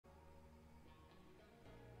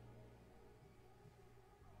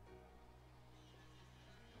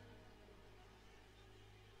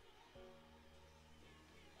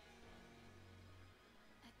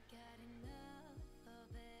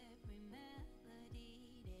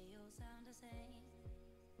pain.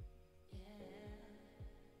 Yeah,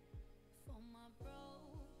 for my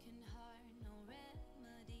broken heart, no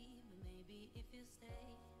remedy. But maybe if you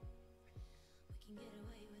stay, we can get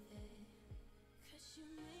away with it. 'Cause you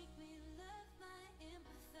make me love my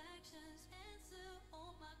imperfections, answer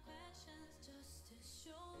all my questions, just to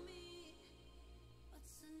show me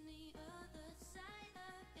what's on the other side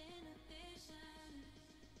of inhibition.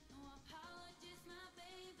 No apologies, my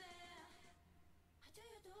baby. I do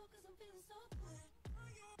you do 'cause I'm feeling so good.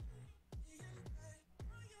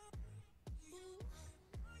 Ooh.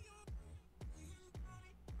 I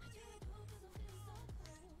do you do 'cause I'm feeling so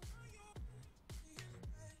good.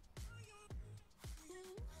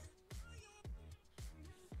 Ooh.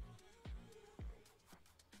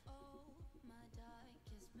 Oh, my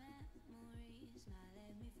darkest memories, now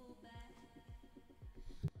let me fall back.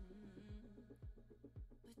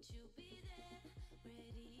 But you'll be there,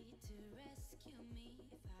 ready to rescue me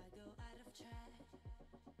if I go out of track.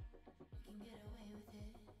 We can get away with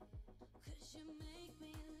it. 'Cause you make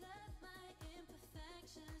me love my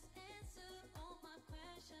imperfections, answer all my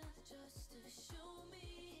questions, just to show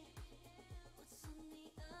me what's on the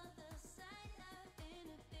other side of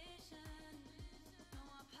inhibition. No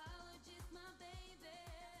apologies, my baby.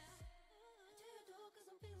 I do you do 'cause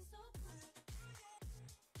I'm feeling so good.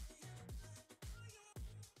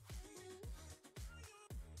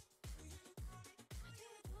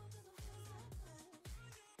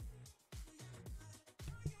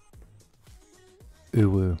 Ooh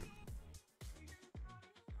woo.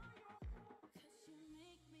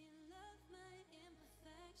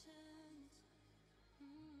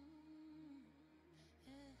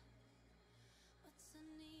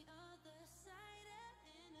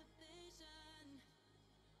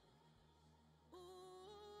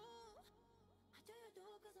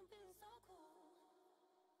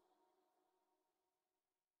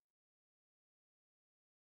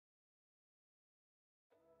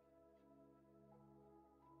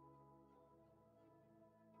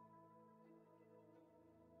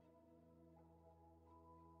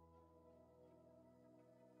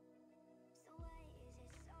 So why is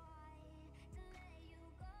it so hard to let you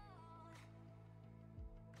go?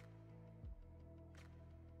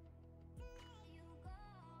 To let you go.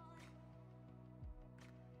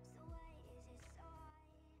 So why is it so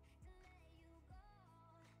hard to let you go?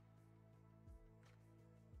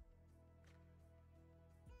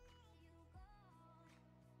 To let you go.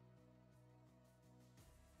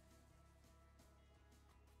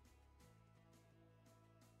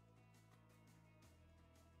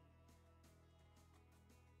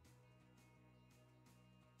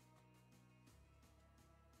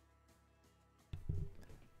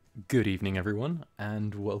 Good evening, everyone,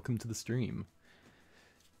 and welcome to the stream.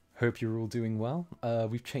 Hope you're all doing well.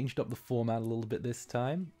 We've changed up the format a little bit this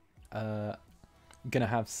time. Gonna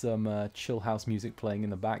have some chill house music playing in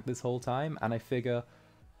the back this whole time, and I figure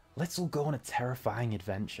let's all go on a terrifying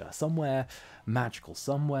adventure. Somewhere magical,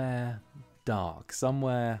 somewhere dark,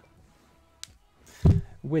 somewhere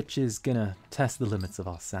which is gonna test the limits of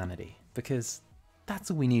our sanity, because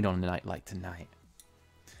that's what we need on a night like tonight.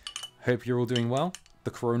 Hope you're all doing well. The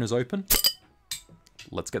Corona's open.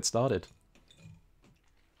 Let's get started.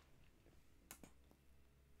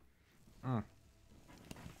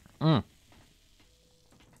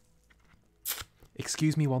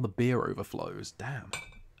 Excuse me while the beer overflows. Damn.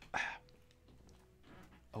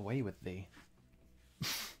 Away with thee.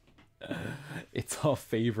 It's our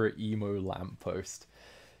favorite emo lamppost.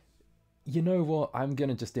 You know what? I'm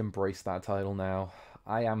gonna just embrace that title now.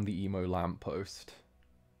 I am the emo lamppost.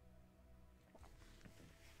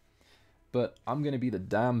 But I'm gonna be the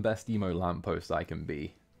damn best emo lamppost I can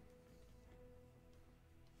be.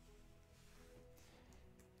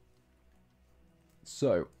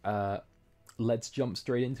 So, let's jump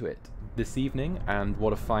straight into it. This evening, and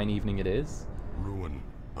what a fine evening it is. Ruin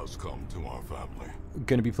has come to our family.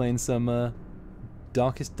 Gonna be playing some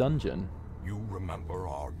Darkest Dungeon. You remember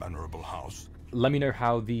our venerable house? Let me know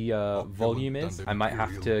how the volume is. I might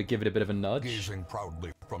have to give it a bit of a nudge. Gazing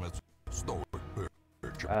proudly from its stoic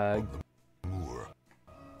perch Uh, of the moor.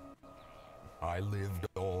 I lived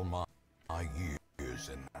all my years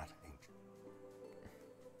in that ancient.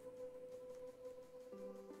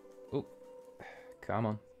 Oh, come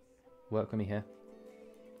on. Work with me here.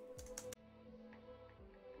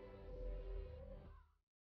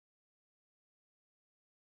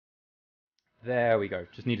 There we go.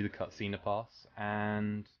 Just needed the cutscene to pass,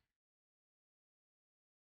 and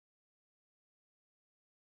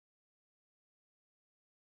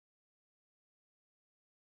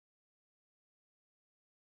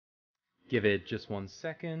give it just 1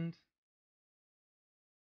 second.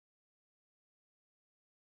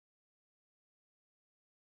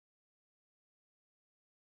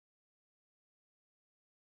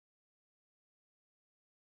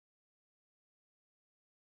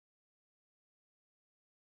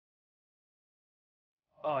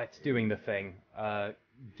 Oh, it's doing the thing.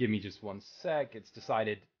 Give me just one sec. It's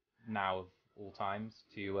decided now of all times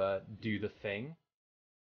to do the thing.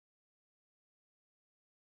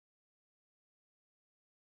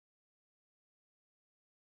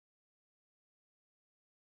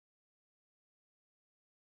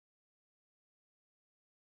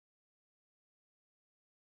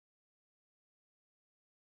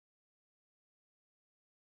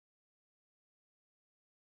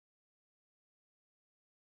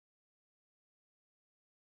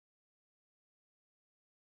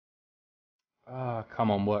 Ah, come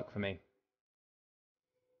on, work for me.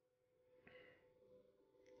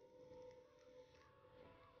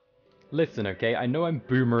 Listen, okay, I know I'm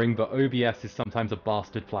boomering, but OBS is sometimes a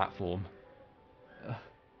bastard platform.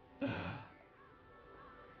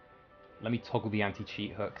 Let me toggle the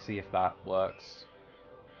anti-cheat hook, see if that works.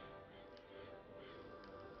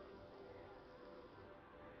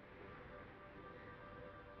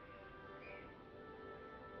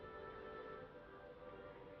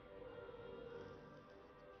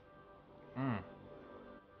 Hmm.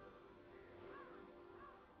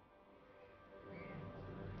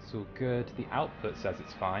 It's all good. The output says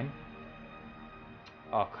it's fine.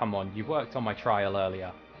 Oh, come on, you worked on my trial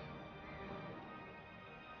earlier.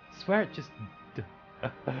 I swear it just...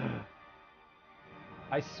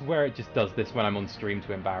 I swear it just does this when I'm on stream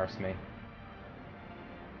to embarrass me.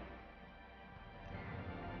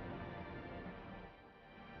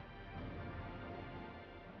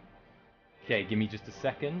 Okay, give me just a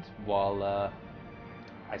second while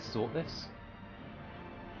I sort this.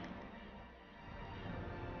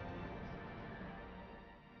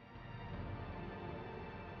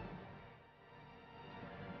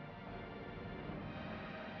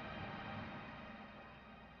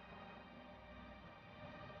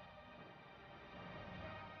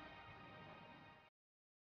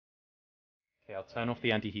 Okay, I'll turn off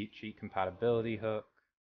the anti-heat cheat compatibility hook.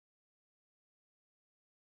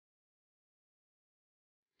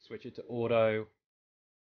 Switch it to auto.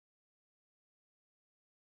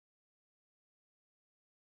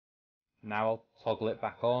 Now I'll toggle it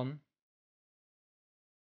back on.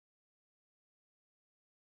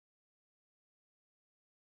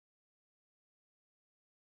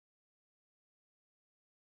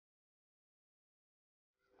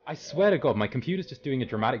 I swear to God, my computer's just doing a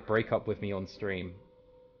dramatic breakup with me on stream.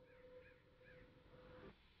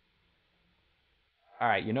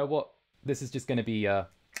 Alright, you know what? This is just gonna be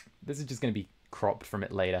cropped from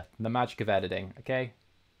it later. The magic of editing, okay?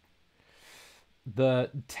 The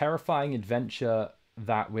terrifying adventure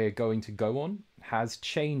that we're going to go on has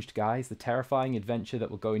changed, guys. The terrifying adventure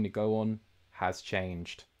that we're going to go on has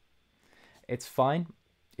changed. It's fine.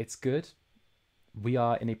 It's good. We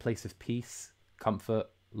are in a place of peace, comfort,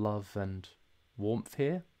 love, and warmth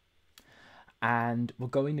here. And we're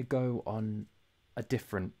going to go on a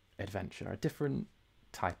different adventure, a different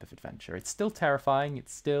type of adventure. It's still terrifying.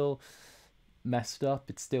 It's still messed up.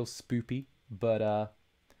 It's still spoopy. But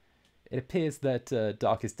it appears that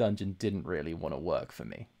Darkest Dungeon didn't really want to work for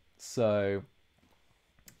me. So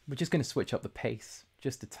we're just going to switch up the pace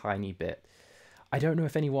just a tiny bit. I don't know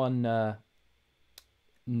if anyone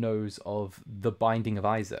knows of The Binding of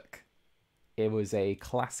Isaac. It was a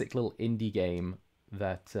classic little indie game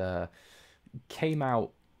that came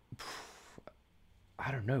out,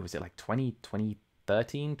 I don't know, was it like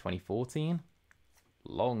 2013, 2014?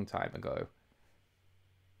 Long time ago.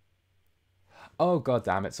 Oh, god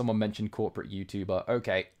damn it, someone mentioned corporate YouTuber.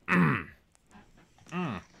 Okay.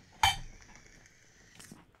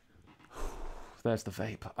 There's the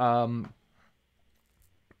vape.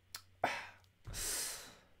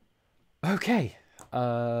 Okay.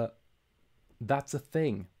 That's a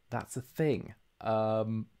thing. That's a thing.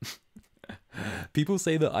 People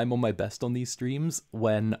say that I'm on my best on these streams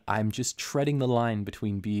when I'm just treading the line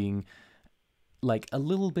between being like a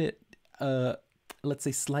little bit let's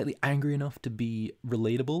say slightly angry enough to be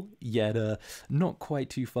relatable, yet not quite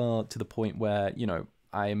too far to the point where, you know,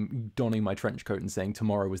 I'm donning my trench coat and saying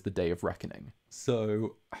tomorrow is the day of reckoning.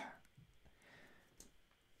 So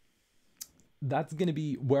that's going to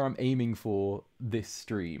be where I'm aiming for this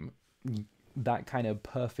stream. That kind of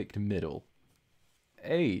perfect middle.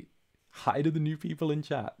 Hey, hi to the new people in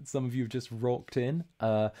chat. Some of you have just rocked in.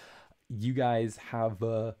 You guys have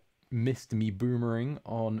missed me boomering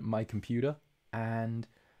on my computer, and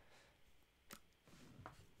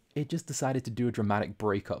it just decided to do a dramatic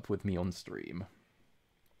breakup with me on stream.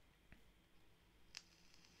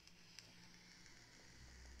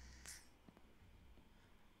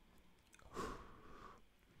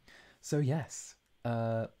 So yes,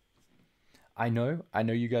 I know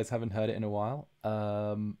you guys haven't heard it in a while.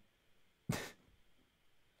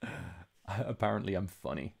 Apparently I'm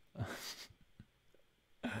funny.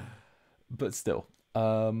 But still.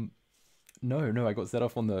 No, I got set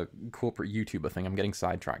off on the corporate YouTuber thing. I'm getting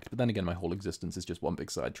sidetracked. But then again, my whole existence is just one big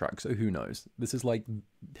sidetrack, so who knows? This is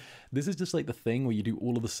just like the thing where you do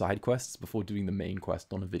all of the side quests before doing the main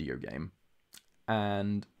quest on a video game.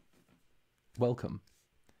 And welcome.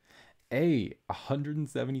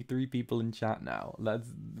 173 people in chat now. That's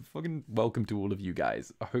fucking welcome to all of you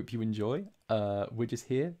guys. I hope you enjoy. We're just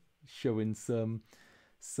here showing some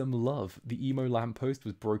love. The emo lamppost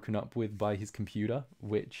was broken up with by his computer,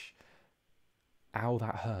 which, ow,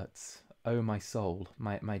 that hurts. Oh, my soul,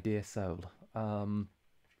 my dear soul.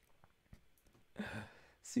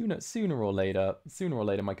 Sooner or later,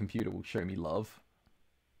 my computer will show me love.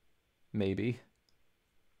 Maybe.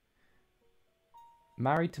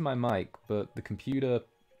 Married to my mic, but the computer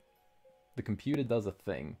does a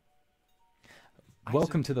thing.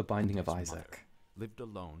 Welcome to the Binding of Isaac. Lived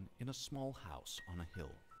alone in a small house on a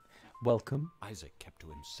hill. Welcome. Isaac kept to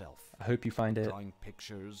himself. I hope you find it drawing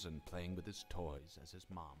pictures and playing with his toys as his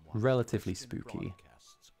mom watched relatively Christian spooky.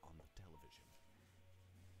 broadcasts on the television.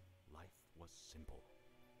 Life was simple,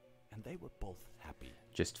 and they were both happy.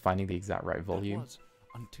 Just finding the exact right volume. That was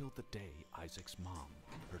until the day Isaac's mom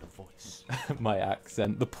heard a voice. My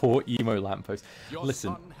accent, the poor emo lamppost. Your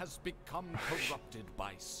Listen. son has become corrupted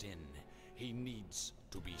by sin. He needs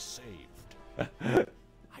to be saved. I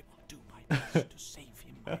will do my best to save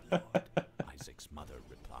him, my lord, Isaac's mother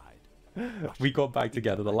replied. We got back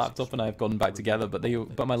together. The laptop and I have gotten back together,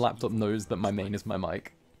 but my laptop knows that my main is my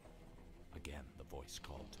mic. Again, the voice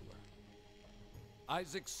called to her.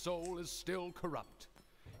 Isaac's soul is still corrupt.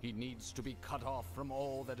 He needs to be cut off from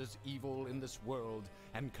all that is evil in this world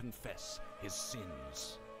and confess his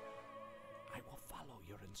sins. I will follow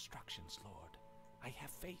your instructions, Lord. I have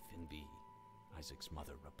faith in thee, Isaac's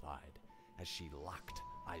mother replied, as she locked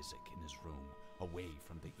Isaac in his room, away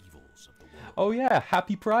from the evils of the world. Oh yeah,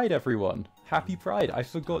 happy Pride, everyone. Happy Pride. I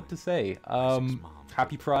forgot to say.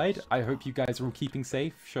 Happy Pride. I hope you guys are all keeping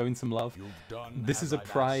safe, showing some love. This is a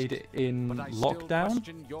Pride in lockdown,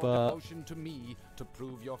 but to me to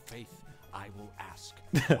prove your faith, I will ask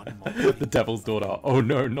one more the devil's daughter. Oh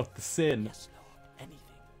no, not the sin. Yes, Lord,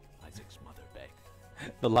 anything, Isaac's mother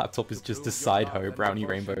begged. The laptop is just a side hoe, Brownie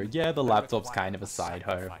Rainbow. Yeah, the laptop's kind of a side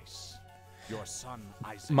hoe. Your son,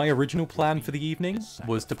 Isaac, My original plan for the evening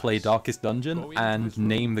was to play Darkest Dungeon and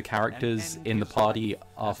name the characters in the party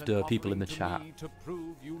after people in the chat.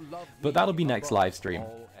 But that'll be next live stream.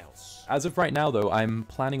 As of right now though, I'm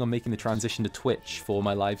planning on making the transition to Twitch for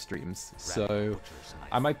my live streams, so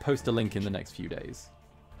I might post a link in the next few days.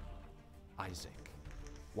 Isaac,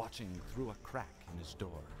 watching through a crack in his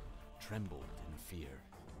door, trembled in fear.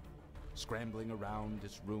 Scrambling around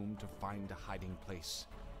his room to find a hiding place,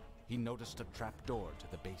 he noticed a trapdoor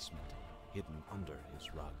to the basement, hidden under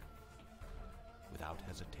his rug. Without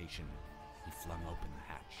hesitation, he flung open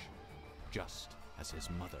the hatch, just as his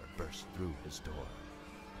mother burst through his door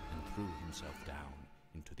and threw himself down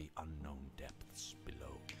into the unknown depths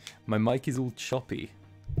below. My mic is all choppy.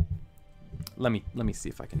 Let me see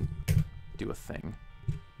if I can do a thing.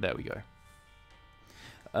 There we go.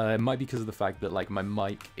 It might be because of the fact that like my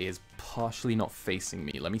mic is partially not facing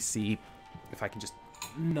me. Let me see if I can just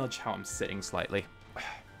nudge how I'm sitting slightly.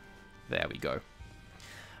 There we go.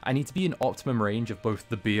 I need to be in optimum range of both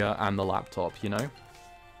the beer and the laptop, you know?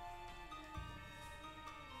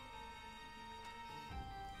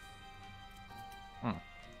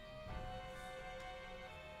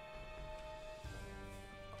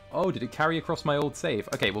 Oh, did it carry across my old save?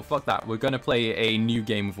 Okay, well fuck that. We're gonna play a new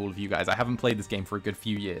game with all of you guys. I haven't played this game for a good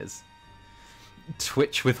few years.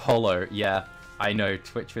 Twitch with Hollow. Yeah, I know,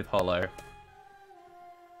 Twitch with Hollow.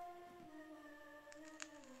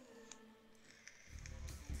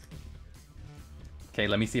 Okay,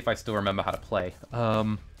 let me see if I still remember how to play.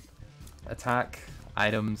 Attack,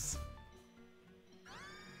 items,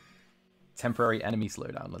 temporary enemy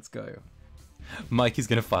slowdown, let's go. Mike is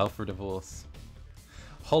gonna file for divorce.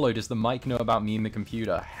 Hollow, does the mic know about me and the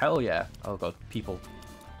computer? Hell yeah. Oh god, people.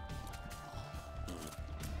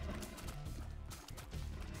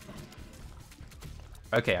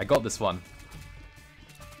 Okay, I got this one.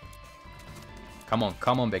 Come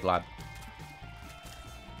on, big lad.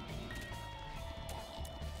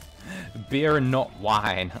 Beer and not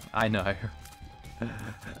wine. I know.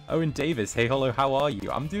 Owen Davis, hey Hollow, how are you?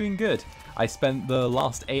 I'm doing good. I spent the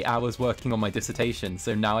last 8 hours working on my dissertation,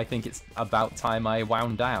 so now I think it's about time I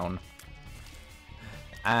wound down.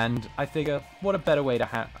 And I figure, what a better way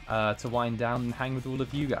to wind down and hang with all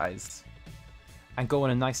of you guys. And go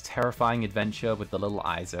on a nice terrifying adventure with the little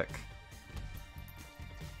Isaac.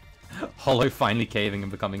 Hollow finally caving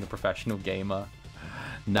and becoming a professional gamer.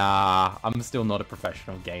 Nah, I'm still not a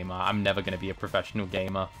professional gamer. I'm never going to be a professional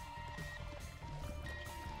gamer.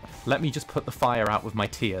 Let me just put the fire out with my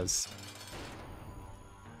tears.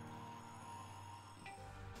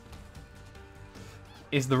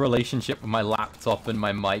 Is the relationship with my laptop and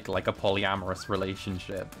my mic like a polyamorous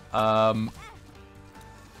relationship? I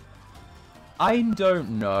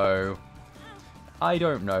don't know. I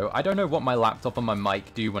don't know. I don't know what my laptop and my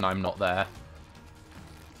mic do when I'm not there.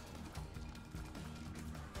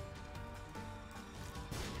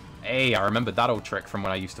 Hey, I remembered that old trick from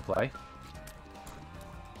when I used to play.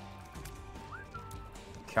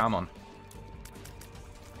 Come on.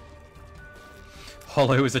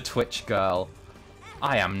 Hollow is a Twitch girl.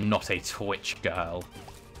 I am not a Twitch girl.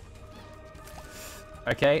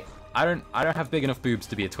 Okay, I don't have big enough boobs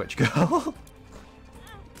to be a Twitch girl.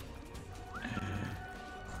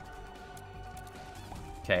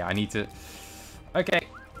 Okay, I need to... Okay.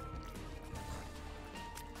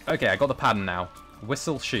 Okay, I got the pattern now.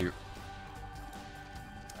 Whistle, shoot.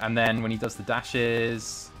 And then when he does the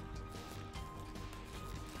dashes...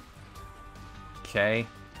 Okay.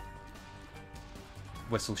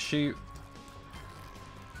 Whistle, shoot.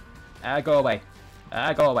 Go away.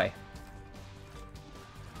 Go away.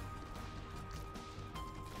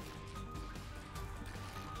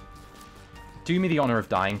 Do me the honor of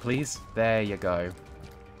dying, please. There you go.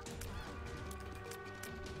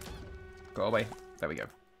 Go away. There we go.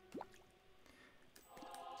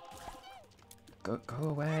 Go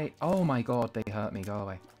away. Oh my god, they hurt me. Go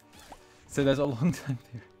away. So there's a long time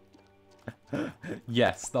period.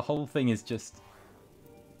 Yes, the whole thing is just...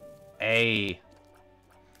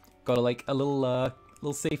 Got a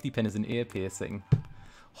little safety pin as an ear piercing.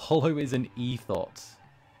 Hollow is an e-thought.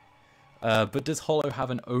 But does Hollow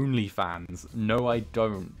have an OnlyFans? No, I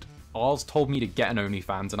don't. Oz told me to get an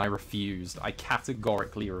OnlyFans and I refused. I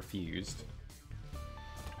categorically refused.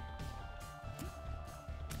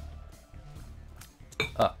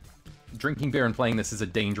 Drinking beer and playing this is a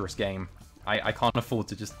dangerous game. I can't afford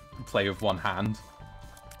to just play with one hand.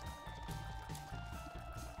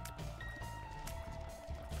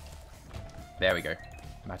 There we go.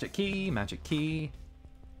 Magic key, magic key.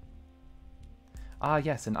 Ah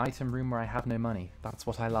yes, an item room where I have no money. That's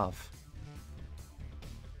what I love.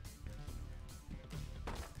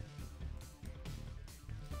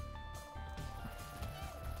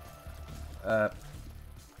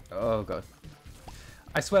 Oh god.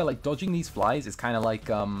 I swear, like, dodging these flies is kind of like,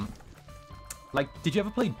 did you ever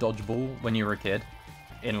play dodgeball when you were a kid?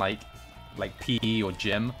 In, like PE or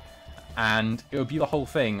gym? And it would be the whole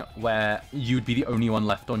thing where you'd be the only one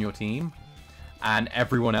left on your team. And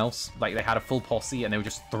everyone else, like, they had a full posse and they were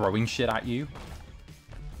just throwing shit at you.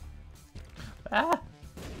 Ah!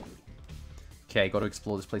 Okay, gotta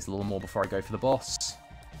explore this place a little more before I go for the boss.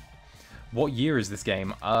 What year is this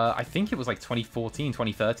game? I think it was like 2014,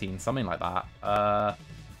 2013, something like that.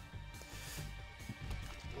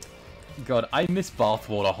 God, I miss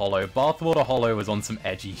Bathwater Hollow. Bathwater Hollow was on some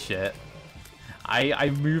edgy shit. I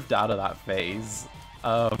moved out of that phase.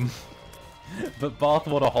 But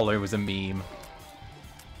Bathwater Hollow was a meme.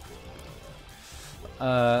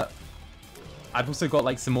 I've also got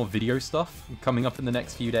like some more video stuff coming up in the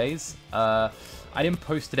next few days. I didn't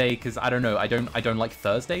post today because I don't know. I don't like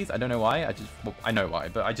Thursdays. I don't know why. I know why,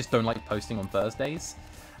 but I just don't like posting on Thursdays.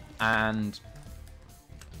 And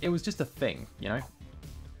it was just a thing, you know.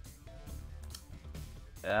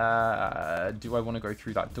 Do I want to go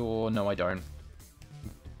through that door? No, I don't.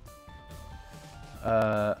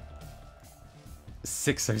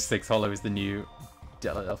 606 Hollow is the new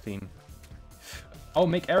Delphine. Oh,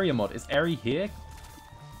 make area mod. Is Eri here?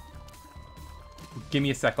 Give me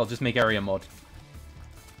a sec. I'll just make area mod.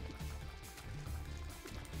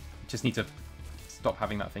 Just need to stop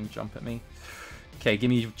having that thing jump at me. Okay, give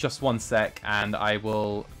me just one sec and I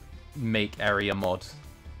will make area mod.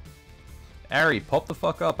 Eri, pop the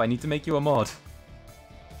fuck up. I need to make you a mod.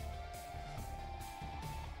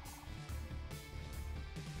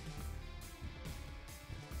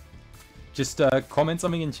 Just comment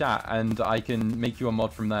something in chat and I can make you a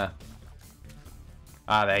mod from there.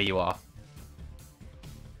 Ah, there you are.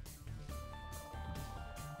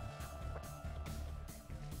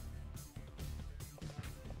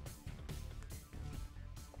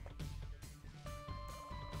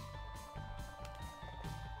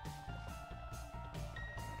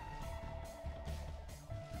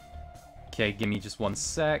 Okay, give me just one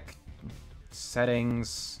sec.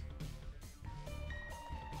 Settings.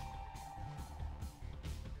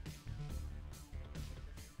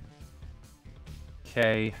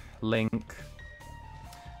 Okay, link.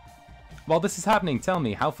 while this is happening, tell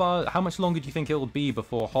me, how much longer do you think it will be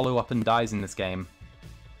before Hollow up and dies in this game?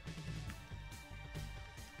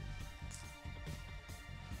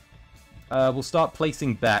 We'll start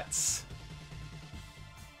placing bets.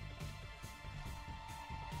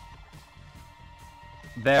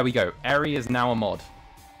 There we go. Eri is now a mod.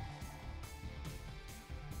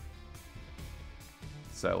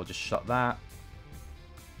 So we'll just shut that.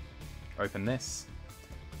 Open this.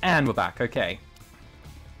 And we're back. Okay.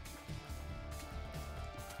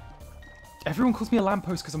 Everyone calls me a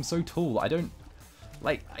lamppost because I'm so tall. I don't...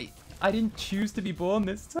 Like, I didn't choose to be born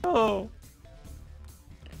this tall.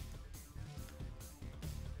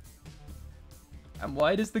 And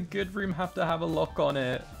why does the good room have to have a lock on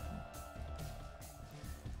it?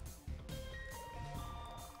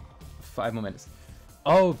 5 more minutes.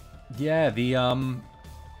 Oh, yeah, the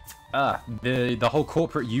whole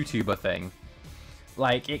corporate YouTuber thing.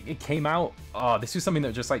 Like, it came out... Oh, this was something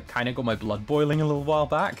that just, like, kind of got my blood boiling a little while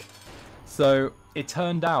back. So, it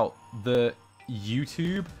turned out that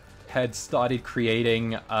YouTube had started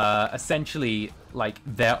creating, essentially, like,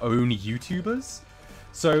 their own YouTubers.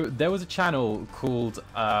 So, there was a channel called,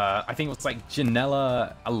 I think it was, like,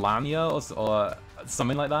 Janella Alania or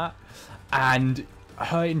something like that. And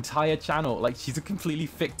her entire channel, like, she's a completely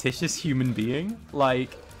fictitious human being.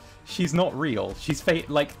 Like, she's not real. She's fake.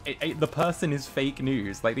 Like, the person is fake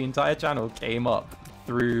news. Like, the entire channel came up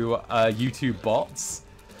through YouTube bots.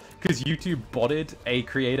 Because YouTube botted a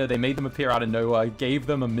creator. They made them appear out of nowhere, gave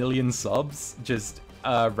them 1 million subs just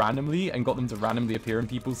randomly, and got them to randomly appear in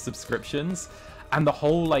people's subscriptions. And the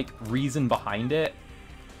whole, like, reason behind it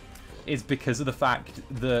is because of the fact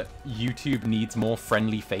that YouTube needs more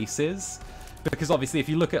friendly faces. Because obviously, if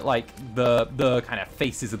you look at, like, the kind of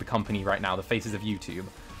faces of the company right now, the faces of YouTube,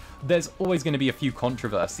 there's always going to be a few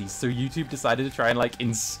controversies. So YouTube decided to try and, like,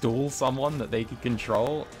 install someone that they could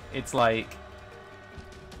control. It's a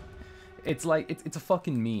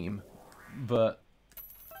fucking meme. But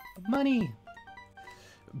money.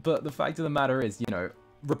 But the fact of the matter is, you know,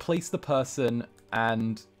 replace the person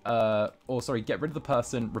and get rid of the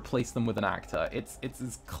person, replace them with an actor. It's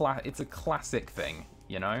a classic thing,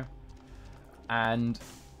 you know? And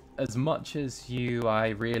as much as I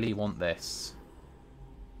really want this,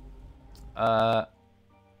 as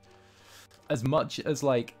much as,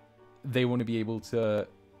 like, they want to be able to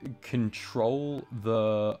control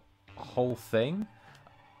the whole thing,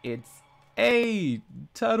 it's, hey,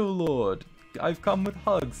 Turtle Lord, I've come with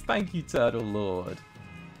hugs. Thank you, Turtle Lord.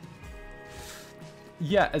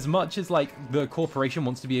 Yeah, as much as, like, the corporation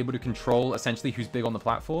wants to be able to control essentially who's big on the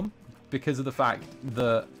platform, because of the fact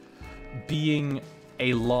that being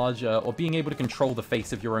a larger, or being able to control the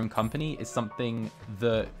face of your own company is something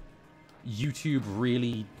that YouTube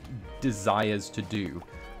really desires to do.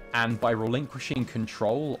 And by relinquishing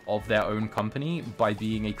control of their own company, by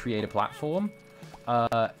being a creator platform,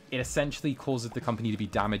 it essentially causes the company to be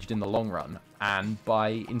damaged in the long run. And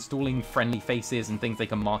by installing friendly faces and things they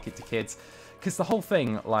can market to kids, because the whole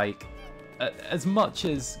thing, like, as much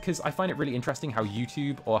as... Because I find it really interesting how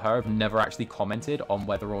YouTube or her have never actually commented on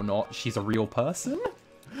whether or not she's a real person,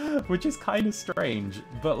 which is kind of strange.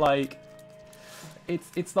 But, like,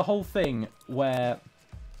 it's the whole thing where,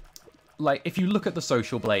 like, if you look at the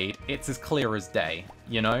Social Blade, it's as clear as day,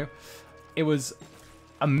 you know? It was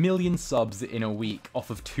 1 million subs in a week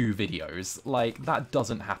off of 2 videos. Like, that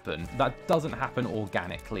doesn't happen. That doesn't happen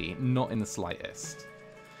organically, not in the slightest.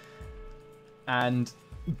 And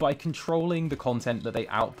by controlling the content that they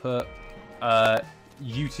output,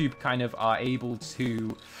 YouTube kind of are able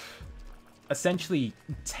to essentially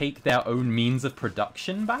take their own means of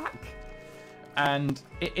production back. And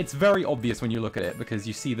it's very obvious when you look at it, because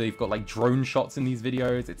you see they've got, like, drone shots in these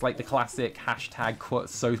videos. It's like the classic hashtag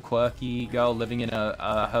so quirky girl living in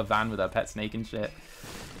her van with her pet snake and shit.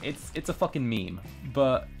 It's a fucking meme.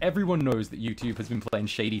 But everyone knows that YouTube has been playing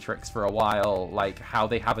shady tricks for a while, like how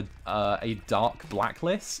they have a dark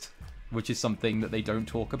blacklist, which is something that they don't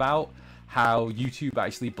talk about. How YouTube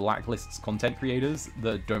actually blacklists content creators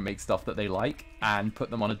that don't make stuff that they like and put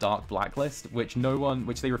them on a dark blacklist, which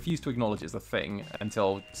they refuse to acknowledge as a thing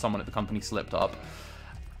until someone at the company slipped up.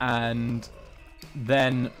 And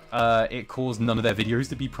then it caused none of their videos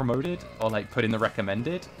to be promoted or, like, put in the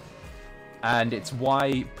recommended. And it's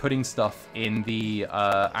why putting stuff in the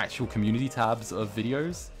actual community tabs of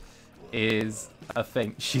videos is a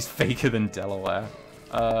thing. She's faker than Delaware.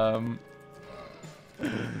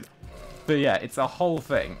 But yeah, it's a whole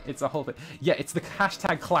thing. It's a whole thing. Yeah, it's the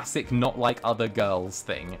hashtag classic not like other girls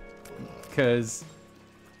thing. Because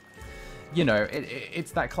you know,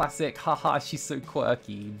 it's that classic, haha, she's so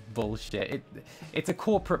quirky bullshit. It's a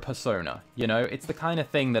corporate persona, you know? It's the kind of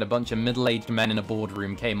thing that a bunch of middle-aged men in a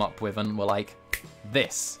boardroom came up with and were like,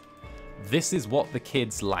 this is what the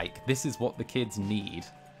kids like. This is what the kids need.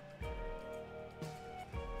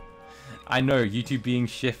 I know, YouTube being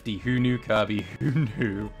shifty. Who knew, Kirby? Who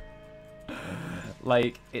knew?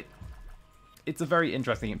 Like, it's a very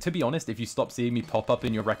interesting game. To be honest, if you stop seeing me pop up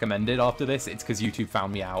in your recommended after this, it's because YouTube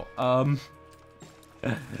found me out.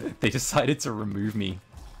 They decided to remove me.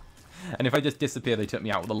 And if I just disappear, they took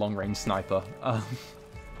me out with a long-range sniper.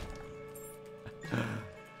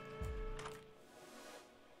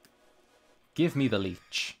 Give me the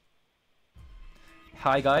leech.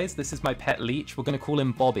 Hi guys, this is my pet leech. We're gonna call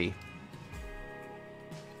him Bobby.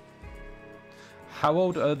 How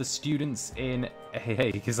old are the students in...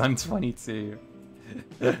 Hey, because I'm 22.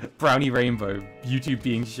 Brownie Rainbow. YouTube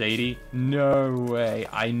being shady? No way.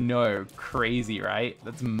 I know. Crazy, right?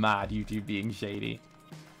 That's mad, YouTube being shady.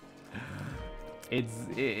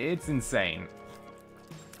 It's insane.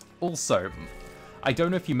 Also, I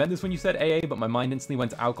don't know if you meant this when you said AA, but my mind instantly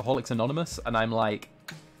went to Alcoholics Anonymous, and I'm like...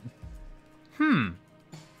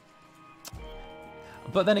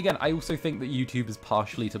 But then again, I also think that YouTube is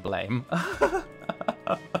partially to blame.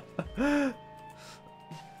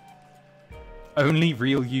 Only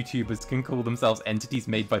real YouTubers can call themselves entities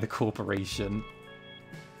made by the corporation.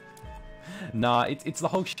 Nah, it's the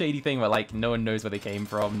whole shady thing where, like, no one knows where they came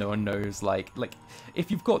from, no one knows, like,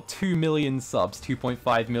 if you've got 2 million subs,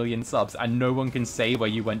 2.5 million subs, and no one can say where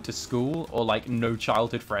you went to school, or, like, no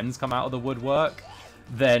childhood friends come out of the woodwork,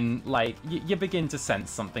 then, like, you begin to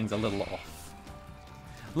sense something's a little off.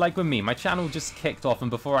 Like with me, my channel just kicked off, and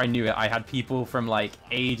before I knew it, I had people from, like,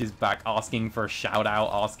 ages back asking for a shout-out,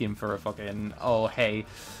 asking for a fucking, oh, hey,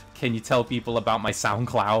 can you tell people about my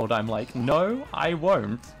SoundCloud? I'm like, no, I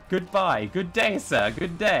won't. Goodbye. Good day, sir.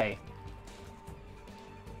 Good day.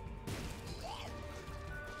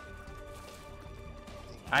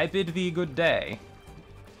 I bid thee good day.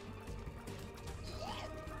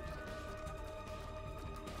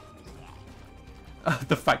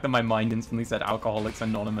 The fact that my mind instantly said Alcoholics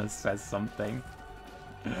Anonymous says something.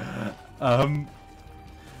 Oh,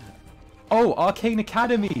 Arcane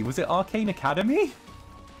Academy! Was it Arcane Academy?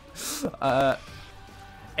 It's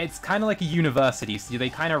kind of like a university, so they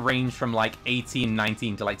kind of range from like 18,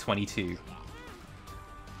 19 to like 22.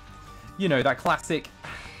 You know, that classic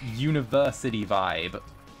university vibe.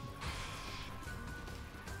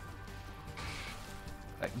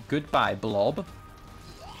 Goodbye, Blob.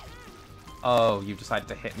 Oh, you decided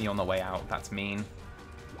to hit me on the way out. That's mean.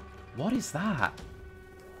 What is that?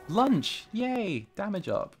 Lunch! Yay! Damage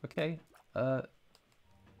up. Okay.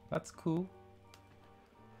 That's cool.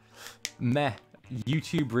 Meh.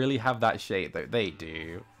 YouTube really have that shade, though. They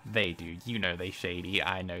do. They do. You know they shady.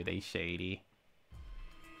 I know they shady.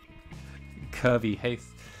 Curvy, hey.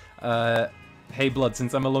 Hey, Blood,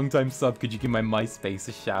 since I'm a long-time sub, could you give my MySpace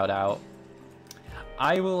a shout-out?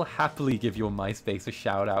 I will happily give your MySpace a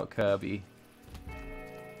shout-out, Kirby.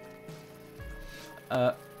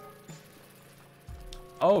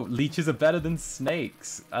 Oh, leeches are better than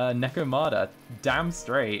snakes. Nekomata, damn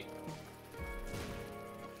straight.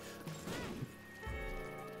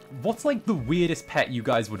 What's like the weirdest pet you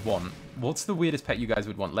guys would want? What's the weirdest pet you guys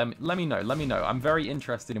would want? Let me know. Let me know. I'm very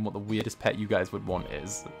interested in what the weirdest pet you guys would want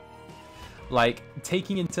is. Like,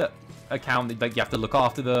 taking into account that, like, you have to look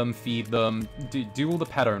after them, feed them, do all the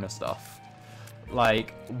pet owner stuff.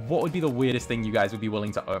 Like, what would be the weirdest thing you guys would be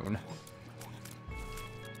willing to own?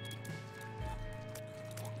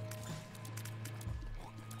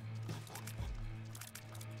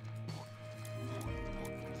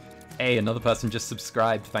 Hey, another person just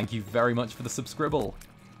subscribed. Thank you very much for the subscribble.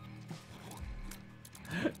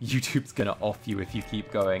 YouTube's gonna off you if you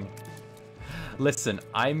keep going. Listen,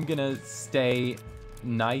 I'm gonna stay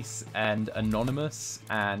nice and anonymous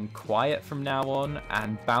and quiet from now on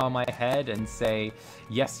and bow my head and say,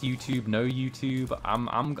 yes, YouTube, no YouTube.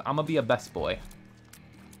 I'm gonna be a best boy.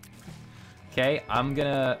 Okay, I'm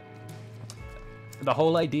gonna... The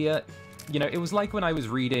whole idea, you know, it was like when I was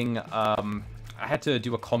reading, I had to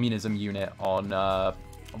do a communism unit on,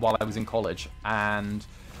 while I was in college, and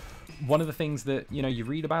one of the things that, you know, you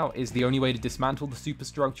read about is the only way to dismantle the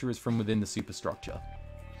superstructure is from within the superstructure.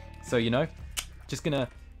 So, you know, just gonna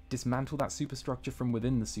dismantle that superstructure from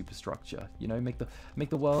within the superstructure, you know, make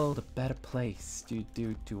the world a better place, do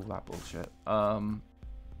all that bullshit.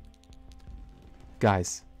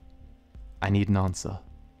 Guys, I need an answer.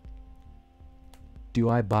 Do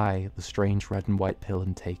I buy the strange red and white pill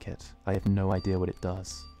and take it? I have no idea what it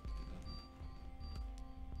does.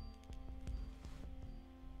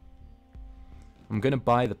 I'm gonna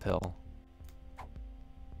buy the pill.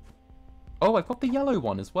 Oh, I've got the yellow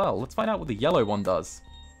one as well. Let's find out what the yellow one does.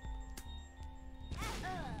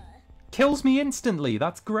 Kills me instantly.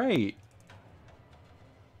 That's great.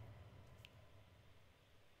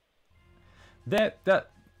 That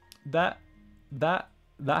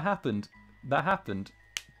happened. That happened.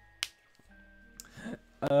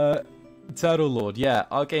 Turtle Lord, yeah,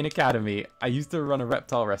 Arcane Academy. I used to run a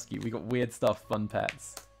reptile rescue. We got weird stuff, fun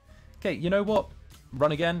pets. Okay, you know what?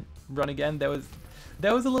 Run again. Run again. There was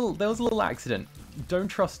a little accident. Don't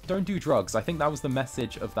do drugs. I think that was the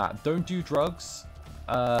message of that. Don't do drugs.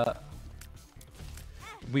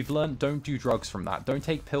 We've learned don't do drugs from that. Don't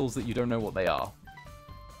take pills that you don't know what they are.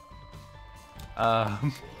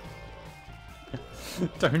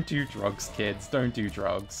 Don't do drugs, kids. Don't do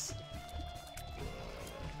drugs.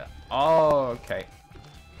 Oh, okay.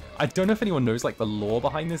 I don't know if anyone knows like the lore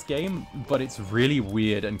behind this game, but it's really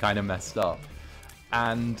weird and kind of messed up.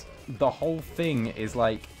 And the whole thing is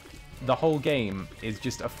like, the whole game is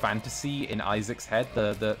just a fantasy in Isaac's head,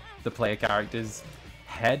 the player character's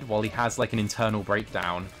head, while he has like an internal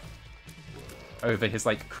breakdown over his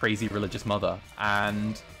like crazy religious mother.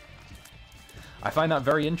 And I find that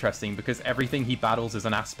very interesting because everything he battles is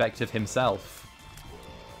an aspect of himself,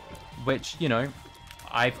 which, you know,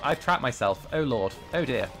 I've trapped myself. Oh lord. Oh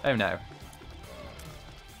dear. Oh no.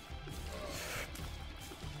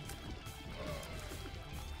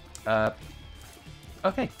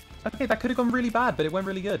 Okay. Okay, that could have gone really bad, but it went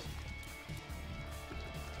really good.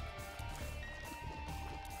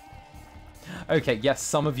 Okay, yes,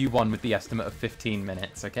 some of you won with the estimate of 15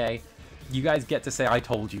 minutes, okay? You guys get to say I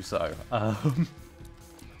told you so.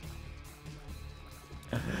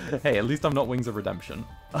 Hey, at least I'm not Wings of Redemption.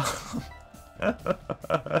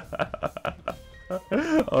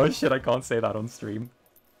 Oh shit, I can't say that on stream.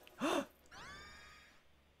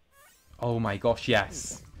 Oh my gosh,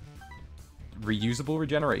 yes. Reusable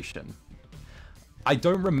regeneration. I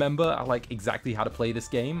don't remember like exactly how to play this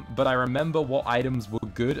game, but I remember what items were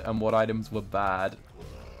good and what items were bad.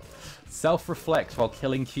 Self-reflect while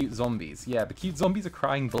killing cute zombies. Yeah, but cute zombies are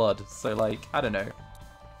crying blood, so like, I don't know.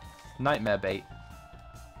 Nightmare bait.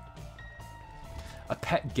 A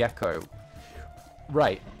pet gecko.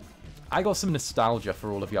 Right. I got some nostalgia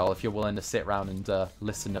for all of y'all if you're willing to sit around and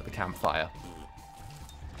listen at the campfire.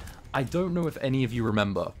 I don't know if any of you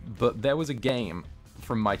remember, but there was a game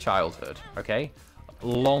from my childhood, okay?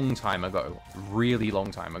 Long time ago. Really long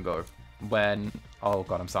time ago. When... Oh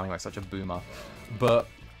god, I'm sounding like such a boomer. But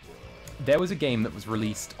there was a game that was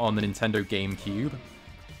released on the Nintendo GameCube,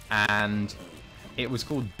 and it was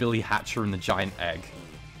called Billy Hatcher and the Giant Egg.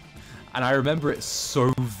 And I remember it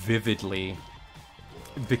so vividly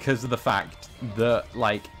because of the fact that,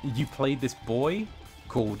 like, you played this boy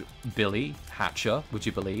called Billy Hatcher, would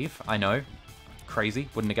you believe? I know. Crazy.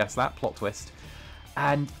 Wouldn't have guessed that. Plot twist.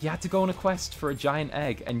 And you had to go on a quest for a giant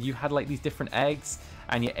egg, and you had, like, these different eggs,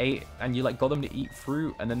 and you ate, and you, like, got them to eat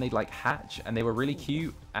fruit, and then they'd, like, hatch, and they were really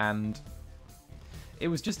cute, and it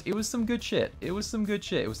was just, it was some good shit. It was some good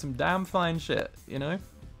shit. It was some damn fine shit, you know?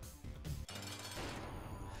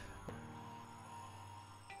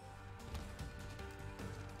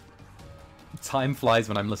 Time flies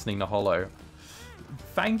when I'm listening to Hollow.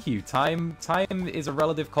 Thank you. Time is a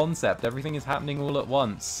relative concept. Everything is happening all at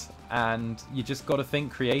once, and you just got to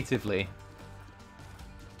think creatively.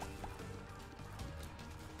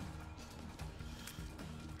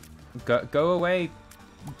 Go away,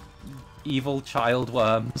 evil child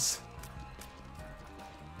worms.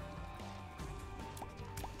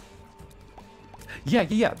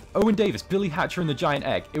 Yeah. Owen Davis, Billy Hatcher and the Giant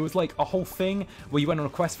Egg. It was like a whole thing where you went on a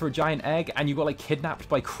quest for a giant egg and you got like kidnapped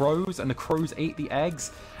by crows and the crows ate the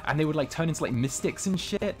eggs and they would like turn into like mystics and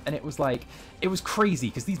shit, and it was like, it was crazy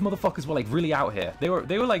because these motherfuckers were like really out here. They were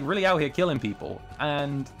like really out here killing people,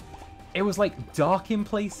 and it was like dark in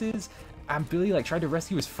places, and Billy like tried to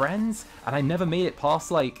rescue his friends, and I never made it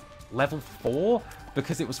past like level 4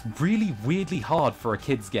 because it was really weirdly hard for a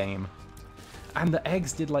kid's game. And the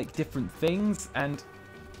eggs did, like, different things, and...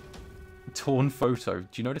 Torn photo. Do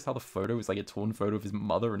you notice how the photo is, like, a torn photo of his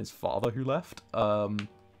mother and his father who left? But,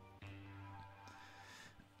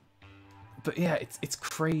 yeah, it's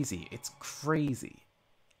crazy. It's crazy.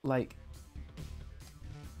 Like...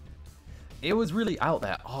 It was really out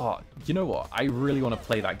there. Oh, you know what? I really want to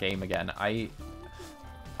play that game again. I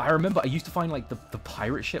remember I used to find, like, the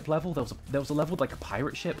pirate ship level. There was a level with, like, a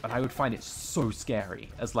pirate ship, and I would find it so scary.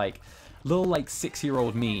 As, like... Little, like,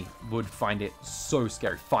 6-year-old me would find it so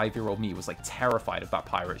scary. 5-year-old me was, like, terrified of that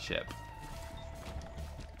pirate ship.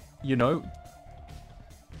 You know?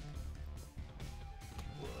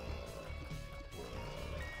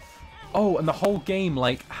 Oh, and the whole game,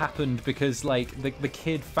 like, happened because, like, the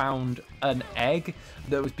kid found an egg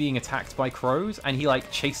that was being attacked by crows, and he,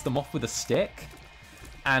 like, chased them off with a stick.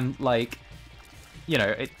 And, like, you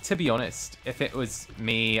know, to be honest, if it was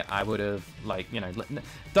me, I would have, like, you know,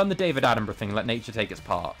 done the David Attenborough thing, let nature take its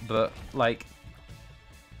part. But, like,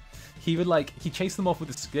 he would, like, he chased them off with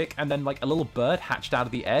a stick, and then, like, a little bird hatched out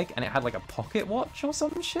of the egg, and it had, like, a pocket watch or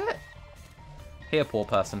some shit. Here, poor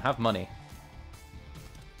person, have money.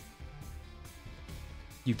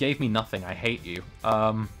 You gave me nothing, I hate you.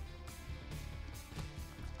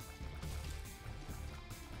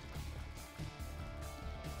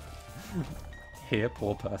 Here,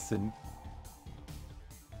 poor person.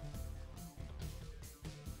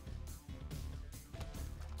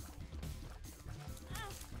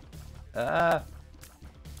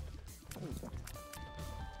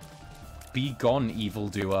 Be gone,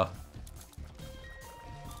 evildoer.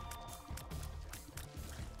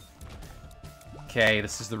 Okay,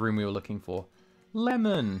 this is the room we were looking for.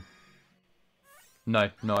 Lemon! No,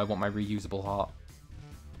 I want my reusable heart.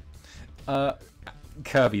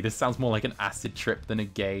 Kirby, this sounds more like an acid trip than a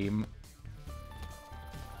game.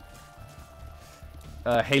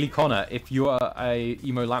 Haley Connor, if you are a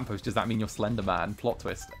emo lamppost, does that mean you're Slender Man? Plot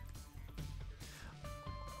twist.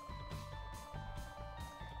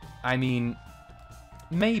 I mean,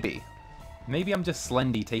 maybe. Maybe I'm just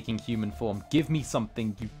Slendy taking human form. Give me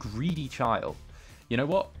something, you greedy child. You know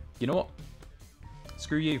what? You know what?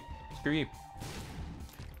 Screw you. Screw you.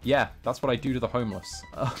 Yeah, that's what I do to the homeless.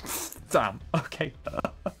 Damn. Okay.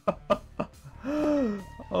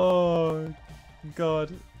 Oh,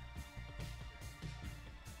 God.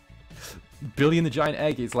 Billy and the Giant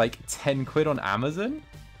Egg is like 10 quid on Amazon?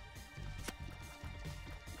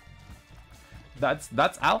 That's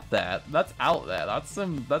out there. That's out there. That's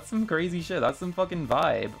some crazy shit. That's some fucking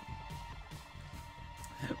vibe.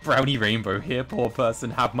 Brownie Rainbow, here, poor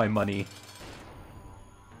person, have my money.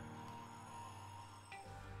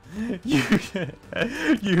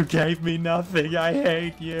 You gave me nothing, I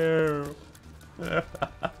hate you.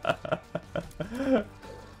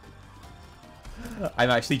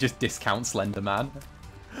 I'm actually just Discount Slenderman.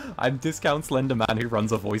 I'm Discount Slenderman who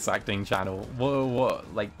runs a voice acting channel.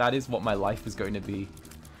 What? Like, that is what my life is going to be.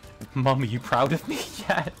 Mum, are you proud of me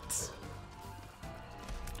yet?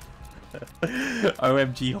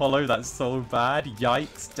 OMG, Hollow, that's so bad.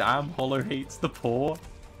 Yikes, damn, Hollow hates the poor.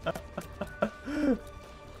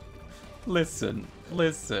 Listen,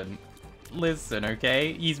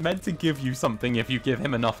 okay? He's meant to give you something if you give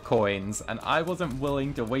him enough coins, and I wasn't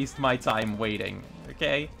willing to waste my time waiting,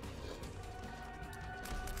 okay?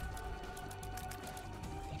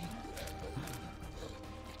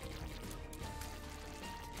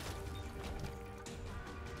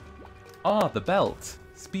 Ah, the belt.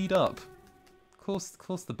 Speed up. Of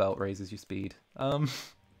course the belt raises your speed.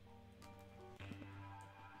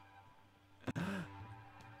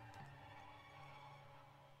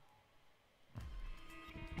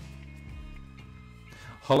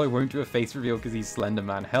 Hollow won't do a face reveal because he's Slender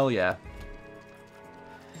Man. Hell yeah.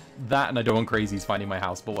 That and I don't want crazies finding my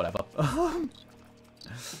house, but whatever.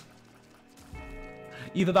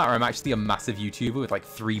 Either that or I'm actually a massive YouTuber with like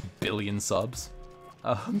 3 billion subs.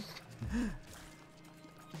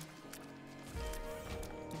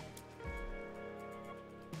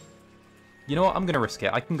 You know what? I'm gonna risk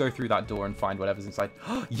it. I can go through that door and find whatever's inside.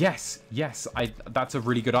 Yes! Yes! That's a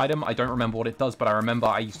really good item. I don't remember what it does, but I remember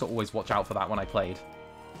I used to always watch out for that when I played.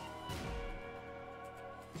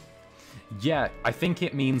 Yeah, I think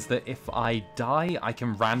it means that if I die, I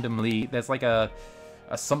can randomly... There's like a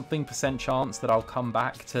something % chance that I'll come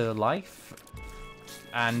back to life.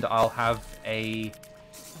 And I'll have a...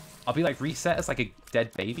 I'll be like reset as like a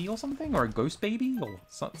dead baby or something? Or a ghost baby? Or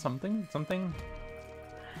something?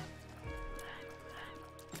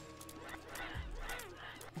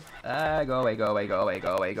 Go away, go away, go away,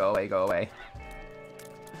 go away, go away, go away.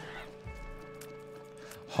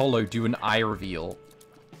 Hollow, do an eye reveal.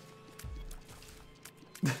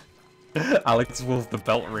 Alex Wolf, the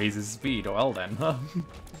belt raises speed. Well then.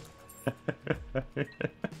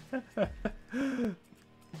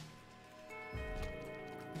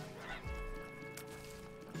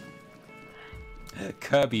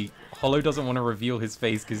 Kirby, Hollow doesn't want to reveal his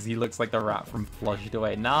face because he looks like the rat from Flushed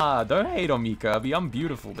Away. Nah, don't hate on me, Kirby. I'm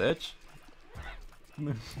beautiful, bitch.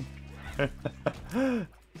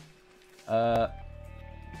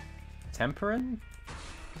 Temperin?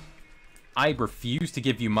 I refuse to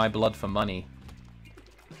give you my blood for money.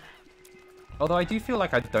 Although I do feel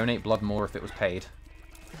like I'd donate blood more if it was paid.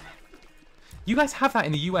 You guys have that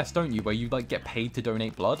in the US, don't you? Where you, like, get paid to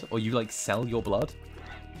donate blood? Or you, like, sell your blood?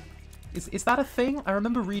 Is that a thing? I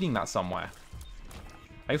remember reading that somewhere.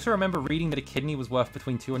 I also remember reading that a kidney was worth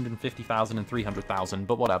between 250,000 and 300,000,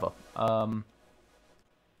 but whatever.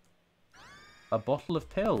 A bottle of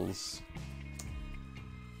pills.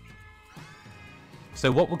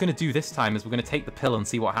 So what we're going to do this time is we're going to take the pill and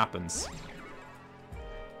see what happens.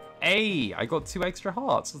 Hey, I got 2 extra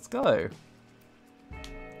hearts. Let's go.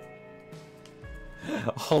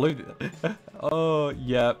 Hollow. Oh,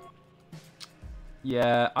 yeah.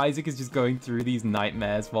 Yeah, Isaac is just going through these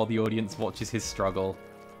nightmares while the audience watches his struggle.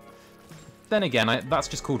 Then again, that's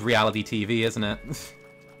just called reality TV, isn't it?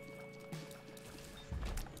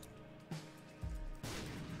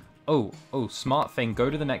 Oh, smart thing. Go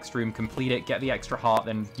to the next room, complete it, get the extra heart,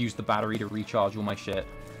 then use the battery to recharge all my shit.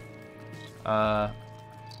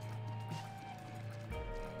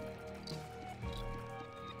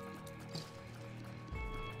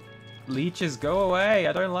 Leeches, go away!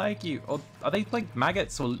 I don't like you. Or are they like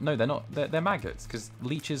maggots? Or no, they're not. They're maggots because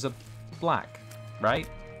leeches are black, right?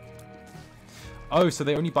 Oh, so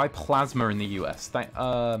they only buy plasma in the US.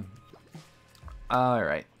 All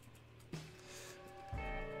right.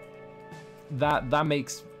 That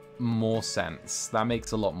makes more sense. That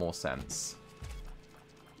makes a lot more sense.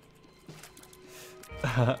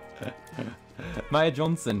 Maya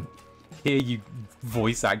Johnson, hear you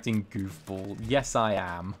voice acting goofball. Yes, I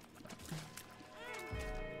am.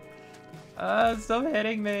 Stop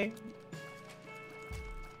hitting me.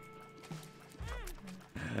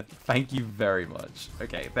 Thank you very much.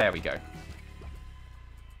 Okay, there we go.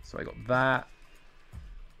 So I got that.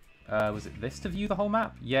 Was it this to view the whole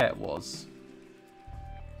map? Yeah, it was.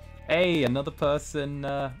 Hey, another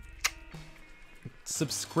person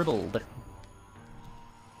subscribbled.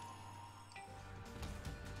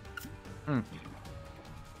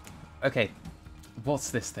 Okay, what's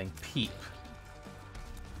this thing? Peep.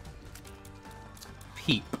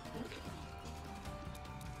 Peep.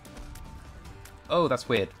 Oh, that's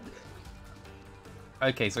weird.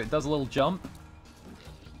 Okay, so it does a little jump.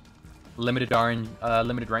 Limited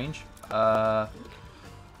range.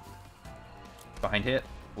 Behind here.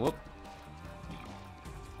 Whoop.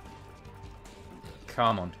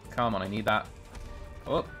 Come on, I need that.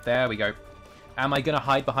 Oh, there we go. Am I gonna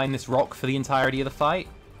hide behind this rock for the entirety of the fight?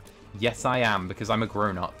 Yes, I am, because I'm a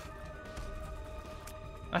grown-up.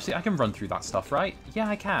 Actually, I can run through that stuff, right? Yeah,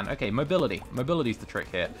 I can. Okay, mobility. Mobility's the trick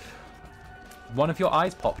here. One of your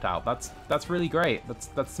eyes popped out. That's really great.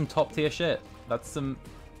 That's some top-tier shit. That's some...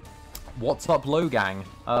 What's up, low gang?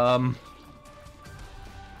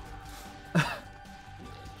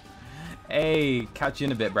 Hey, catch you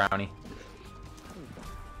in a bit, Brownie.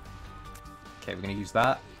 Okay, we're gonna use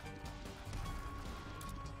that.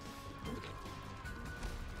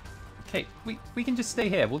 Okay, we can just stay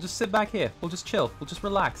here. We'll just sit back here. We'll just chill. We'll just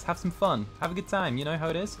relax. Have some fun. Have a good time. You know how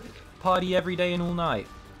it is? Party every day and all night.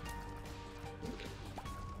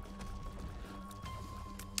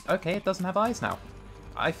 Okay, it doesn't have eyes now.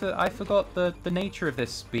 I forgot the nature of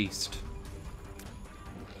this beast.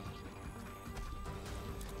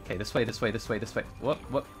 Okay, this way.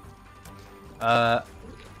 What?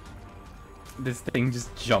 This thing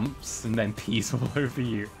just jumps and then pees all over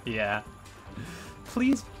you. Yeah.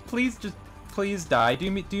 Please die.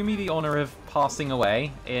 Do me the honor of passing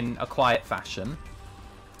away in a quiet fashion.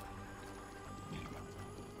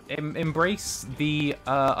 Embrace the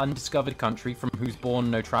undiscovered country from whose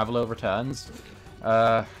bourne no traveler returns.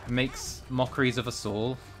 Makes mockeries of us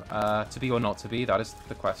all. To be or not to be, that is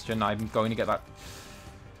the question. I'm going to get that.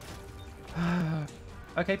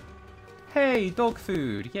 Okay. Hey, dog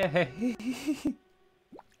food. Yeah.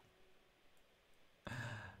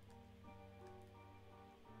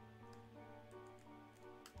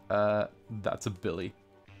 That's a Billy.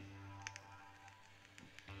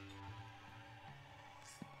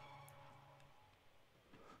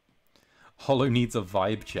 Hollow needs a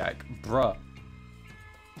vibe check. Bruh.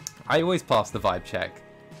 I always pass the vibe check.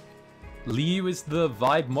 Liu is the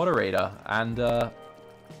vibe moderator, and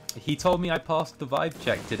he told me I passed the vibe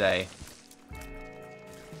check today.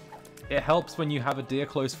 It helps when you have a dear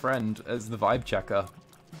close friend as the vibe checker.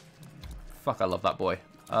 Fuck, I love that boy.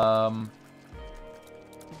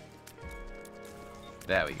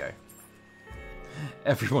 There we go.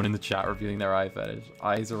 Everyone in the chat reviewing their eye fetish.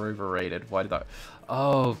 Eyes are overrated. Why did I...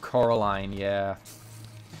 Oh, Coraline, yeah.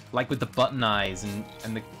 Like with the button eyes and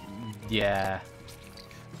the... Yeah.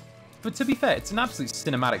 But to be fair, it's an absolute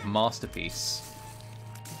cinematic masterpiece.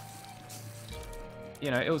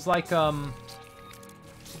 You know, it was like, you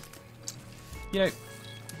know,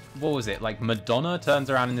 what was it? Like, Madonna turns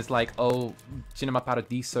around and is like, oh, Cinema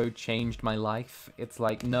Paradiso changed my life. It's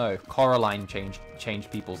like, no, Coraline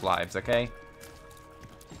changed people's lives, okay?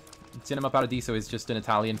 Cinema Paradiso is just an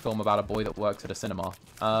Italian film about a boy that works at a cinema.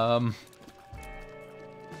 But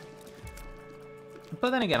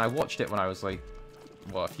then again, I watched it when I was like,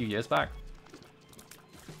 what, a few years back?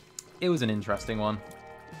 It was an interesting one.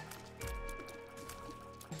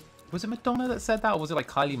 Was it Madonna that said that, or was it like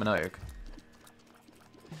Kylie Minogue?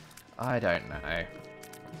 I don't know.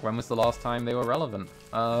 When was the last time they were relevant?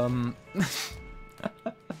 A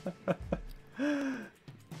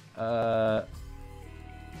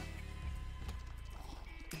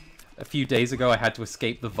few days ago I had to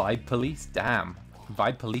escape the Vibe Police. Damn.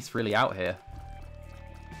 Vibe Police really out here.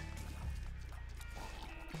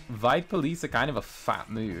 Vibe Police are kind of a fat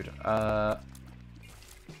mood.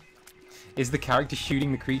 Is the character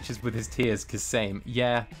shooting the creatures with his tears? 'Cause same.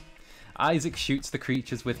 Yeah. Isaac shoots the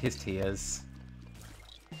creatures with his tears.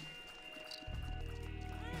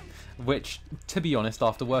 Which, to be honest,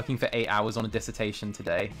 after working for 8 hours on a dissertation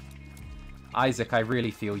today, Isaac, I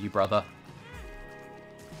really feel you, brother.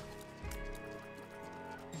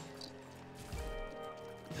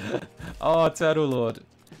 Oh, Turtle Lord.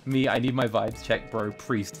 Me, I need my vibes checked, bro.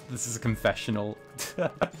 Priest, this is a confessional.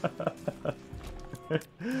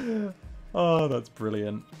 Oh, that's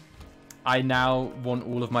brilliant. I now want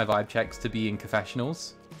all of my vibe checks to be in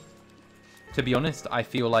confessionals. To be honest, I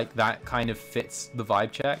feel like that kind of fits the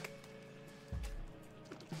vibe check.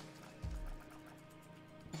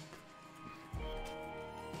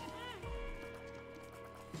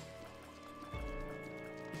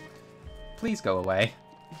 Please go away.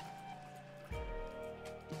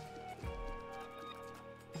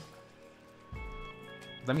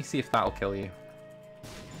 Let me see if that'll kill you.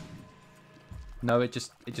 No, it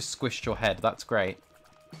just squished your head. That's great.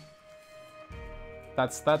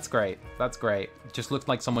 That's great. That's great. It just looks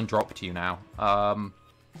like someone dropped you now.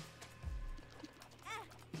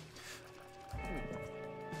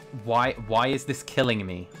 Why is this killing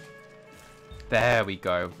me? There we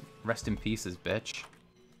go. Rest in pieces, bitch.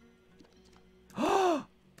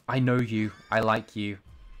 I know you. I like you.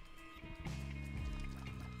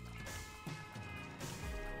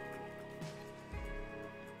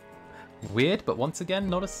 Weird, but once again,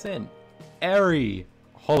 not a sin. Eri!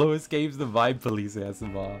 Hollow escapes the Vibe Police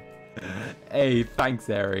ASMR. Hey, thanks,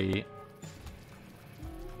 Eri.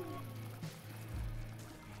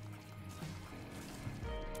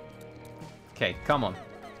 Okay, come on.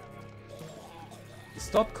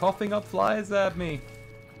 Stop coughing up flies at me.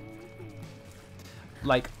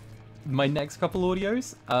 Like, my next couple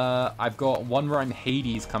audios, I've got one where I'm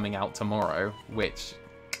Hades coming out tomorrow, which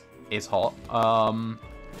is hot.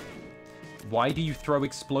 Why do you throw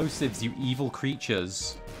explosives, you evil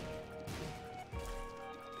creatures?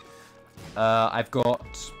 I've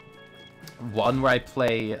got one where I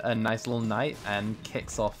play a nice little night and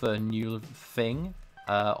kicks off a new thing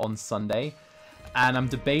on Sunday. And I'm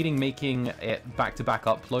debating making it back-to-back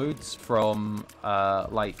uploads from,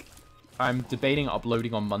 I'm debating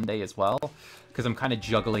uploading on Monday as well, because I'm kind of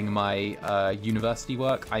juggling my university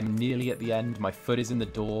work. I'm nearly at the end. My foot is in the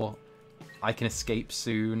door. I can escape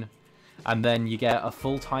soon. And then you get a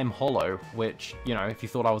full-time Hollow, which, you know, if you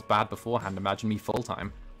thought I was bad beforehand, imagine me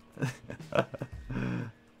full-time.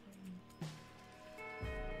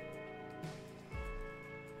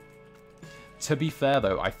 To be fair,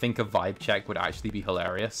 though, I think a vibe check would actually be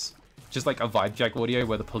hilarious. Just like a vibe check audio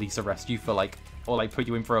where the police arrest you for, like, or, like, put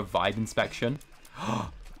you in for a vibe inspection.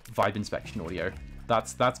 Vibe inspection audio.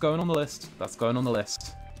 That's going on the list. That's going on the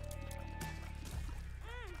list.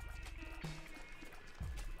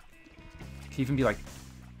 Could even be like,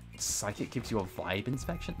 Psychic gives you a vibe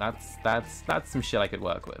inspection? That's some shit I could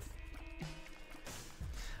work with.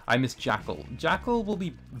 I miss Jackal. Jackal will be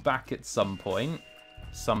back at some point.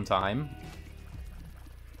 Sometime.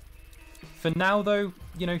 For now, though,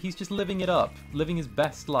 you know, he's just living it up. Living his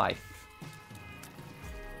best life.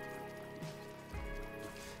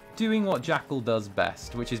 Doing what Jackal does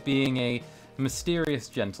best, which is being a mysterious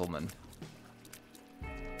gentleman.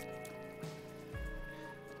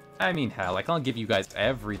 I mean, hell, I can't give you guys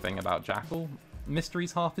everything about Jackal.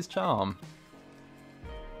 Mystery's half his charm.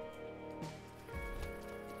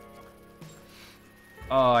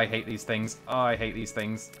 Oh, I hate these things. Oh, I hate these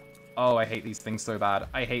things. Oh, I hate these things so bad.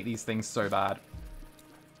 I hate these things so bad.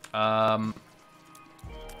 Blow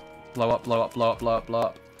up, blow up, blow up, blow up, blow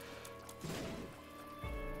up.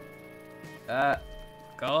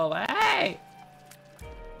 Go away!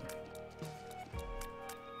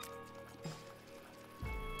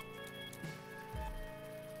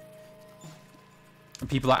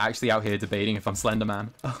 People are actually out here debating if I'm Slender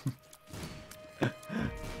Man.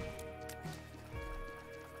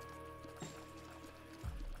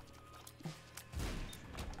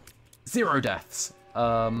 0 deaths.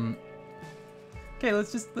 Okay,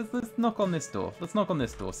 let's knock on this door. Let's knock on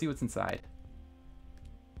this door, see what's inside.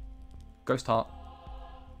 Ghost heart.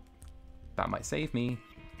 That might save me.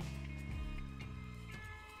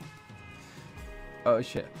 Oh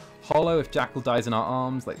shit. Hollow, if Jackal dies in our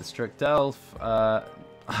arms, like the strict elf, I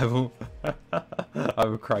will I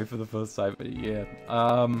will cry for the first time in a year.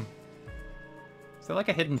 Is there like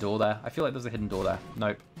a hidden door there? I feel like there's a hidden door there.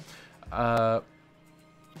 Nope.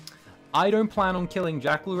 I don't plan on killing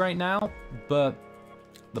Jackal right now, but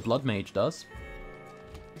the Blood Mage does.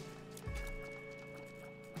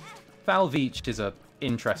 Valveach is a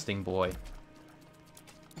interesting boy.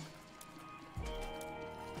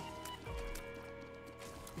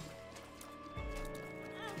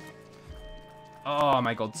 Oh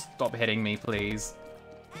my god, stop hitting me, please.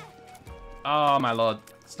 Oh my lord,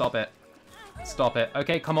 stop it. Stop it.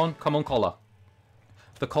 Okay, come on, collar.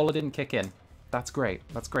 The collar didn't kick in. That's great,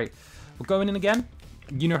 that's great. We're going in again.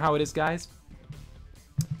 You know how it is, guys.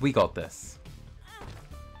 We got this.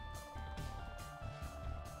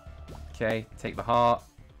 Okay, take the heart.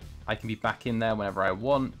 I can be back in there whenever I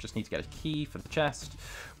want. Just need to get a key for the chest,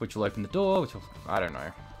 which will open the door, which will... I don't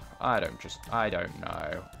know. I don't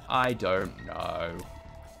know. I don't know.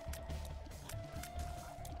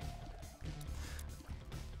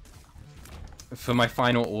 For my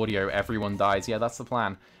final audio, everyone dies. Yeah, that's the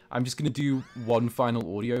plan. I'm just going to do one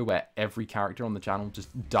final audio where every character on the channel just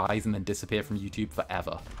dies and then disappear from YouTube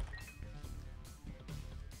forever.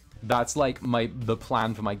 That's like the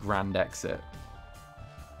plan for my grand exit.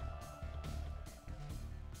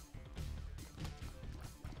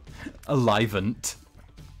 Alivant.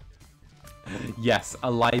 Yes,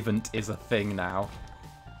 Alivant is a thing now.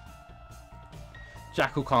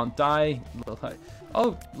 Jackal can't die.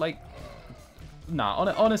 Oh, like... Nah,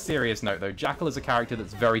 on a serious note though, Jackal is a character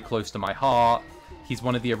that's very close to my heart. He's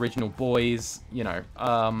one of the original boys, you know.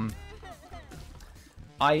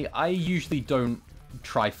 I usually don't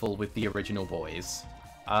trifle with the original boys.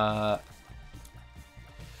 The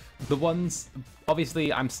ones...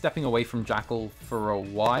 Obviously, I'm stepping away from Jackal for a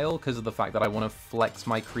while because of the fact that I want to flex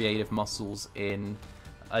my creative muscles in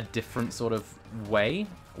a different sort of way,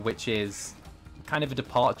 which is kind of a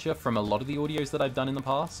departure from a lot of the audios that I've done in the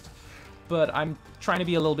past. But I'm trying to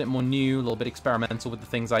be a little bit more new, a little bit experimental with the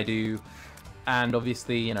things I do. And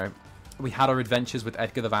obviously, you know, we had our adventures with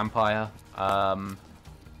Edgar the Vampire. I'm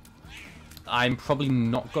probably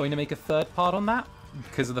not going to make a third part on that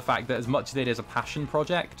because of the fact that as much as it is a passion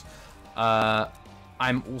project,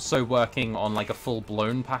 I'm also working on like a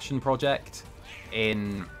full-blown passion project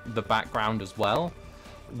in the background as well,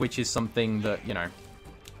 which is something that, you know,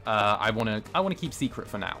 I want to keep secret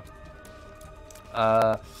for now.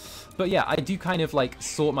 But yeah, I do kind of like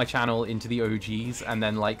sort my channel into the OGs and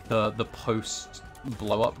then like the post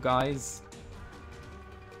blow up guys.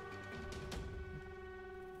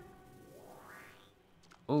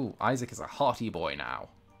 Oh, Isaac is a hearty boy now.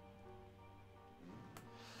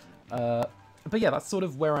 But yeah, that's sort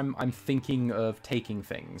of where I'm thinking of taking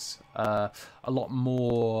things. A lot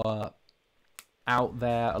more out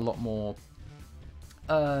there, a lot more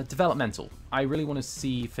developmental. I really want to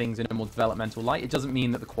see things in a more developmental light. It doesn't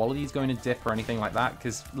mean that the quality is going to dip or anything like that,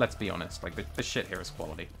 because let's be honest, like the shit here is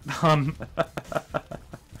quality. I'm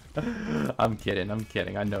kidding.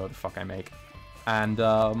 I know what the fuck I make. And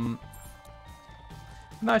no,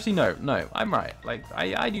 actually no, I'm right. Like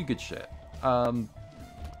I do good shit.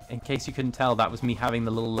 In case you couldn't tell, that was me having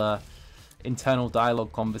the little internal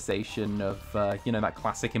dialogue conversation of, you know, that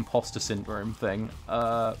classic imposter syndrome thing.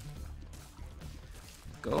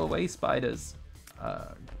 Go away, spiders.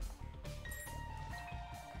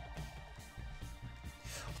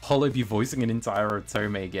 Hollow be voicing an entire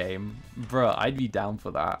Otome game. Bruh, I'd be down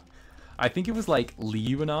for that. I think it was like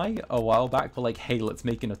Liu and I a while back were like, hey, let's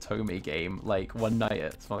make an Otome game. Like one night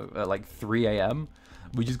at like 3 AM.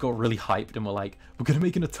 We just got really hyped and we're like, we're gonna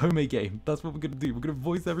make an Otome game. That's what we're gonna do. We're gonna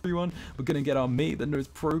voice everyone. We're gonna get our mate that knows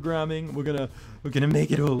programming. We're gonna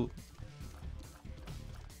make it all.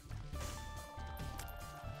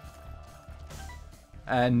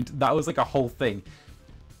 And that was like a whole thing.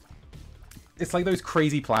 It's like those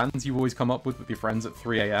crazy plans you always come up with your friends at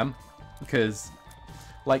 3 AM. Because,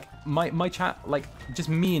 like, my chat, like, just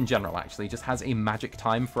me in general, actually, just has a magic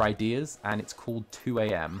time for ideas. And it's called 2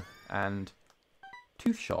 AM. And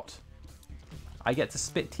tooth shot. I get to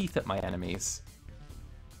spit teeth at my enemies.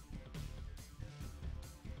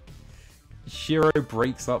 Shiro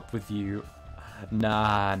breaks up with you.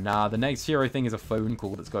 Nah. The next Shiro thing is a phone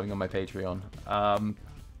call that's going on my Patreon.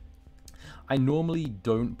 I normally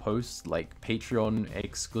don't post, like, Patreon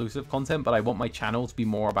exclusive content, but I want my channel to be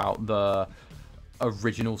more about the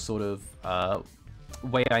original sort of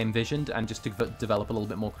way I envisioned, and just to develop a little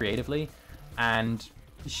bit more creatively. And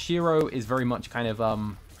Shiro is very much kind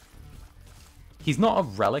of he's not a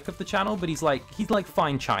relic of the channel, but he's like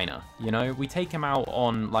fine china, you know? We take him out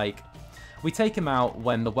on we take him out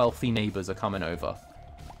when the wealthy neighbors are coming over.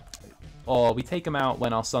 Or we take him out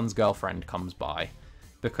when our son's girlfriend comes by,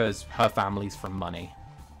 because her family's from money.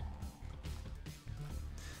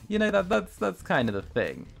 You know, that's kind of the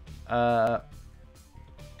thing.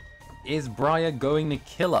 Is Briar going to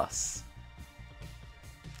kill us?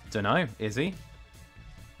 Dunno, is he?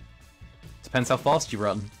 Depends how fast you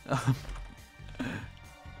run.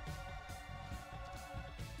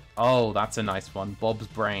 Oh, that's a nice one. Bob's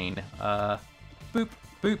brain. Boop,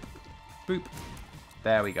 boop, boop.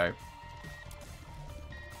 There we go.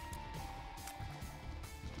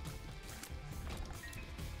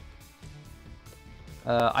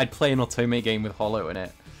 I'd play an Otome game with Hollow in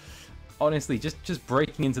it. Honestly, just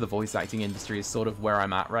breaking into the voice acting industry is sort of where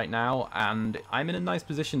I'm at right now, and I'm in a nice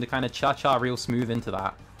position to kind of cha-cha real smooth into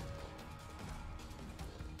that.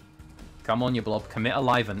 Come on, you blob. Commit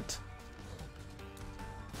Alivant.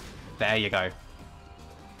 There you go.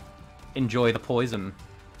 Enjoy the poison.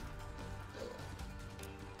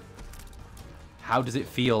 How does it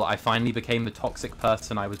feel? I finally became the toxic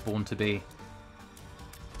person I was born to be.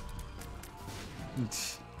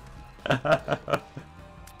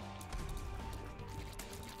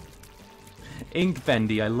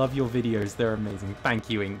 Inkbendy, I love your videos. They're amazing. Thank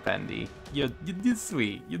you, Inkbendy. You're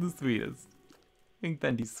sweet. You're the sweetest.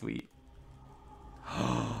 Inkbendy's sweet.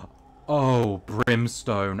 Oh,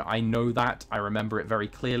 Brimstone. I know that. I remember it very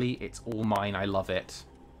clearly. It's all mine. I love it.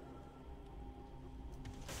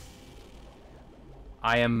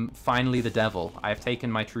 I am finally the devil. I have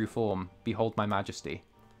taken my true form. Behold my majesty.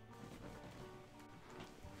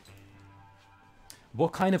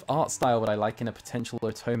 What kind of art style would I like in a potential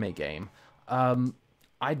Otome game?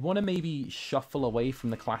 I'd want to maybe shuffle away from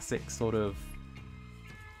the classic sort of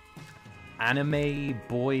anime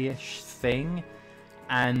boyish thing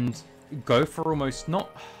and go for almost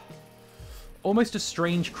a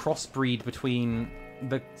strange crossbreed between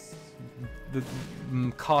the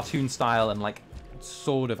cartoon style and like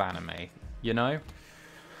sort of anime, you know?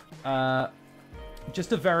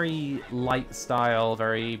 Just a very light style,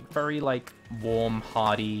 very like warm,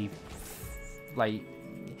 hearty, like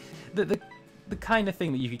the kind of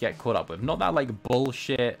thing that you could get caught up with. Not that like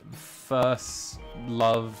bullshit first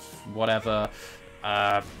love whatever.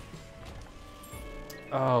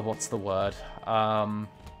 Oh, what's the word?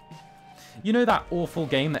 You know that awful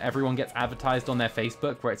game that everyone gets advertised on their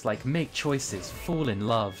Facebook where it's like, make choices, fall in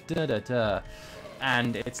love, da-da-da.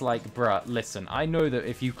 And it's like, bruh, listen, I know that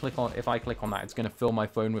if I click on that, it's gonna fill my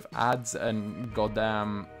phone with ads and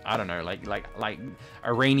goddamn, I don't know, like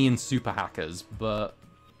Iranian super hackers, but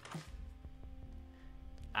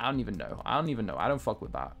I don't even know. I don't fuck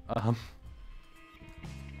with that.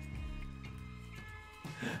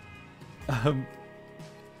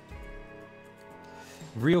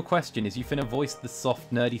 Real question is, you finna voice the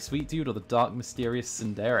soft, nerdy, sweet dude or the dark, mysterious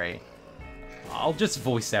tsundere? I'll just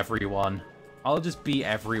voice everyone. I'll just be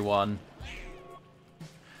everyone.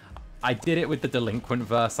 I did it with the delinquent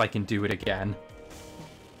verse, I can do it again.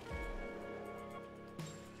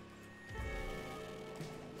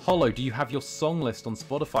 Hollow, do you have your song list on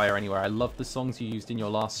Spotify or anywhere? I love the songs you used in your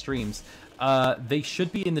last streams. They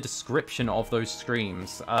should be in the description of those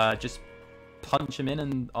streams. Just punch them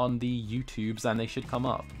in on the YouTubes and they should come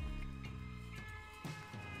up.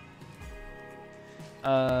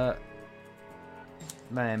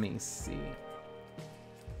 Let me see.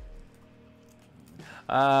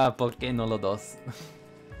 ¿Por qué no los dos?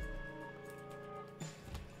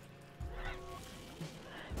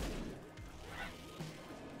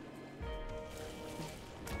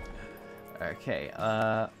 Okay,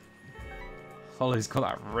 Hollow's got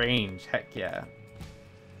that range, heck yeah.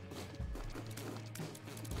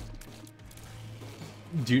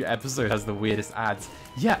 Dude, episode has the weirdest ads.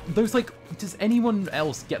 Yeah, those like, does anyone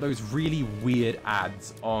else get those really weird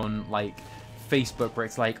ads on like Facebook where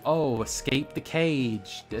it's like, oh, escape the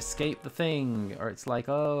cage, escape the thing, or it's like,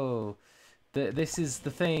 oh, this is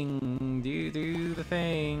the thing, do the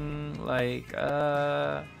thing, like,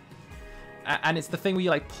 and it's the thing where you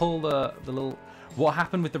like pull the little, what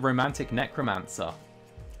happened with the romantic necromancer?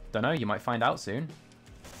 Don't know, you might find out soon.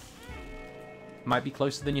 Might be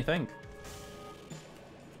closer than you think.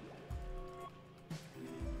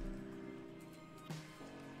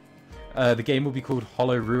 The game will be called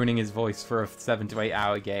Hollow Ruining His Voice for a 7 to 8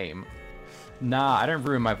 hour game. Nah, I don't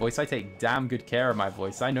ruin my voice. I take damn good care of my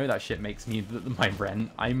voice. I know that shit makes me my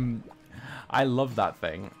rent. I love that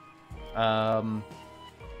thing.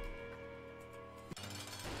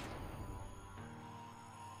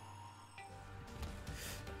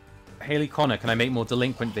 Haley Connor, can I make more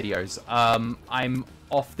delinquent videos? I'm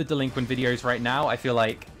off the delinquent videos right now. I feel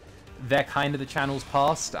like they're kind of the channel's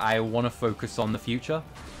past. I want to focus on the future.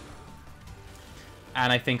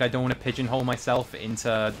 And I think I don't want to pigeonhole myself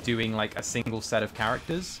into doing like a single set of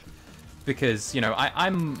characters. Because, you know,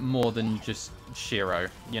 I'm more than just Shiro,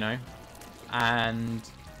 you know? And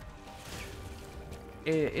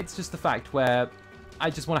it's just the fact where I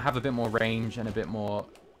just want to have a bit more range and a bit more,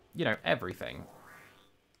 you know, everything.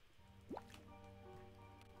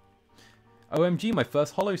 OMG, my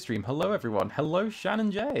first Holo stream. Hello, everyone. Hello,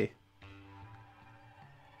 Shannon J.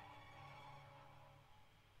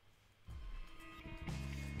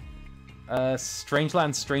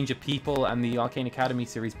 Strangeland, Stranger People, and the Arcane Academy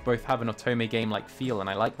series both have an Otome game-like feel, and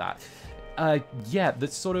I like that. Yeah,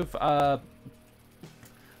 that's sort of,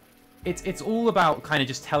 It's all about kind of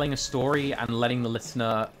just telling a story and letting the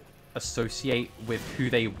listener associate with who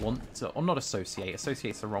they want to... Or not associate.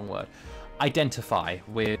 Associate's the wrong word. Identify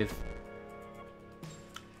with...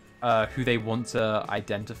 who they want to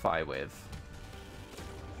identify with.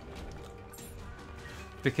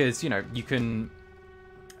 Because, you know, you can...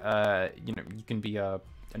 you can be an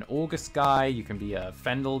August guy, you can be a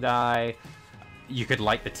Fendel guy, you could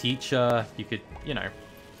like the teacher, you could, you know.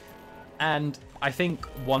 And I think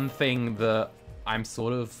one thing that I'm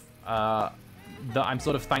sort of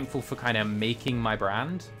thankful for kind of making my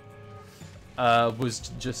brand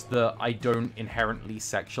was just that I don't inherently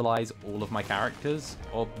sexualize all of my characters,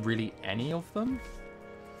 or really any of them.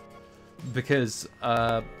 Because,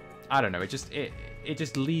 I don't know, it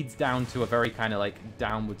just leads down to a very kind of like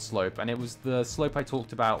downward slope, and it was the slope I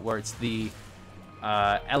talked about where it's the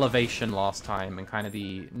elevation last time and kind of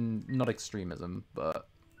the not extremism, but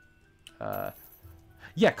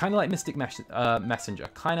yeah, kind of like Mystic Messenger,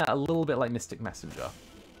 kind of a little bit like Mystic Messenger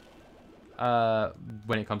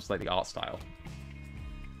when it comes to like the art style.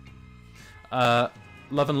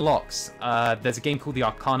 Love and Locks, there's a game called the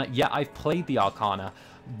Arcana. Yeah, I've played the Arcana.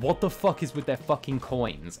 What the fuck is with their fucking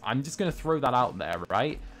coins? I'm just gonna throw that out there,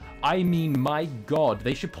 right? I mean, my god,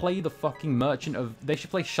 they should play the fucking they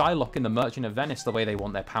should play Shylock in the Merchant of Venice the way they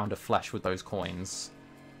want their pound of flesh with those coins.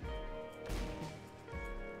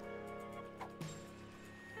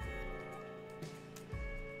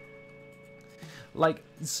 Like,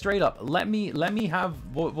 straight up, let me have,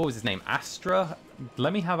 what was his name? Astra?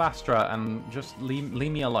 Let me have Astra and just leave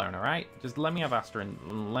me alone, alright? Just let me have Astra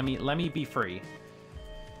and let me be free.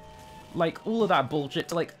 Like, all of that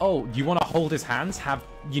bullshit, like, oh, you want to hold his hands?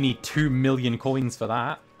 You need 2 million coins for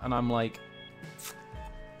that. And I'm like,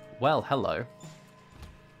 well, hello.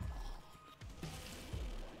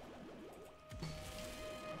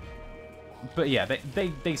 But yeah,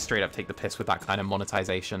 they straight up take the piss with that kind of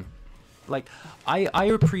monetization. Like, I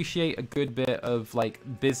appreciate a good bit of, like,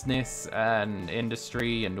 business and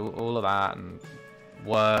industry and all of that and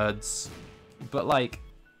words. But, like,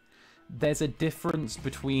 there's a difference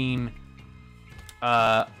between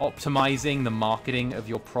optimizing the marketing of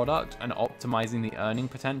your product and optimizing the earning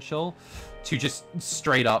potential to just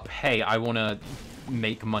straight up, hey, I want to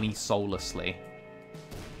make money soullessly.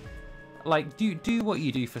 Like, do what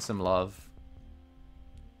you do for some love.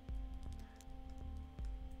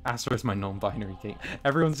 Astra is my non-binary game.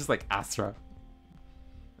 Everyone's just like, Astra.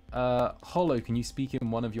 Holo, can you speak in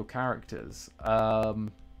one of your characters?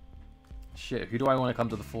 Shit, who do I want to come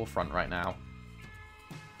to the forefront right now?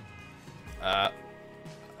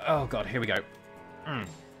 Oh god, here we go.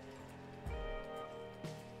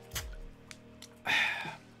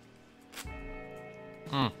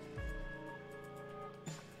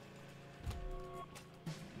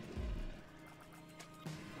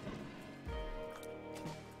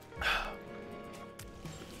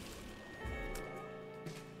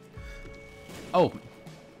 Oh,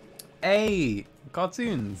 hey,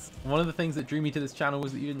 cartoons. One of the things that drew me to this channel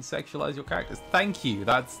was that you didn't sexualize your characters. Thank you.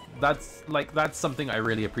 That's something I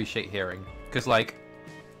really appreciate hearing, because like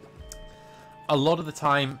a lot of the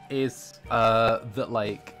time is that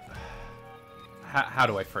like how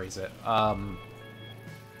do I phrase it? I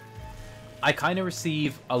kind of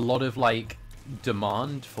receive a lot of like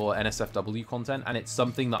demand for NSFW content, and it's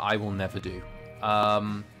something that I will never do.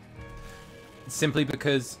 Simply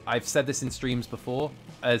because I've said this in streams before,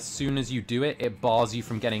 as soon as you do it, it bars you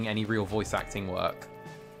from getting any real voice acting work.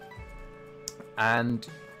 And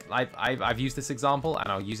I've used this example, and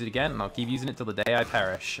I'll use it again, and I'll keep using it till the day I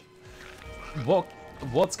perish.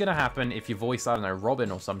 What's gonna happen if you voice, I don't know,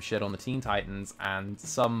 Robin or some shit on the Teen Titans, and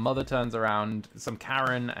some mother turns around, some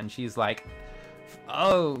Karen, and she's like,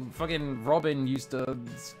 oh, fucking Robin used to,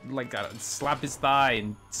 like, slap his thigh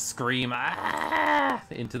and scream, ah,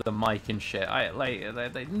 into the mic and shit.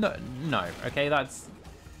 No, okay, that's...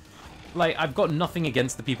 like, I've got nothing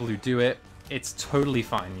against the people who do it. It's totally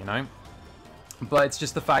fine, you know? But it's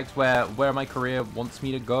just the fact where my career wants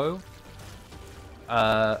me to go.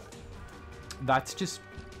 That's just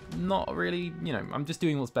not really, you know, I'm just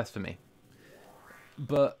doing what's best for me.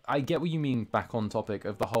 But I get what you mean back on topic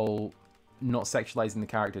of the whole not sexualizing the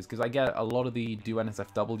characters, because I get a lot of the do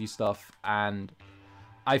NSFW stuff, and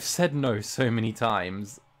I've said no so many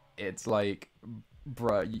times. It's like,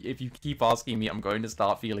 bruh, if you keep asking me, I'm going to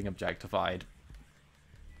start feeling objectified.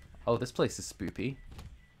 Oh, this place is spoopy.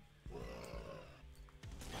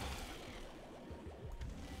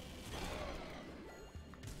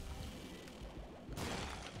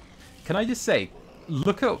 Can I just say,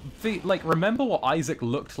 look at the, like, remember what Isaac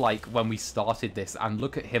looked like when we started this, and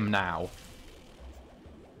look at him now.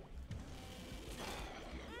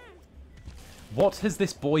 What has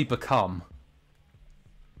this boy become?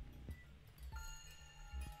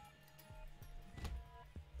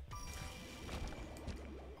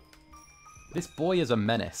 This boy is a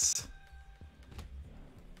menace.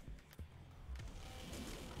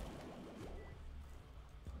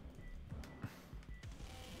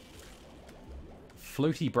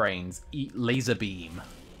 Floaty brains eat laser beam.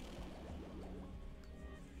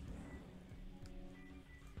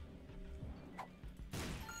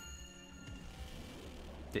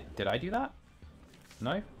 Did I do that?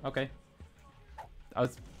 No? Okay. I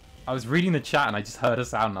was reading the chat and I just heard a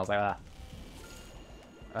sound and I was like,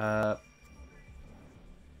 ah.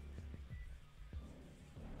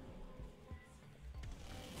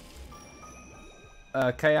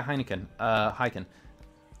 Kaya Heineken. Heiken.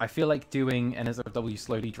 I feel like doing NSFW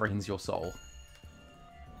slowly drains your soul.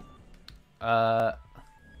 I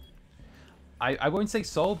won't say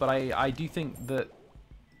soul, but I do think that,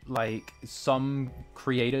 like, some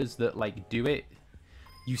creators that, like, do it,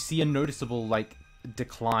 you see a noticeable, like,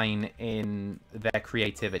 decline in their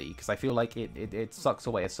creativity, because I feel like it sucks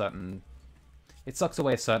away a certain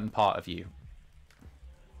part of you.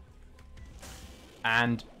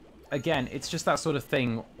 And again, it's just that sort of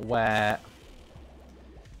thing where,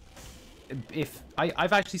 if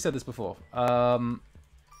I've actually said this before,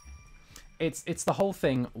 it's the whole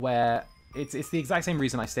thing where it's the exact same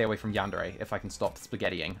reason I stay away from yandere if I can stop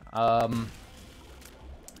spaghettiing.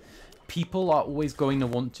 People are always going to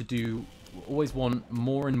want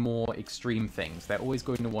more and more extreme things. They're always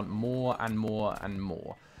going to want more and more and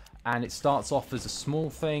more. And it starts off as a small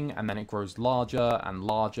thing, and then it grows larger and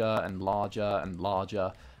larger and larger and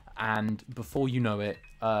larger. And before you know it,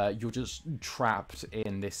 you're just trapped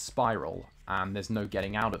in this spiral, and there's no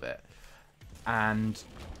getting out of it. And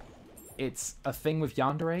it's a thing with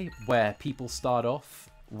yandere where people start off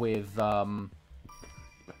with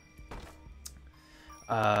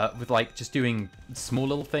like just doing small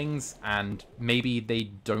little things, and maybe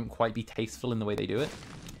they don't quite be tasteful in the way they do it.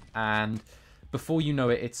 And before you know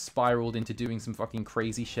it, it's spiraled into doing some fucking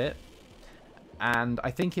crazy shit. And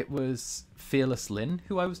I think it was Fearless Lynn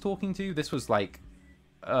who I was talking to. This was like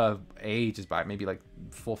ages back, maybe like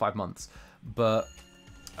 4 or 5 months. But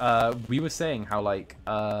we were saying how, like,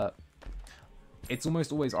 it's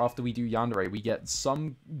almost always after we do yandere, we get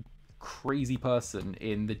some crazy person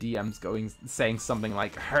in the DMs saying something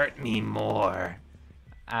like, "Hurt me more."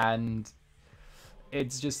 And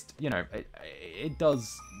it's just, you know, it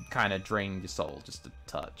does kind of drain your soul just a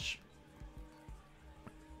touch.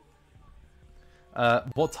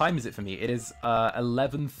 What time is it for me? It is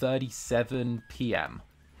 11:37 p.m.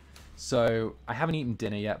 So I haven't eaten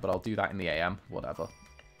dinner yet, but I'll do that in the AM, whatever.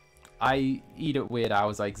 I eat at weird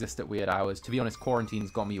hours, I exist at weird hours. To be honest, quarantine's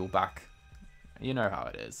got me all back. You know how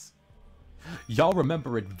it is. Y'all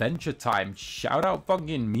remember Adventure Time? Shout out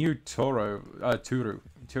fucking Mew Turu.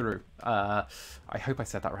 I hope I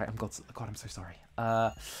said that right. God, I'm so sorry.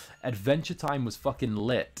 Adventure Time was fucking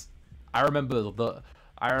lit. I remember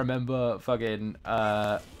fucking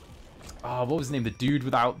oh, what was his name? The dude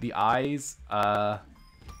without the eyes.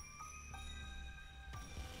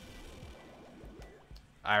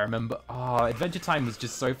 I remember, oh, Adventure Time was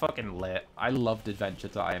just so fucking lit. I loved Adventure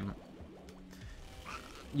Time.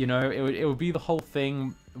 You know, it would be the whole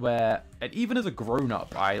thing where, and even as a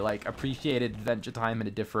grown-up, I, like, appreciated Adventure Time in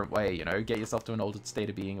a different way, you know? Get yourself to an altered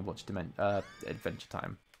state of being and watch Adventure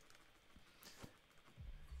Time.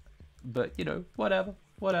 But, you know, whatever.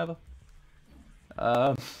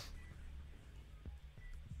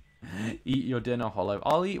 Eat your dinner, Hollow.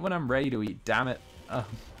 I'll eat when I'm ready to eat, damn it.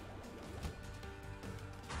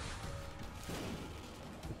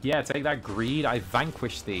 Yeah, take that, greed. I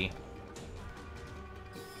vanquish thee.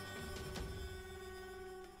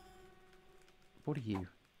 What are you?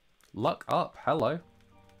 Luck up. Hello.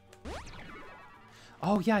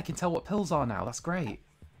 Oh, yeah, I can tell what pills are now. That's great.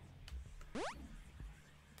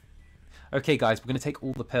 Okay, guys, we're going to take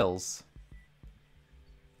all the pills.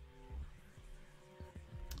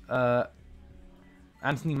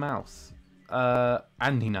 Anthony Mouse.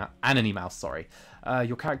 Anthony Mouse, sorry.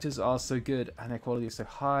 Your characters are so good and their quality is so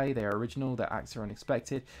high. They are original, their acts are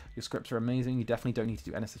unexpected. Your scripts are amazing. You definitely don't need to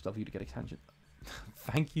do NSFW to get attention.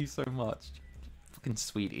 Thank you so much. Fucking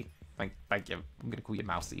sweetie. Thank you. I'm going to call you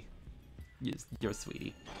Mousy. You're a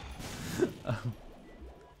sweetie.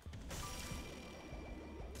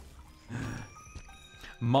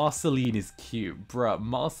 Marceline is cute, bruh.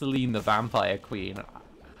 Marceline the Vampire Queen.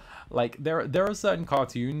 Like there are certain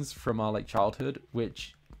cartoons from our like childhood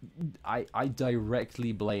which I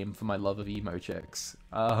directly blame for my love of emo chicks.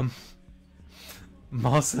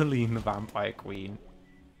 Marceline the Vampire Queen.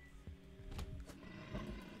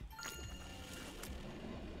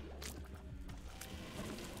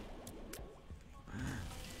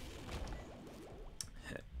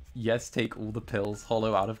 Yes, take all the pills.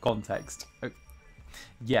 Hollow out of context.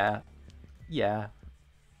 Yeah.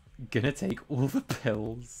 Gonna take all the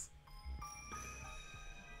pills.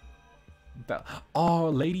 Oh,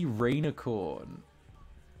 Lady Rainicorn.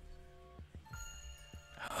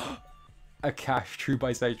 Akash, true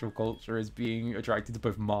bisexual culture, is being attracted to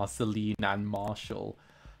both Marceline and Marshall.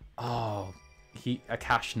 Oh,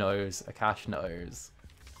 Akash knows. Akash knows.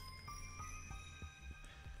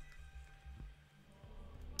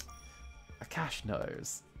 Akash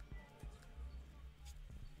knows.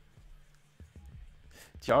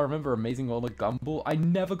 Do y'all remember Amazing World of Gumball? I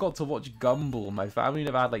never got to watch Gumball. My family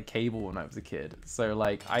never had like cable when I was a kid. So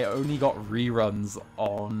like I only got reruns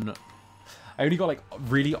on... I only got like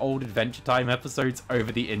really old Adventure Time episodes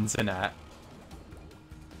over the internet.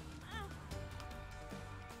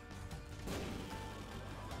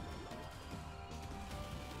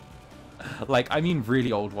 Like, I mean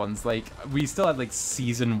really old ones. Like, we still had like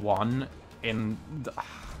season 1 in...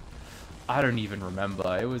 I don't even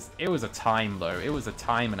remember. It was a time though. It was a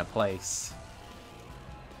time and a place.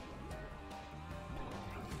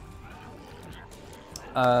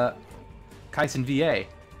 Kaisen VA.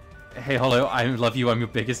 Hey Hollow, I love you, I'm your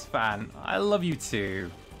biggest fan. I love you too.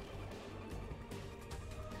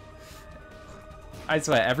 I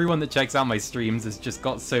swear, everyone that checks out my streams has just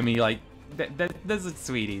got so many like there's such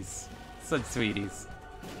sweeties. Such sweeties.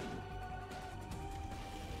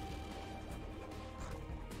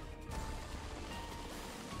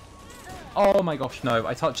 Oh my gosh, no.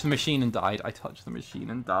 I touched the machine and died. I touched the machine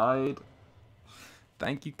and died.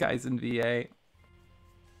 Thank you, guys in VA.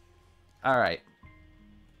 Alright.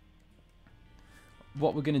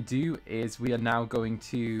 What we're going to do is we are now going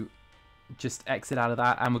to just exit out of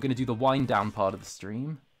that, and we're going to do the wind down part of the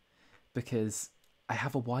stream, because I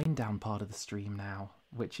have a wind down part of the stream now,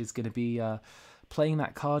 which is going to be playing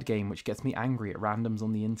that card game which gets me angry at randoms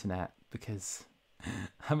on the internet, because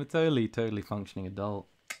I'm a totally functioning adult.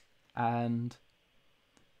 And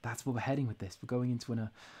that's where we're heading with this. We're going into an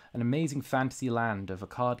amazing fantasy land of a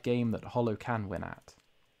card game that Hollow can win at.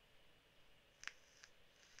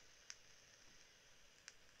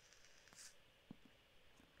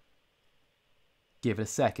 Give it a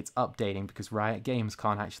sec, it's updating because Riot Games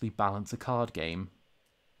can't actually balance a card game.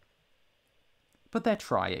 But they're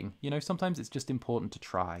trying. You know, sometimes it's just important to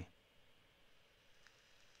try.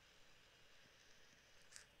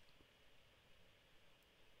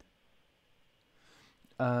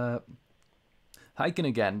 Hiking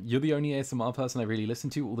again. You're the only ASMR person I really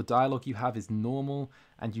listen to. All the dialogue you have is normal,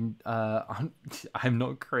 and you. I'm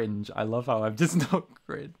not cringe. I love how I'm just not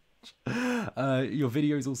cringe. Your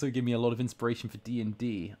videos also give me a lot of inspiration for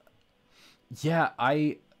D&D. Yeah,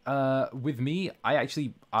 with me,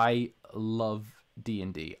 I love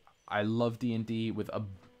D&D. I love D&D with a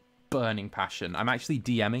burning passion. I'm actually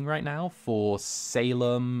DMing right now for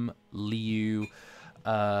Salem, Liu,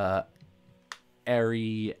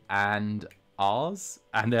 Eri, and Ars,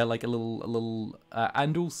 and they're like a little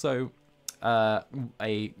and also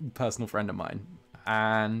a personal friend of mine,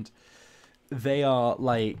 and they are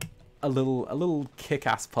like a little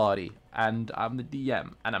kick-ass party, and I'm the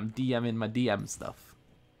DM, and I'm DMing my DM stuff.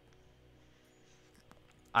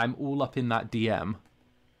 I'm all up in that DM.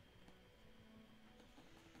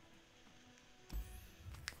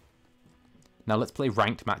 Now let's play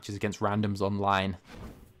ranked matches against randoms online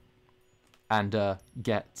and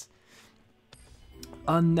get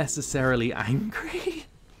unnecessarily angry.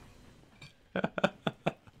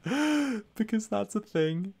 Because that's a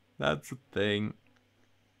thing. That's a thing.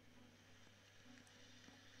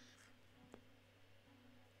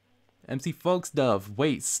 MC Foxdove,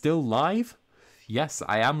 wait, still live? Yes,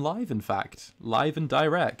 I am live, in fact. Live and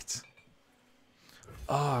direct.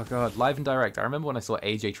 Oh god, live and direct. I remember when I saw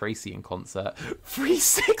AJ Tracy in concert.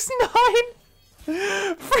 369.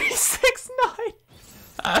 369.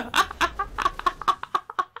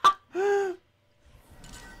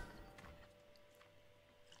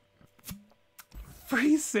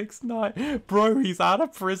 369. Bro, he's out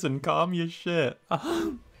of prison. Calm your shit.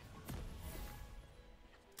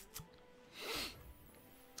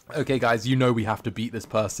 Okay, guys, you know we have to beat this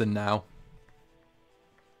person now.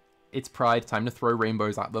 It's Pride. Time to throw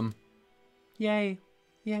rainbows at them. Yay.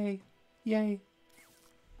 Yay. Yay.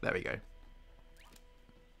 There we go.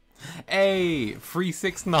 Hey,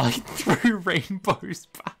 369 threw rainbows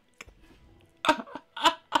back.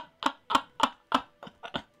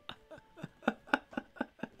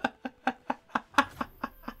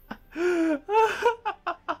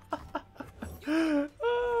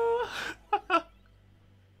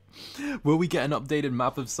 Will we get an updated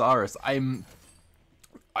map of Saris? I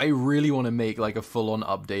really want to make like a full-on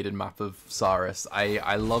updated map of Saris.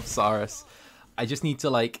 I love Saris. I just need to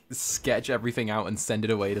like sketch everything out and send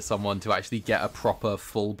it away to someone to actually get a proper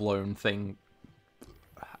full-blown thing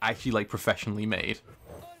actually like professionally made.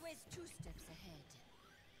 Always 2 steps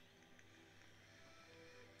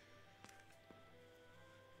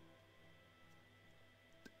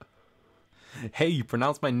ahead. Hey, you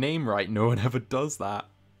pronounced my name right. No one ever does that.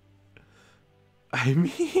 I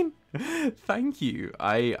mean, thank you.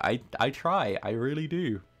 I try. I really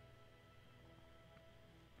do.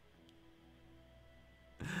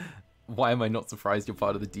 Why am I not surprised you're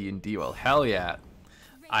part of the D&D world? Hell yeah.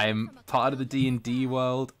 I'm part of the D&D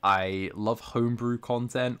world. I love homebrew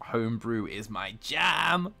content. Homebrew is my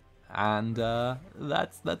jam. And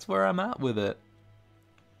that's where I'm at with it.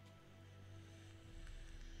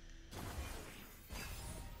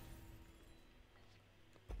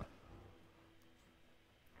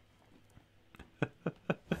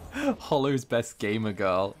 Hollow's best gamer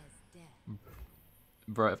girl.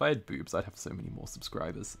 Bro, if I had boobs, I'd have so many more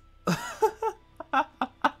subscribers.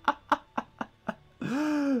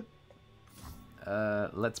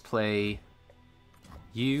 Let's play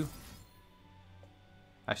you.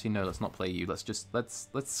 Actually, no, let's not play you. Let's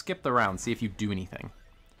skip the round, see if you do anything.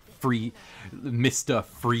 Free Mr.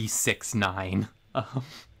 369.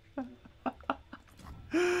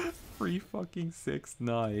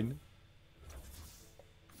 369.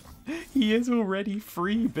 He is already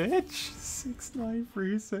free, bitch.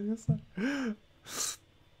 69369.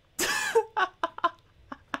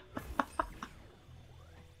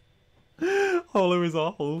 Hollow is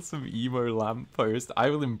a wholesome emo lamppost.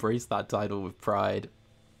 I will embrace that title with pride.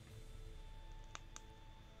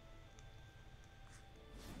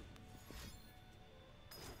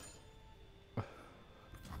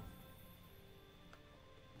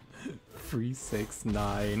 Three, 6,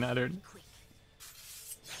 9. I don't.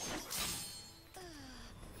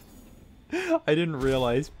 I didn't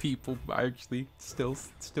realize people actually still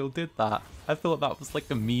did that. I thought that was like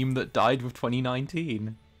a meme that died with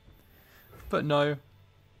 2019. But no.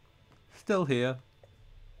 Still here.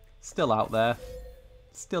 Still out there.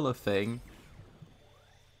 Still a thing.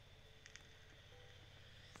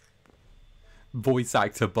 Voice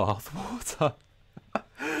actor bathwater.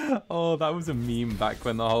 Oh, that was a meme back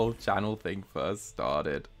when the whole channel thing first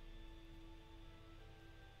started.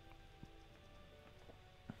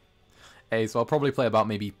 Hey, so I'll probably play about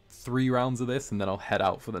maybe 3 rounds of this and then I'll head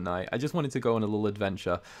out for the night. I just wanted to go on a little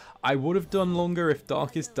adventure. I would have done longer if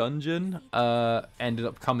Darkest Dungeon ended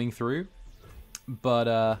up coming through,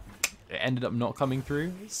 but it ended up not coming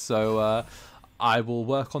through. So I will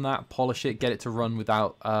work on that, polish it, get it to run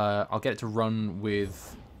without. I'll get it to run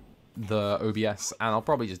with the OBS, and I'll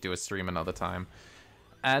probably just do a stream another time.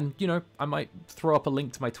 And, you know, I might throw up a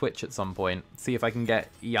link to my Twitch at some point. See if I can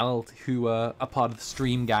get y'all who are a part of the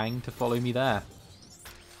stream gang to follow me there.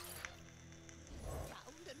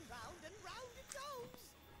 Round and round and round it goes.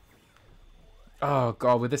 Oh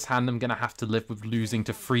god, with this hand I'm gonna have to live with losing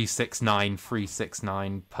to 369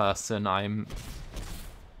 person. I'm...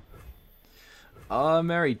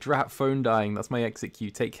 Mary, drat phone dying. That's my exit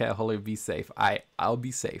cue. Take care, Hollow. Be safe. I'll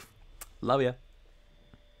be safe. Love ya.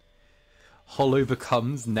 Hollow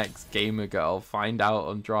becomes next gamer girl. Find out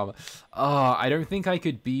on drama. I don't think I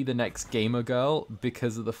could be the next gamer girl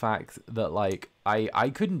because of the fact that, like,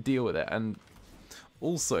 I couldn't deal with it. And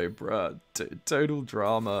also, bruh, total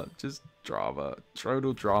drama. Just drama.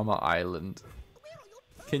 Total drama island.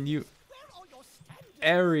 Can you...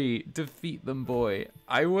 Eri, defeat them, boy.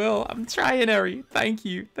 I will. I'm trying, Eri. Thank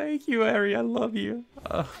you. Thank you, Eri. I love you.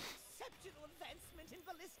 Exceptional advancement in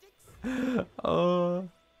ballistics.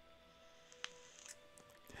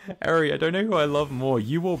 Eri, I don't know who I love more,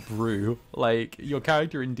 you or Brew. Like, your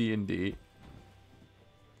character in D&D.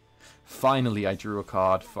 Finally, I drew a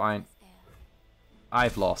card. Fine.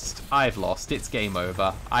 I've lost. I've lost. It's game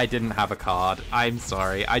over. I didn't have a card. I'm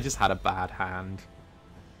sorry. I just had a bad hand.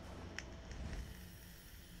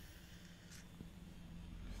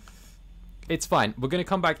 It's fine. We're going to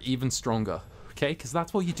come back even stronger. Okay? Because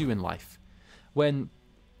that's what you do in life. When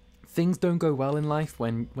things don't go well in life,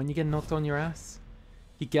 when you get knocked on your ass,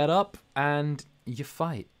 you get up and you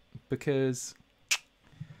fight. Because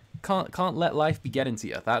can't let life be getting to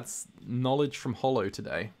you. That's knowledge from Hollow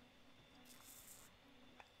today.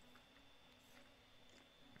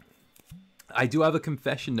 I do have a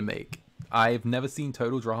confession to make. I've never seen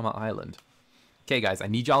Total Drama Island. Okay, guys, I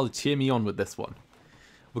need y'all to cheer me on with this one.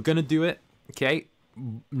 We're gonna do it, okay?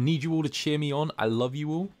 Need you all to cheer me on. I love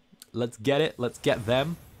you all. Let's get it. Let's get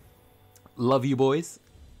them. Love you, boys.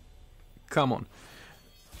 Come on.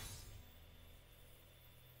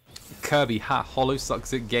 Kirby, ha, Hollow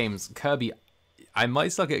sucks at games. Kirby, I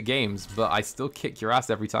might suck at games, but I still kick your ass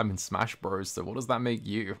every time in Smash Bros, so what does that make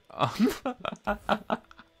you?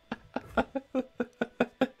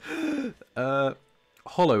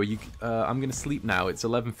 Hollow, I'm gonna sleep now. It's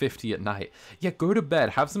 11:50 at night. Yeah, go to bed.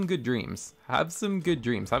 Have some good dreams. Have some good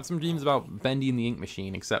dreams. Have some dreams about Bendy and the Ink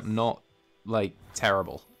Machine, except not, like,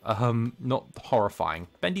 terrible. Not horrifying.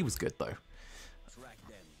 Bendy was good, though.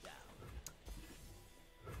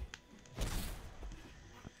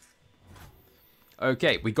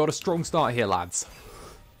 Okay, we got a strong start here, lads.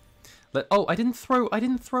 Oh, I didn't throw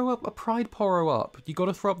up a Pride Poro up. You got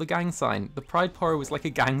to throw up the gang sign. The Pride Poro is like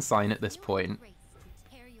a gang sign at this point.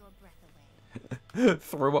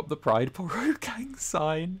 Throw up the Pride Poro gang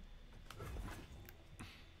sign.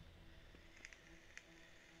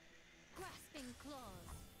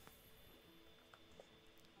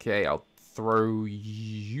 Okay, I'll throw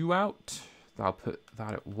you out. I'll put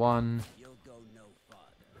that at 1.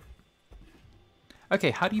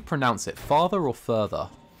 Okay, how do you pronounce it? Father or further?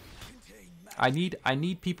 I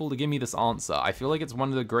need people to give me this answer. I feel like it's one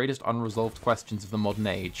of the greatest unresolved questions of the modern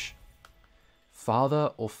age.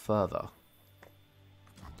 Father or further?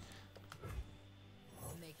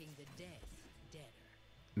 Making the dead deader.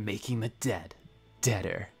 Making the dead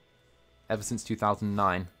deader. Ever since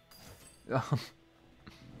 2009.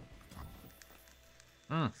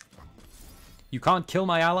 You can't kill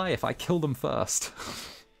my ally if I kill them first.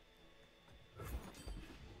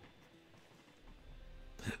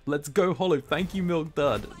 Let's go, Hollow. Thank you, Milk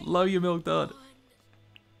Dud. Love you, Milk Dud.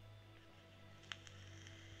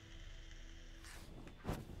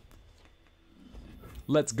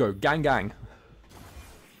 Let's go. Gang, gang.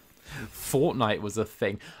 Fortnite was a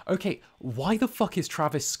thing. Okay, why the fuck is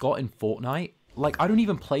Travis Scott in Fortnite? Like, I don't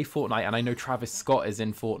even play Fortnite, and I know Travis Scott is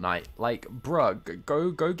in Fortnite. Like, bruh,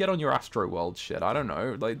 go get on your Astro World shit. I don't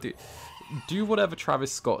know. Like, do whatever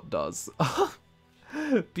Travis Scott does.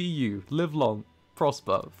 Be you. Live long.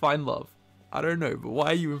 Prosper. Find love. I don't know, but why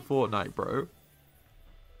are you in Fortnite, bro?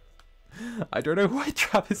 I don't know why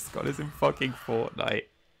Travis Scott is in fucking Fortnite.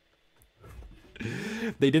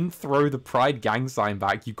 They didn't throw the Pride gang sign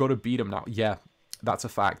back. You gotta beat them now. Yeah, that's a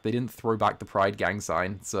fact. They didn't throw back the Pride gang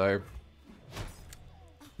sign, so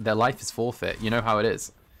their life is forfeit. You know how it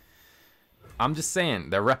is. I'm just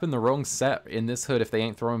saying, they're repping the wrong set in this hood if they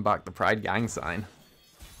ain't throwing back the Pride gang sign.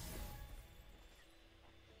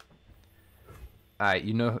 Alright,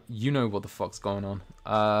 you know what the fuck's going on.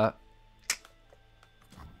 I'll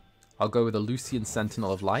go with a Lucian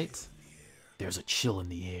Sentinel of Light. There's a chill in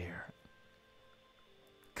the air.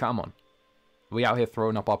 Come on. We out here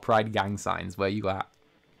throwing up our Pride gang signs. Where you at?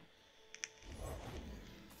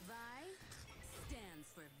 Vi stands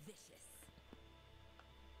for vicious.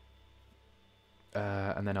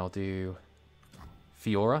 And then I'll do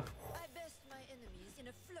Fiora. I best my enemies in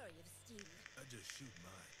a flurry of steel. I just shoot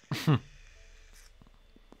mine.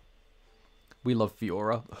 We love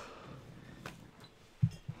Fiora.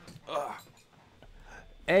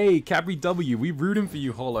 Hey, Cabri W, we rooting for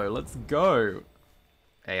you, Hollow. Let's go.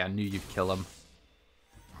 Hey, I knew you'd kill him.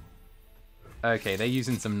 Okay, they're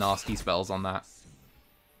using some nasty spells on that.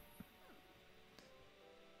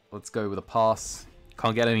 Let's go with a pass.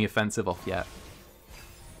 Can't get any offensive off yet.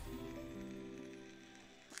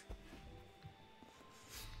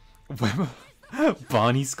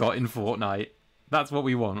 Barney Scott in Fortnite. That's what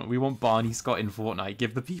we want. We want Barney Scott in Fortnite.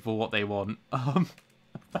 Give the people what they want.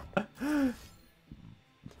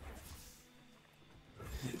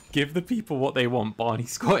 Give the people what they want. Barney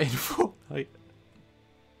Scott in Fortnite.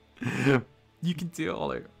 You can do it,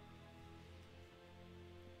 Hollow.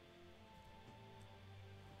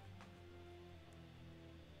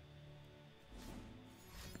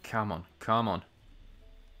 Come on. Come on.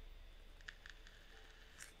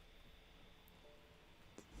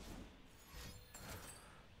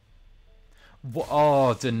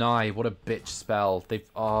 Oh, deny. What a bitch spell. They've...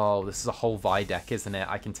 Oh, this is a whole Vi deck, isn't it?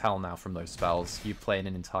 I can tell now from those spells. You playing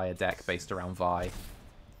an entire deck based around Vi.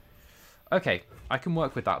 Okay, I can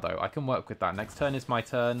work with that, though. I can work with that. Next turn is my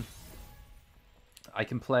turn. I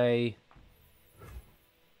can play...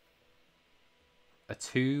 a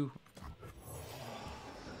 2.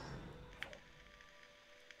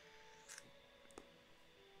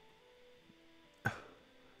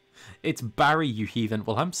 It's Barry, you heathen.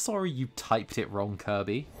 Well, I'm sorry you typed it wrong,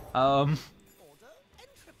 Kirby. I'm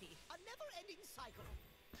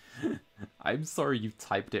sorry you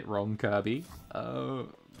typed it wrong, Kirby.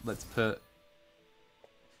 Let's put...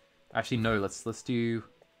 Actually, no, let's do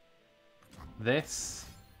this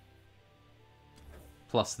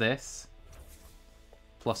plus this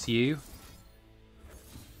plus you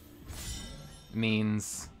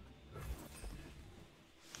means...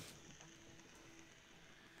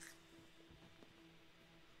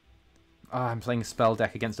 Oh, I'm playing a spell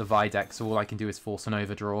deck against a Vi deck, so all I can do is force an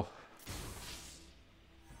overdraw.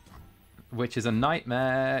 Which is a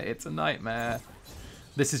nightmare. It's a nightmare.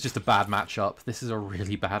 This is just a bad matchup. This is a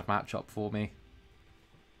really bad matchup for me.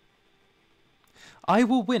 I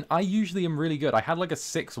will win. I usually am really good. I had like a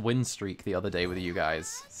 6-win streak the other day with you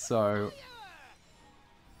guys. So...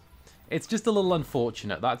 it's just a little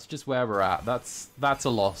unfortunate. That's just where we're at. That's a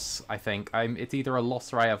loss, I think. It's either a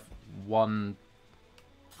loss or I have one...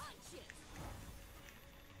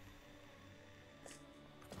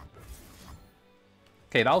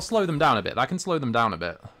 Okay, that'll slow them down a bit. That can slow them down a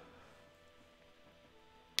bit.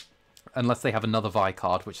 Unless they have another Vi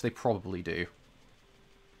card, which they probably do.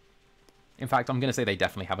 In fact, I'm going to say they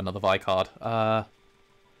definitely have another Vi card.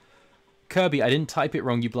 Kirby, I didn't type it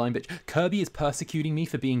wrong, you blind bitch. Kirby is persecuting me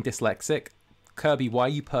for being dyslexic. Kirby, why are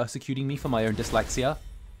you persecuting me for my own dyslexia?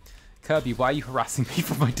 Kirby, why are you harassing me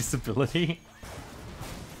for my disability?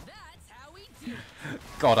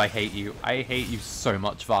 God, I hate you. I hate you so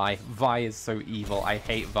much, Vi. Vi is so evil. I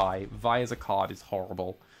hate Vi. Vi as a card is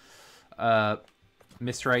horrible.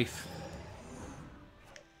 Miss Wraith.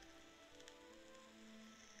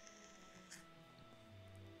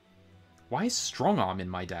 Why is Strong Arm in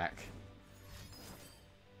my deck?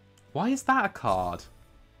 Why is that a card?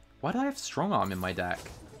 Why do I have Strong Arm in my deck?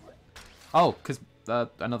 Oh, because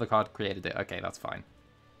another card created it. Okay, that's fine.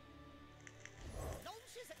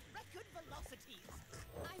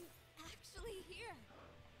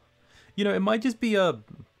 You know, it might just be a...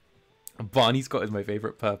 Barney Scott is my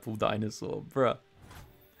favorite purple dinosaur, bruh.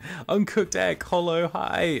 Uncooked Egg, Hollow,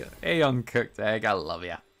 hi. Hey, Uncooked Egg, I love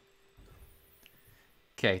ya.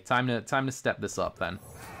 Okay, time to step this up then.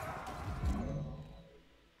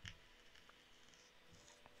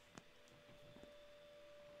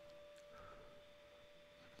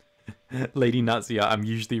 Lady Natsuya, I'm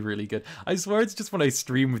usually really good. I swear it's just when I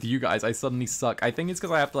stream with you guys, I suddenly suck. I think it's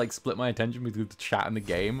because I have to like split my attention between the chat and the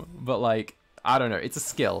game. But like, I don't know. It's a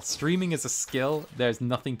skill. Streaming is a skill. There's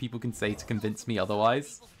nothing people can say to convince me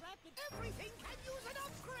otherwise.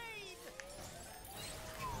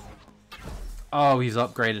 Oh, he's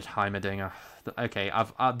upgraded Heimerdinger. Okay,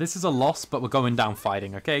 this is a loss, but we're going down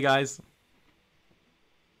fighting. Okay, guys?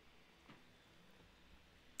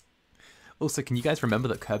 Also, can you guys remember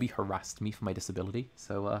that Kirby harassed me for my disability?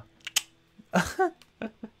 So,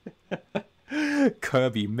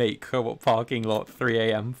 Kirby, mate, co-op parking lot, 3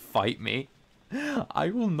 AM, fight me. I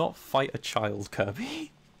will not fight a child,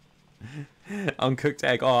 Kirby. Uncooked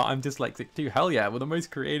Egg, oh, I'm dyslexic too. Hell yeah, we're the most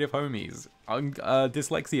creative homies.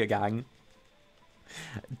 Dyslexia gang.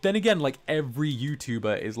 Then again, like, every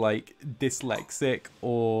YouTuber is, like, dyslexic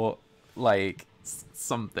or, like...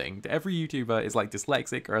 something. Every YouTuber is like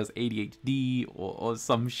dyslexic or has ADHD or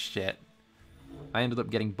some shit. I ended up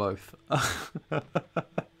getting both.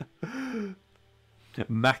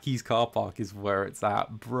 Mackey's car park is where it's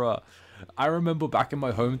at, bruh. I remember back in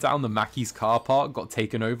my hometown, the Mackey's car park got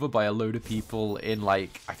taken over by a load of people in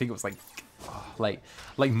like, I think it was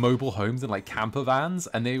like mobile homes and like camper vans,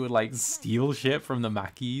 and they would like steal shit from the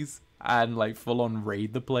Mackey's and like full on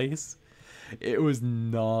raid the place. It was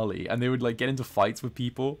gnarly, and they would like get into fights with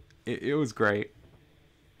people. It was great.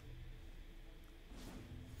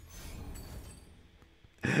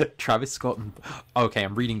 Travis Scott and... Okay,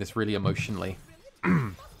 I'm reading this really emotionally.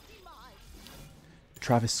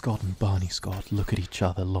 Travis Scott and Barney Scott look at each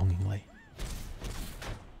other longingly.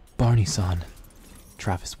 Barney-san,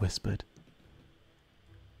 Travis whispered.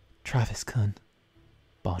 Travis-kun,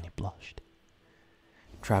 Barney blushed.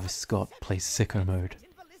 Travis Scott plays sicko mode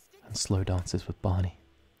and slow dances with Barney.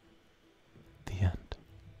 The end.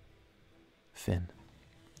 Finn.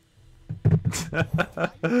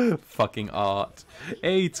 Fucking art.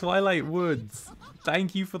 Hey, Twilight Woods.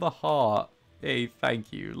 Thank you for the heart. Hey,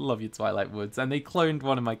 thank you. Love you, Twilight Woods. And they cloned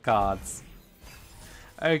one of my cards.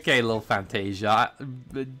 Okay, little Fantasia.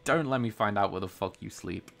 Don't let me find out where the fuck you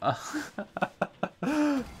sleep.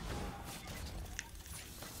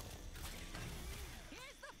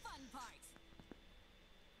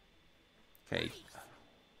 Okay.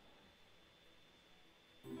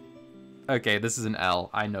 Okay, this is an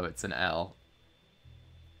L. I know it's an L.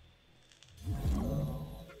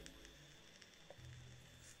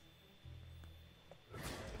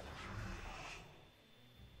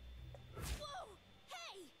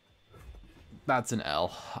 That's an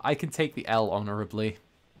L. I can take the L honorably.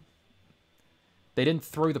 They didn't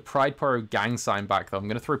throw the Pride Pyro gang sign back, though. I'm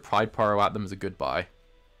going to throw Pride Pyro at them as a goodbye.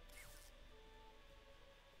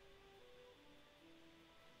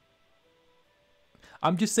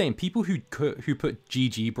 I'm just saying, people who put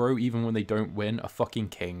GG, bro, even when they don't win, are fucking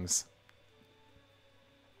kings.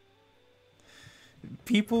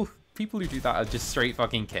 People who do that are just straight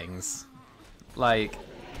fucking kings. Like...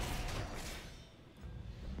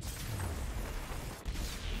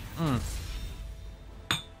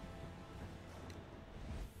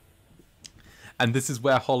 And this is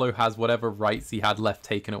where Hollow has whatever rights he had left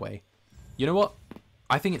taken away. You know what?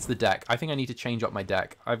 I think it's the deck. I think I need to change up my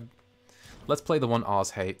deck. Let's play the one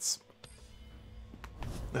Ars hates.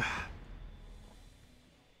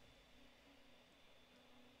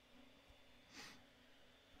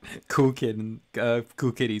 Cool kid and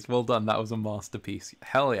cool kitties. Well done. That was a masterpiece.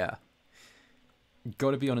 Hell yeah.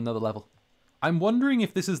 Gotta be on another level. I'm wondering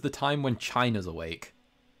if this is the time when China's awake.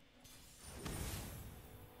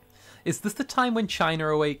 Is this the time when China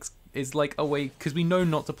awakes? Is like awake? Because we know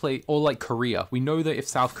not to play, or like Korea. We know that if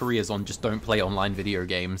South Korea's on, just don't play online video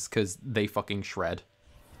games because they fucking shred.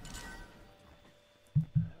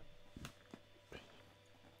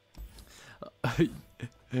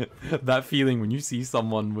 That feeling when you see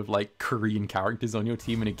someone with like Korean characters on your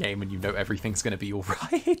team in a game and you know everything's gonna be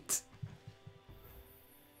alright.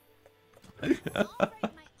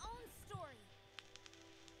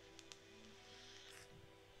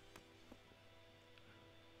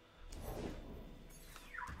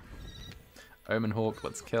 Omen Hawk,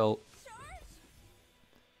 let's kill.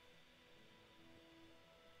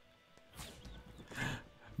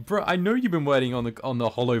 Bro, I know you've been waiting on the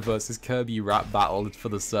Hollow versus Kirby rap battle for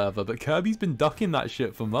the server, but Kirby's been ducking that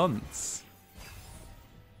shit for months.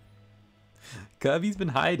 Kirby's been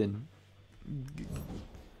hiding.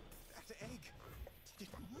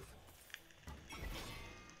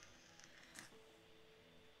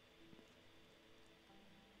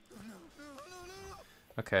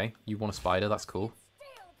 Okay, you want a spider, that's cool.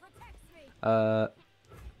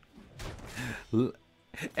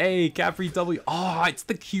 Hey, Capri W. Oh, it's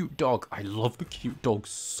the cute dog. I love the cute dog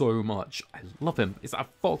so much. I love him. Is that a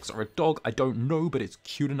fox or a dog? I don't know, but it's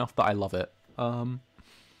cute enough that I love it. Cool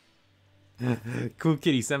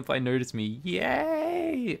kitty, Senpai noticed me.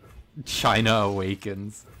 Yay! China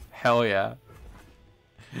awakens. Hell yeah.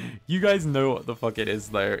 You guys know what the fuck it is,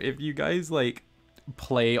 though. If you guys, like,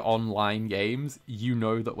 play online games, you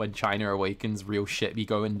know that when China awakens, real shit be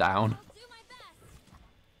going down.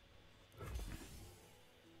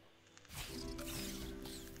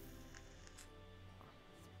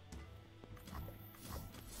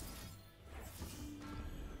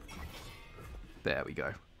 There we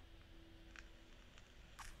go.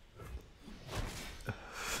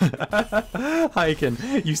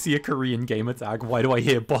 Hyken, you see a Korean gamer tag, why do I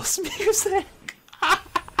hear boss music?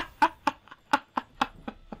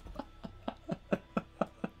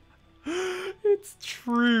 It's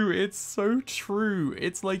true, it's so true.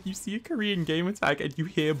 It's like you see a Korean gamer tag and you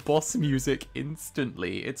hear boss music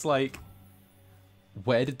instantly. It's like,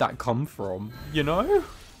 where did that come from, you know?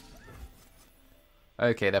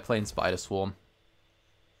 Okay, they're playing Spider Swarm.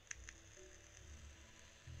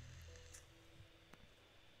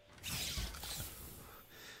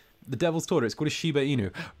 The Devil's Daughter, it's called a Shiba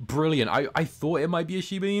Inu. Brilliant. I thought it might be a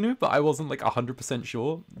Shiba Inu, but I wasn't like 100%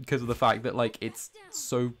 sure because of the fact that like it's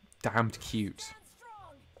so damned cute.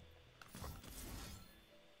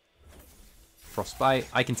 Frostbite,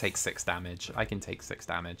 I can take 6 damage. I can take 6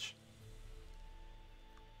 damage.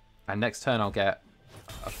 And next turn I'll get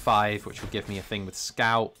a 5, which will give me a thing with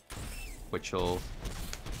Scout, which will...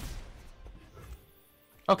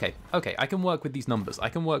 Okay, okay, I can work with these numbers. I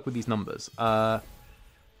can work with these numbers.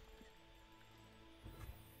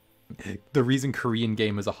 The reason Korean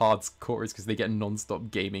gamers are hardcore is because they get non-stop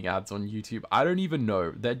gaming ads on YouTube. I don't even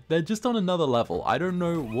know. They're just on another level. I don't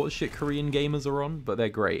know what shit Korean gamers are on, but they're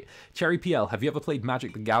great. Cherry PL, have you ever played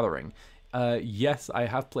Magic the Gathering? Yes, I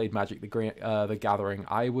have played Magic the Gathering.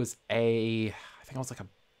 I think I was like a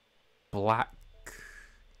black...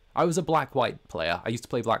 I was a black-white player. I used to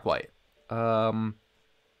play black-white. That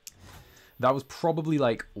was probably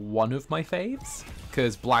like one of my faves,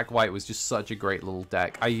 because black-white was just such a great little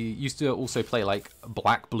deck. I used to also play like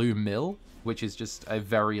black-blue mill, which is just a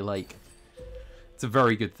very like, it's a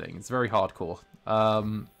very good thing. It's very hardcore.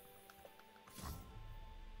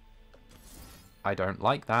 I don't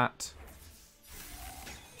like that.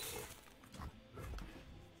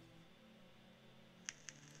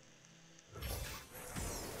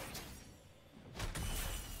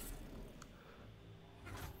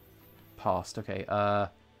 Passed. Okay.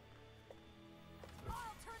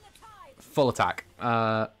 Full attack.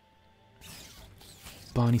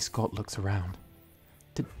 Barney Scott looks around.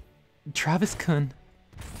 Did Travis Kun?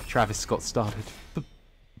 Travis Scott started.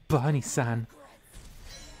 Barney-san.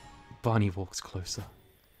 Barney walks closer.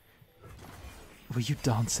 Were you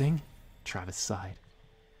dancing? Travis sighed.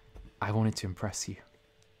 I wanted to impress you.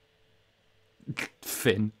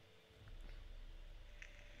 Finn.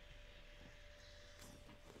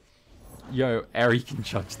 Yo, Eri can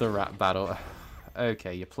judge the rap battle.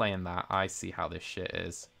 Okay, you're playing that. I see how this shit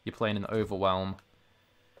is. You're playing an overwhelm.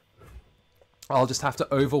 I'll just have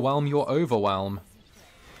to overwhelm your overwhelm.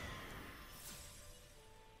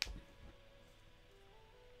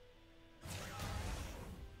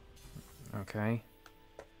 Okay.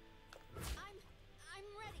 I'm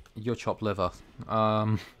ready. Your chopped liver.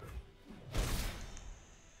 What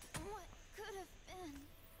could have been?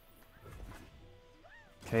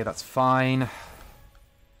 Okay, that's fine.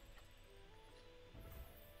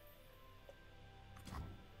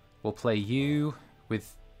 We'll play you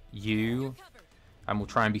with you, and we'll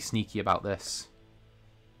try and be sneaky about this.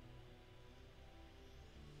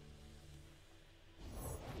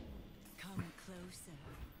 Come closer.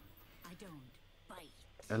 I don't bite.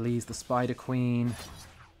 Elise the Spider Queen.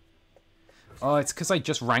 Oh, it's because I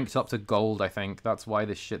just ranked up to gold, I think. That's why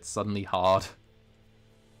this shit's suddenly hard.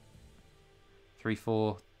 3,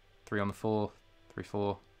 4. 3 on the 4. 3,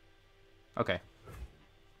 4. Okay.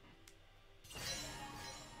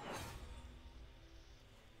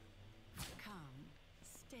 Come,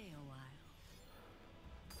 stay a while.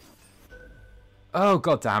 Oh,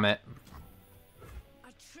 god damn it.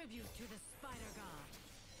 A tribute to the spider god.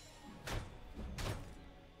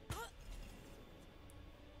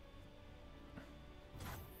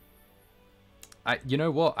 You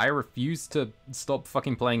know what? I refuse to stop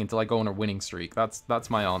fucking playing until I go on a winning streak. That's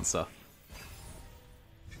my answer.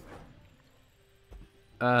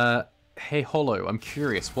 Hey Hollow, I'm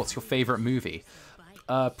curious, what's your favorite movie?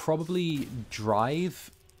 Probably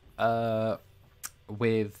Drive,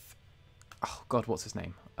 with, oh god, what's his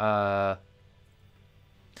name? I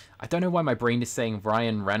don't know why my brain is saying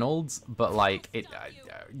Ryan Reynolds, but like,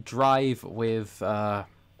 Drive with, Ryan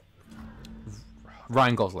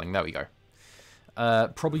Gosling, there we go.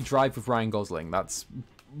 Probably Drive with Ryan Gosling. That's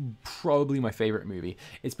probably my favorite movie.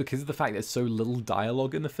 It's because of the fact there's so little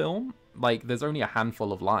dialogue in the film. Like, there's only a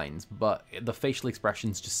handful of lines, but the facial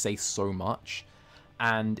expressions just say so much.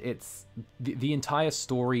 And it's the entire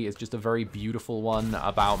story is just a very beautiful one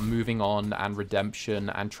about moving on and redemption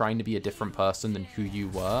and trying to be a different person than who you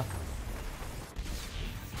were.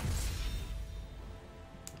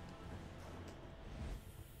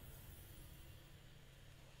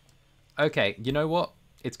 Okay, you know what?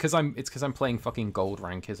 It's because I'm playing fucking gold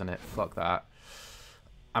rank, isn't it? Fuck that.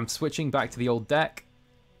 I'm switching back to the old deck.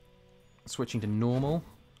 Switching to normal.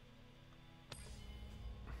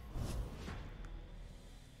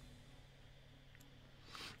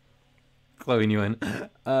 Chloe Nguyen.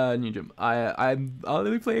 Nugent. I'll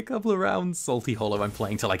only play a couple of rounds. Salty Hollow I'm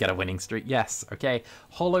playing till I get a winning streak. Yes, okay.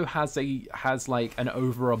 Hollow has like an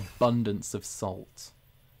overabundance of salt.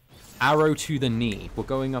 Arrow to the knee. We're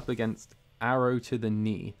going up against Arrow to the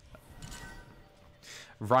knee.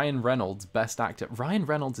 Ryan Reynolds, best actor. Ryan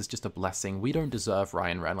Reynolds is just a blessing. We don't deserve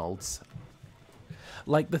Ryan Reynolds.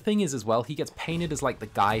 Like, the thing is as well, he gets painted as like the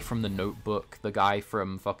guy from The Notebook, the guy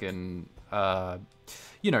from fucking,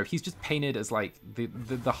 you know, he's just painted as like the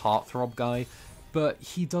heartthrob guy, but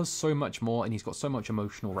he does so much more and he's got so much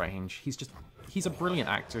emotional range. He's a brilliant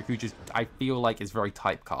actor who just, I feel like, is very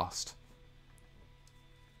typecast.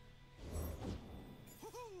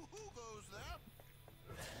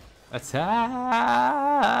 Attack!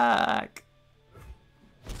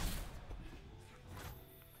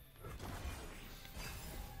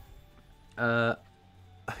 I'm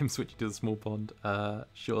switching to the small pond.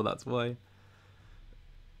 Sure, that's why.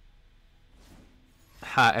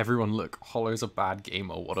 Ha, everyone look. Hollow's a bad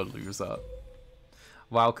gamer. What a loser.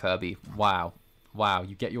 Wow, Kirby. Wow. Wow,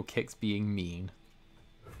 you get your kicks being mean.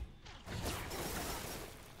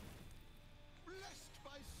 Blessed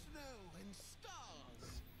by snow and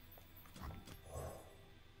stars.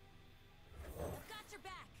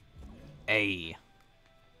 A.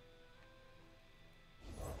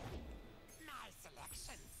 My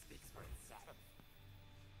selection speaks for itself.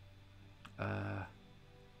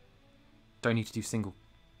 Don't need to do single...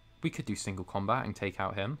 We could do single combat and take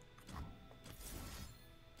out him.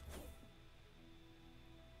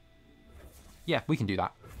 Yeah, we can do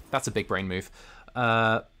that. That's a big brain move.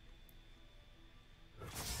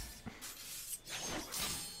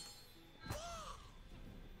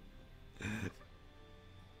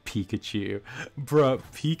 Pikachu. Bruh,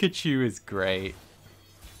 Pikachu is great.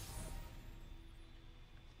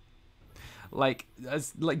 Like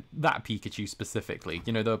that Pikachu specifically.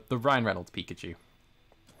 You know, the Ryan Reynolds Pikachu.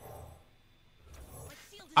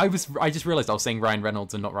 I just realized I was saying Ryan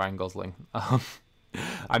Reynolds and not Ryan Gosling.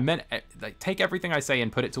 I meant, like, take everything I say and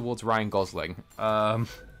put it towards Ryan Gosling.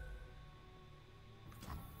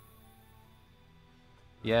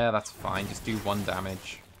 Yeah, that's fine. Just do 1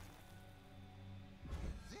 damage.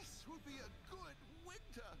 This will be a good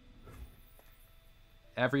winter.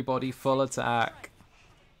 Everybody full attack.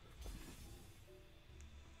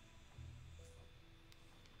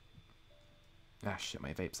 Ah, shit,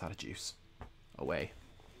 my vape's out of juice. Away.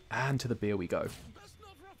 And to the beer we go. Best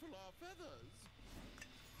not ruffle our feathers.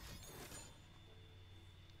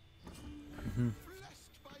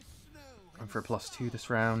 Blessed by snow. I'm for a +2 this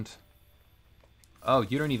round. Oh,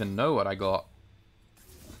 you don't even know what I got.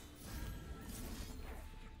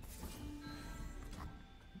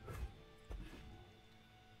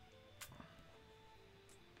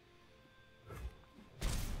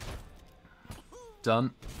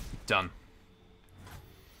 Done. Done.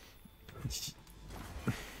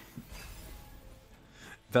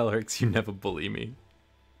 Velerix, you never bully me.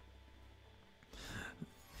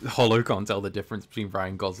 Hollow can't tell the difference between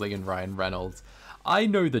Ryan Gosling and Ryan Reynolds. I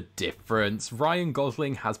know the difference. Ryan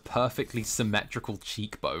Gosling has perfectly symmetrical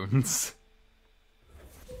cheekbones.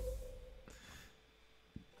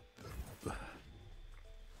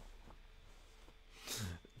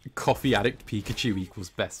 Coffee addict Pikachu equals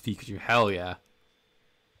best Pikachu. Hell yeah.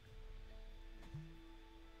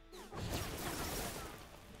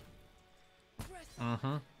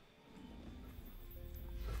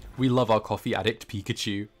 We love our coffee addict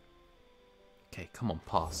Pikachu. Okay, come on,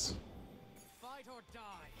 pass. Fight or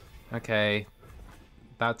die. Okay,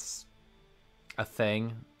 that's a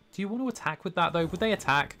thing. Do you want to attack with that, though? Would they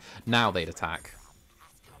attack? Now they'd attack.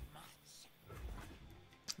 Ask how much.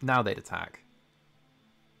 Now they'd attack.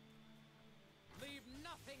 Leave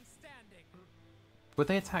nothing standing. Would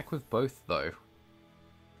they attack with both, though?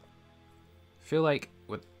 I feel like,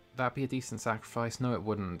 would that be a decent sacrifice? No, it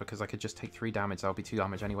wouldn't, because I could just take 3 damage. That would be 2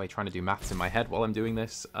 damage anyway, trying to do maths in my head while I'm doing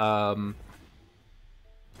this.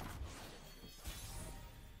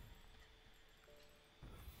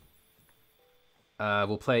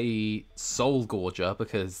 We'll play Soul Gorger,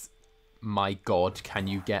 because, my god, can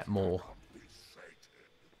you get more?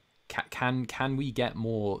 Can we get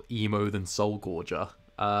more emo than Soul Gorger?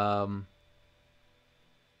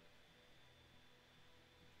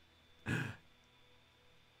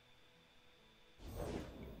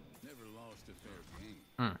 Never lost a fair game.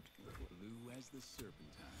 Blue as the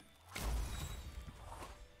serpentine.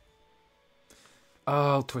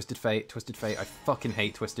 Oh, Twisted Fate, Twisted Fate. I fucking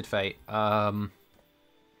hate Twisted Fate.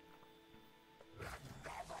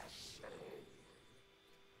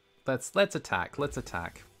 Let's attack. Let's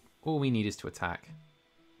attack. All we need is to attack.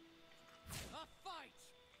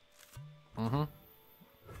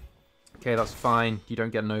 Okay, that's fine. You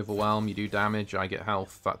don't get an overwhelm. You do damage. I get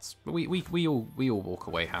health. That's we all walk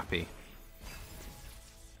away happy.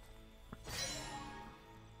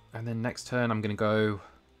 And then next turn, I'm gonna go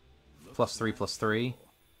 +3/+3.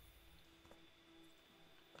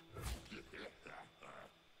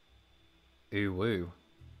 Ooh woo.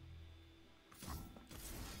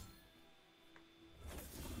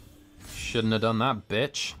 Shouldn't have done that,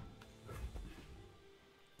 bitch.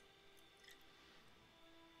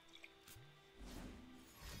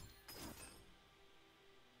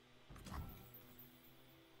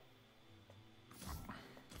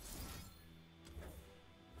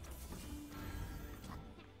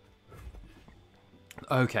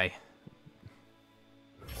 Okay.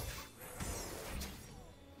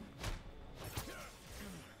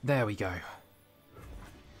 There we go.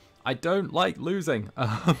 I don't like losing.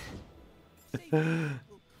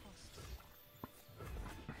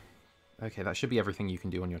 Okay, that should be everything you can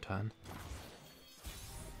do on your turn.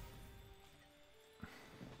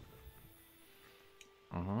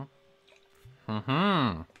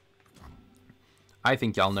 I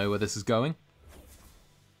think y'all know where this is going.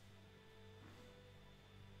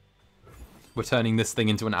 We're turning this thing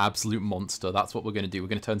into an absolute monster. That's what we're going to do. We're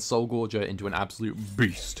going to turn Soul Gorger into an absolute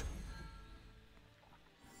beast.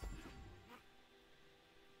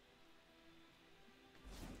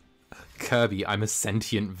 Kirby, I'm a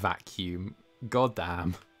sentient vacuum. God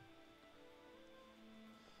damn.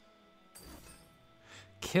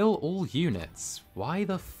 Kill all units. Why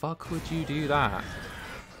the fuck would you do that?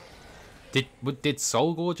 Did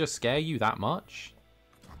Solgor just scare you that much?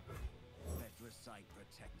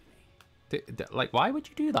 Like, why would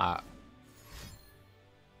you do that?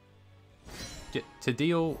 To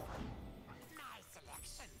deal...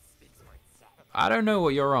 I don't know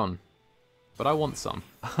what you're on, but I want some.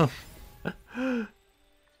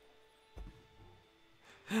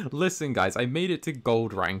 Listen, guys, I made it to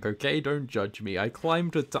gold rank, okay? Don't judge me. I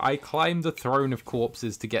climbed the throne of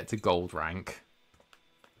corpses to get to gold rank.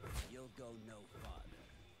 You'll go no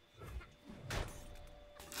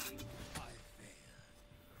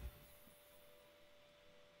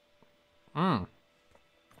farther.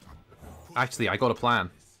 Actually, I got a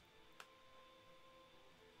plan.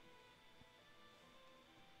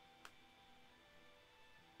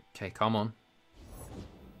 Okay, come on.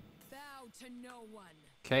 Bow to no one.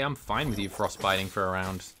 Okay, I'm fine with you frostbiting for a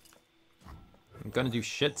round. You're gonna do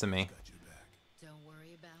shit to me. Don't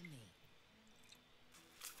worry about me.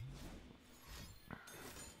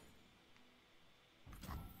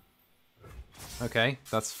 Okay,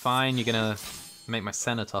 that's fine. You're gonna make my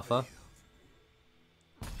center tougher.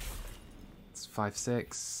 It's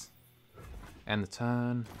 5-6. End the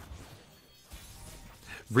turn.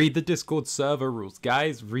 Read the Discord server rules.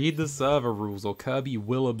 Guys, read the server rules or Kirby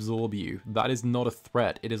will absorb you. That is not a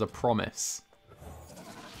threat. It is a promise.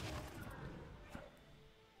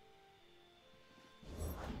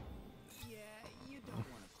 Yeah, you don't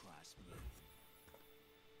want to cross me.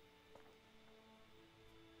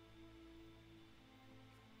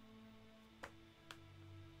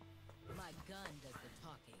 My gun does the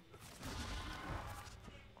talking.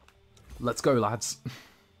 Let's go, lads.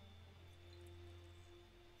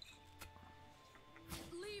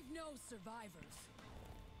 Leave no survivors.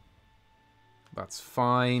 That's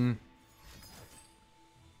fine.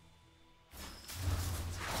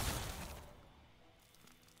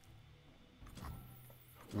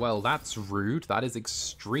 Well, that's rude. That is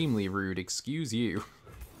extremely rude. Excuse you.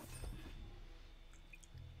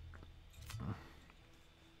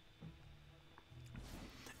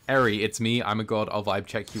 Eri, it's me. I'm a god. I'll vibe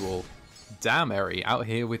check you all. Damn, Eri, out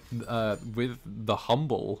here with the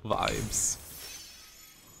humble vibes.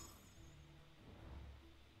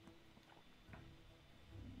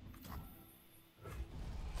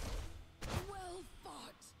 Well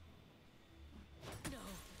fought. No,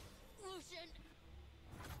 Lucian.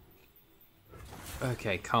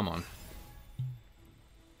 Okay, come on.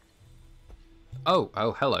 Oh,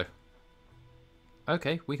 hello.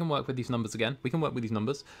 Okay, we can work with these numbers again. We can work with these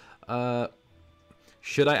numbers.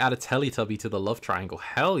 Should I add a Teletubby to the love triangle?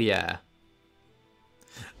 Hell yeah.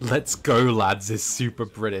 Let's go, lads is super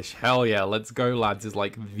British. Hell yeah, let's go, lads is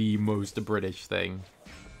like the most British thing.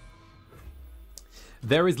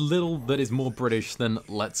 There is little that is more British than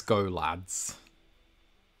let's go, lads.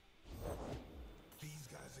 These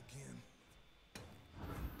guys again.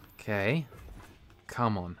 Okay.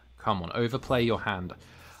 Come on. Come on. Overplay your hand.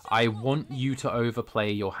 I want you to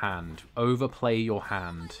overplay your hand. Overplay your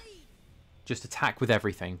hand. Just attack with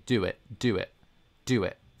everything. Do it. Do it. Do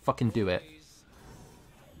it. Fucking do it.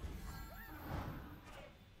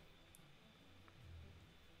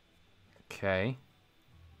 Okay.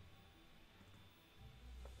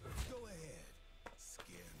 Go ahead.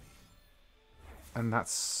 Scare me. And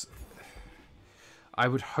that's... I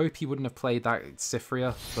would hope he wouldn't have played that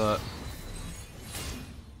Cyphria, but...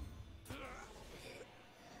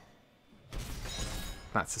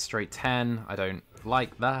 That's a straight 10. I don't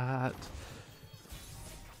like that.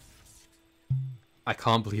 I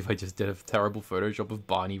can't believe I just did a terrible Photoshop of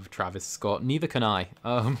Barney with Travis Scott. Neither can I.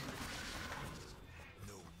 No room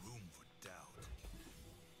for doubt.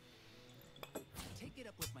 Take it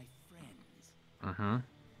up with my friends. Stand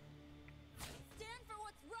for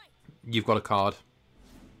what's right. You've got a card.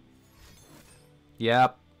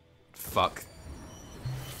 Yep. Fuck.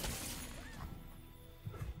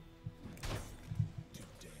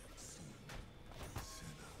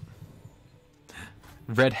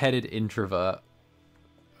 Red-headed introvert.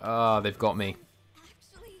 Ah, they've got me.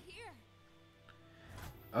 Actually here.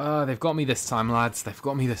 They've got me this time, lads. They've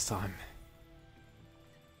got me this time.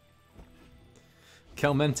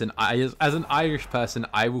 Kelmenton, as an Irish person,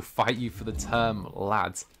 I will fight you for the term,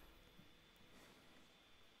 lads.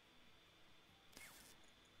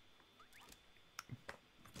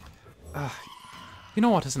 You know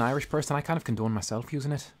what, as an Irish person, I kind of condone myself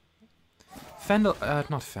using it. Fendel,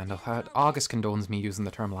 not Fendel, Argus condones me using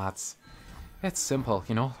the term lads. It's simple,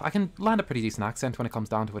 you know. I can land a pretty decent accent when it comes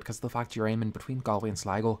down to it because of the fact you're aiming between Galway and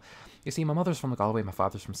Sligo. You see, my mother's from Galway, my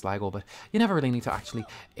father's from Sligo, but you never really need to actually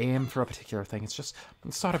aim for a particular thing. It's just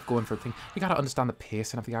sort of going for a thing. You gotta understand the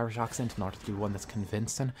pacing of the Irish accent in order to do one that's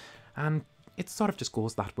convincing, and it sort of just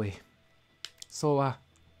goes that way. So,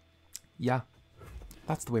 yeah,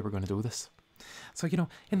 that's the way we're going to do this. So, you know,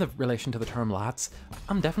 in the relation to the term lads,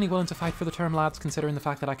 I'm definitely willing to fight for the term lads, considering the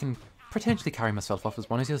fact that I can potentially carry myself off as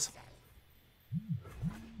one of yous.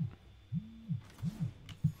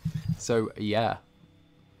 So, yeah.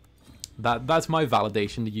 That's my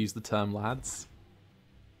validation to use the term lads.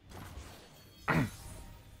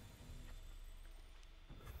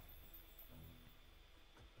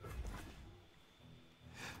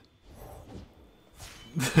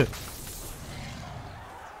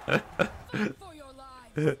 For your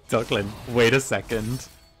lives. Ducklin, wait a second.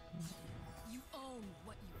 You own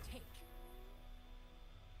what you take.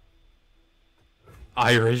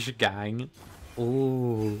 Irish gang.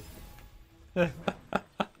 Ooh.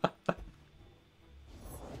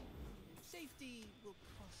 Safety will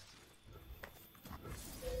cost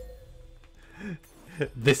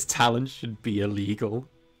This talent should be illegal.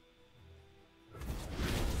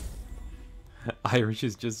 Irish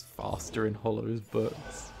is just faster in Hollow's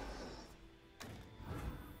books.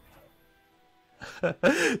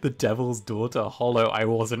 The Devil's Daughter, Hollow, I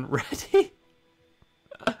wasn't ready.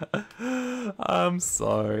 I'm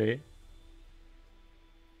sorry.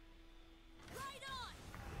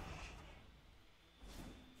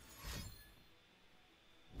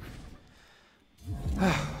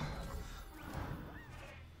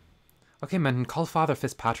 Okay, men, call Father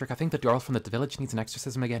Fitzpatrick. I think the girl from the village needs an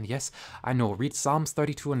exorcism again. Yes, I know. Read Psalms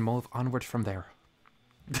 32 and move onward from there.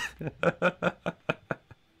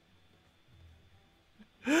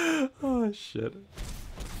 Oh, shit.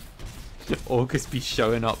 August be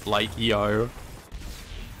showing up like, yo.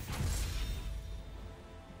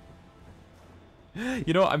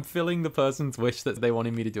 You know what? I'm filling the person's wish that they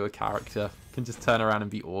wanted me to do a character. Can just turn around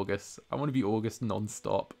and be August. I want to be August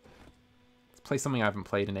non-stop. Let's play something I haven't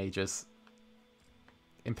played in ages.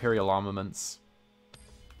 Imperial Armaments.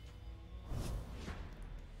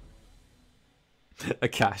 A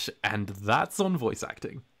cash, and that's on voice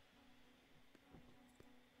acting.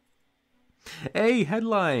 Hey,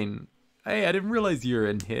 Headline! Hey, I didn't realize you were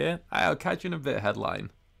in here. I'll catch you in a bit,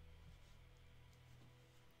 Headline.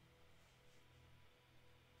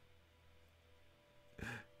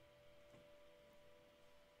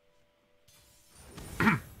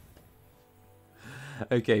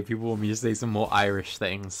 Okay, people want me to say some more Irish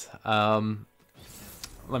things. Let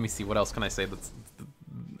me see, what else can I say that's...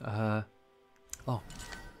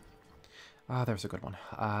 there's a good one.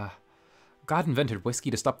 God invented whiskey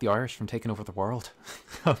to stop the Irish from taking over the world.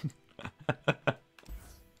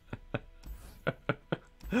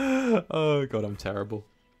 Oh god, I'm terrible.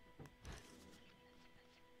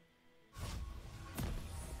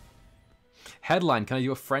 Headline, can I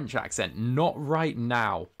do a French accent? Not right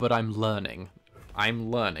now, but I'm learning.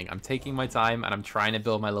 I'm learning. I'm taking my time and I'm trying to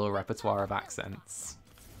build my little repertoire of accents.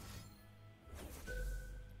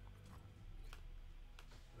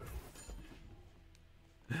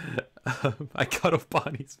 I cut off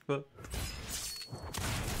Barney's foot.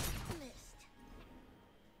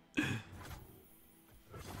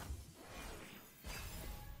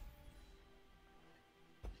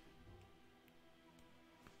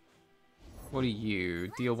 What are you?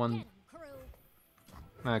 Deal one.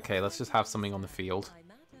 Okay, let's just have something on the field.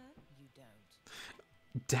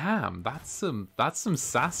 Damn, that's some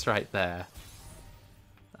sass right there.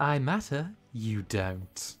 I matter, you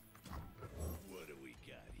don't. What do we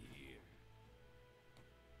got here?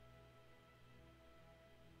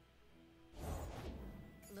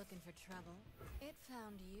 Looking for trouble? It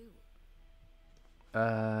found you.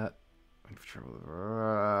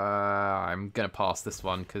 I'm gonna pass this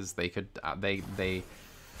one because they could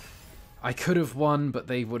I could have won, but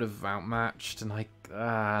they would have outmatched, and I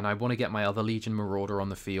want to get my other Legion Marauder on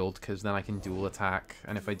the field because then I can dual attack,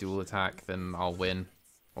 and if I dual attack, then I'll win.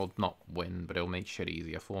 Well, not win, but it'll make shit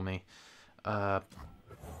easier for me. Anyone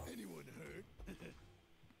hurt?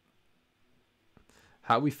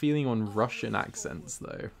 How are we feeling on Russian accents,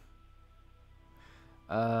 though?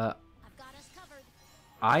 I've got us covered.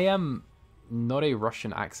 I am not a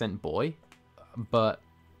Russian accent boy, but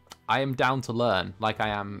I am down to learn, like I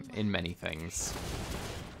am in many things.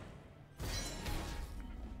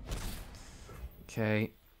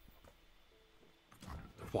 Okay.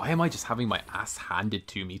 Why am I just having my ass handed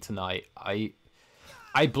to me tonight? I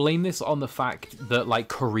blame this on the fact that, like,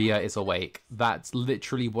 Korea is awake. That's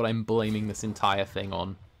literally what I'm blaming this entire thing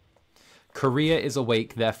on. Korea is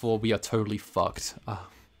awake, therefore we are totally fucked.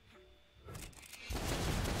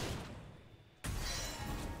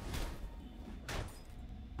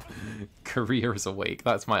 Korea is awake,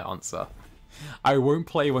 that's my answer. I won't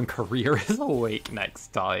play when Korea is awake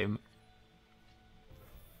next time.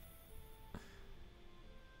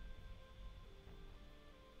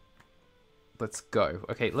 Let's go.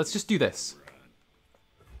 Okay, let's just do this.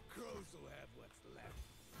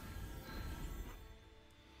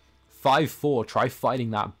 5-4, try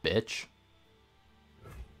fighting that bitch.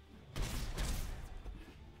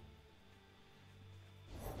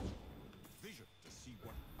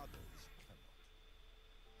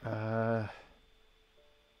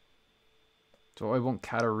 Do I want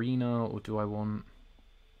Katarina or do I want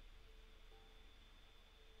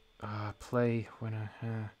play when I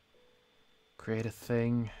create a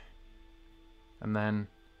thing, and then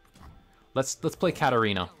let's play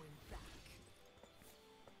Katarina.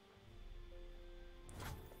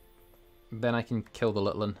 Then I can kill the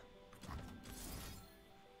little one.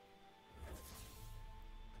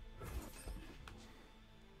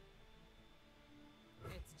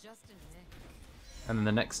 It's just a nick. And then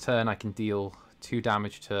the next turn I can deal 2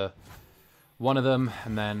 damage to one of them,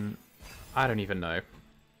 and then I don't even know.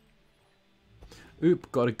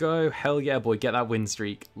 Oop, gotta go. Hell yeah, boy, get that win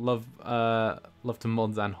streak. Love to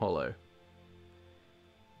mods and Hollow.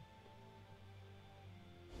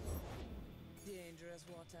 Dangerous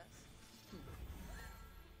waters.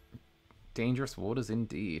 Dangerous waters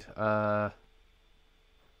indeed. When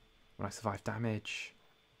I survive damage,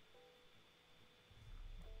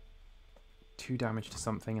 2 damage to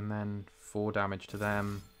something and then 4 damage to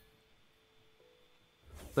them.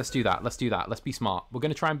 Let's do that. Let's do that. Let's be smart. We're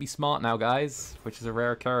going to try and be smart now, guys, which is a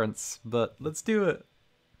rare occurrence, but let's do it.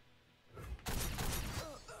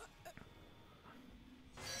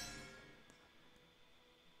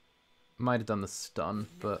 Might have done the stun,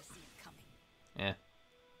 but yeah.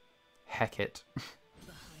 Heck it.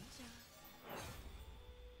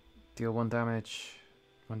 Deal 1 damage.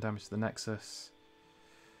 1 damage to the Nexus.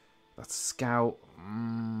 That's Scout.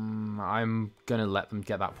 I'm going to let them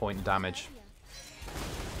get that point of damage.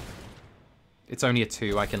 It's only a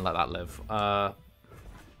 2, I can let that live. Oh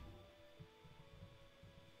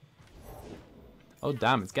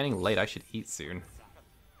damn, it's getting late, I should eat soon.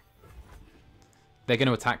 They're going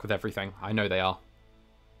to attack with everything, I know they are.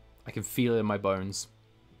 I can feel it in my bones.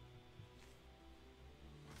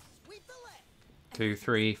 2,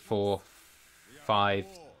 3, 4, 5.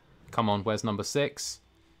 Come on, where's number 6?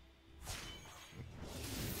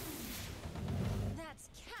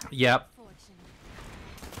 Yep.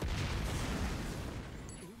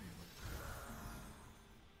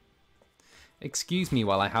 Excuse me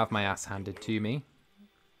while I have my ass handed to me.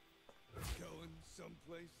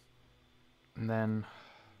 And then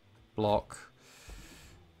block.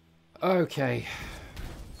 Okay.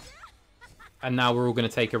 And now we're all going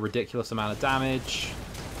to take a ridiculous amount of damage.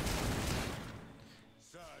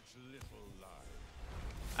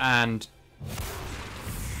 And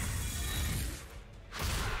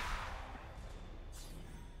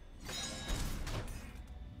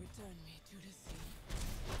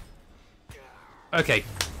okay.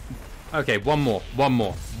 Okay, one more.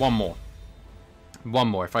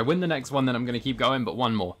 If I win the next one, then I'm going to keep going, but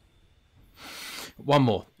one more. One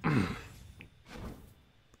more.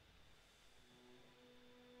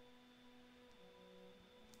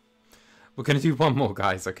 We're going to do one more,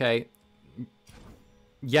 guys, okay?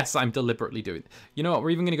 Yes, I'm deliberately doing it. You know what?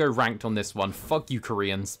 We're even going to go ranked on this one. Fuck you,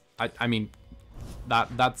 Koreans. I mean,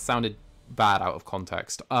 that sounded bad out of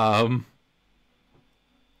context. Oh,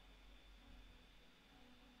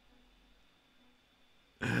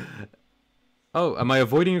 am I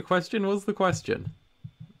avoiding a question? What's the question?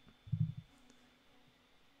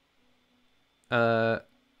 Is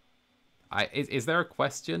there a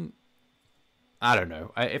question? I don't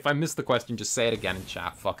know. If I missed the question, just say it again in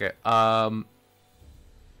chat. Fuck it. Hollow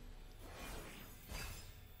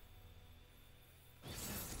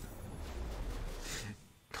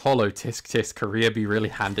tisk tisk, Korea be really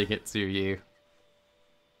handing it to you.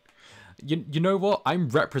 You know what? I'm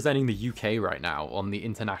representing the UK right now on the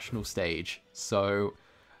international stage. So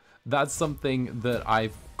that's something that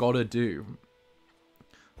I've got to do.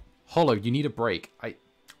 Hollow, you need a break.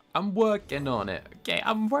 I'm working on it. Okay,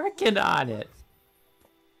 I'm working on it.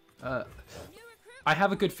 I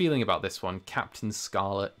have a good feeling about this one. Captain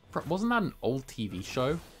Scarlet. Wasn't that an old TV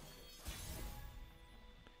show?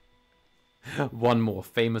 One more.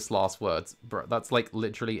 Famous last words. Bro, that's like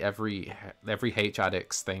literally every H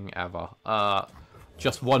Addicts thing ever.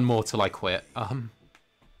 Just one more till I quit.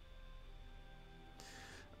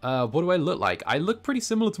 What do I look like? I look pretty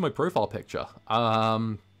similar to my profile picture.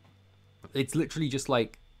 It's literally just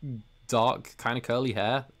like dark, kind of curly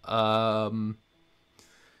hair.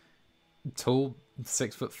 Tall,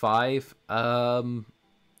 6'5".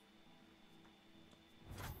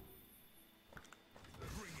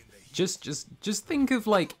 Just think of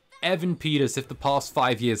like Evan Peters if the past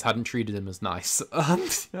 5 years hadn't treated him as nice.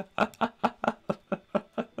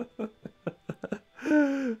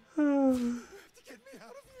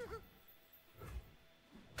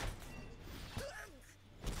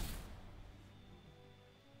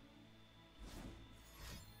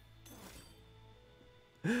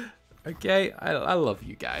 Okay, I love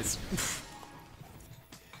you guys.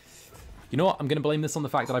 You know what? I'm going to blame this on the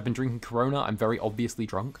fact that I've been drinking Corona. I'm very obviously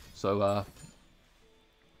drunk. So,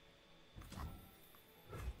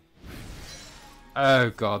 oh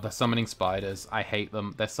god, they're summoning spiders. I hate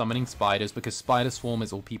them. They're summoning spiders because Spider Swarm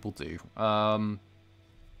is all people do.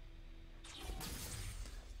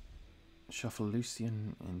 Shuffle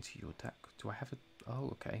Lucian into your deck. Do I have a... Oh,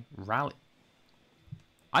 okay. Rally.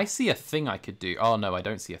 I see a thing I could do. Oh, no, I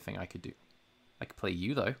don't see a thing I could do. I could play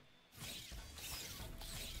you, though.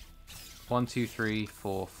 1, 2, 3,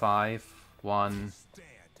 4, 5. 1,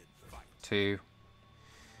 2.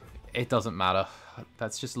 It doesn't matter.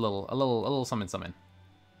 That's just a little something.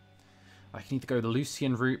 I can either go the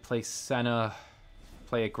Lucian route, play Senna,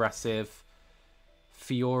 play aggressive,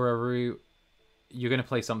 Fiora route. You're going to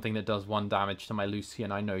play something that does 1 damage to my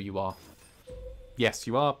Lucian. I know you are. Yes,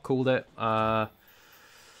 you are. Called it.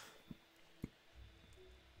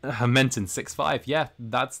 Menton 6'5". Yeah,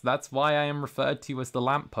 that's why I am referred to as the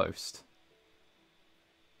lamppost.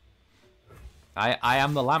 I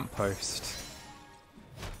am the lamppost.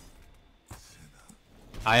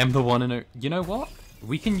 I am the one and you know what?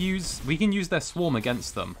 We can use their swarm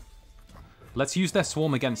against them. Let's use their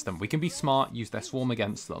swarm against them. We can be smart, use their swarm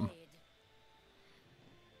against them.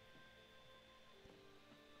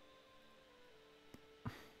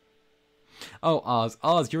 Oh,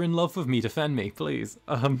 Ars, you're in love with me. Defend me, please.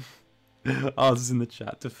 Ars is in the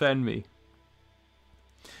chat. Defend me.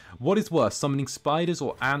 What is worse, summoning spiders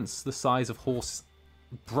or ants the size of horses?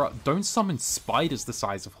 Bruh, don't summon spiders the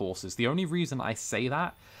size of horses. The only reason I say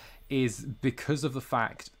that is because of the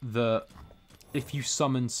fact that if you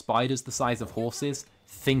summon spiders the size of horses,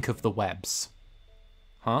 think of the webs.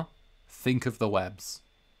 Huh? Think of the webs.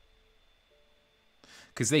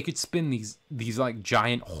 Because they could spin these like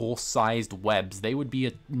giant horse-sized webs. They would be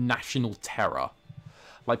a national terror.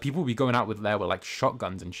 Like people would be going out with like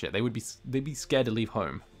shotguns and shit. They'd be scared to leave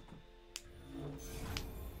home.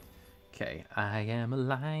 Okay, I am a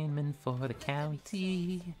lineman for the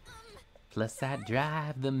county. Plus I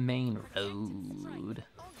drive the main road.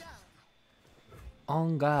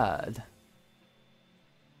 On God.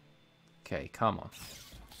 Okay, come on.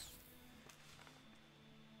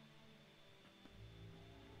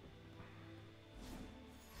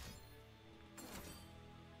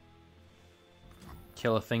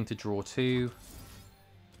 Kill a thing to draw 2.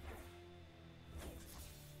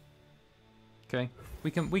 Okay, we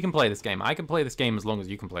can play this game. I can play this game as long as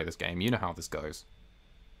you can play this game. You know how this goes.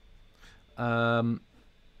 Okay,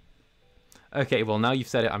 well now you've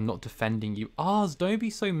said it, I'm not defending you. Ars, don't be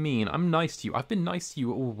so mean. I'm nice to you. I've been nice to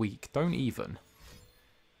you all week. Don't even.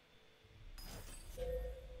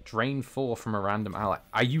 Drain 4 from a random ally.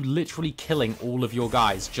 Are you literally killing all of your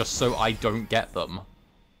guys just so I don't get them?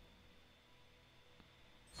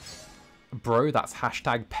 Bro, that's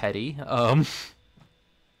hashtag petty. I'm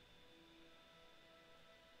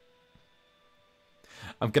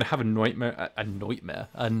gonna have a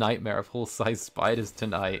nightmare of horse-sized spiders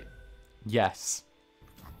tonight. Yes.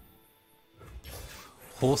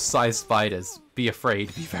 Horse-sized spiders. Be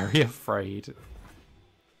afraid. Be very afraid.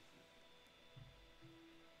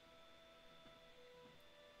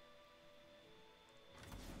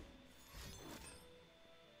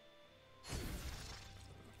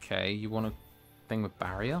 Okay, you want a thing with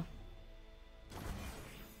barrier?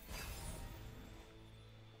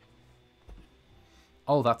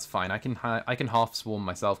 Oh, that's fine. I can half swarm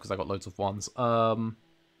myself because I got loads of ones.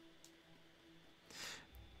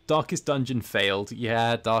 Darkest Dungeon failed.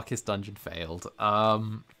 Yeah, Darkest Dungeon failed.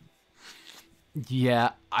 Yeah,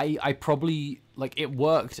 I probably like it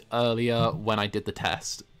worked earlier when I did the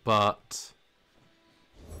test, but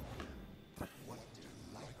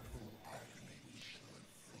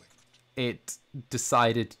it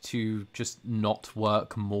decided to just not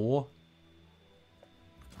work more.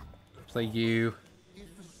 Play you.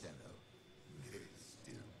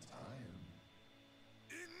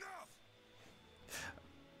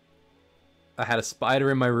 I had a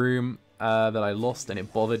spider in my room. that I lost, and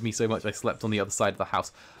it bothered me so much I slept on the other side of the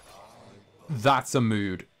house. That's a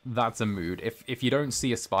mood. That's a mood. If you don't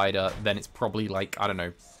see a spider, then it's probably like, I don't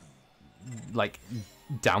know, like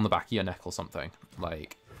down the back of your neck or something.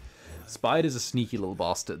 Like, spiders are sneaky little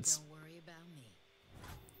bastards. Don't worry about me.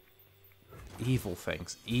 Evil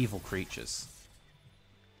things. Evil creatures.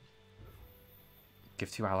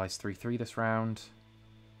 Give 2 allies 3/3 this round.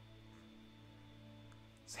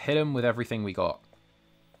 Let's hit them with everything we got.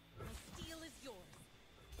 My steel is yours.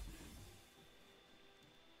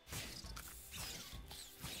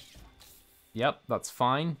 Yep, that's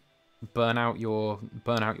fine. Burn out your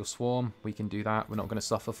swarm. We can do that. We're not going to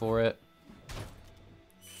suffer for it.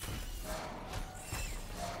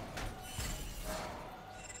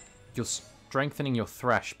 You're strengthening your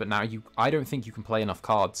thresh, but now I don't think you can play enough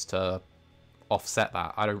cards to offset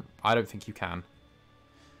that. I don't think you can.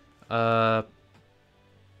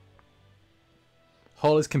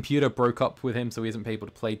 Holler's computer broke up with him, so he isn't able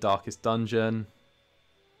to play Darkest Dungeon.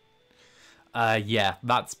 Yeah,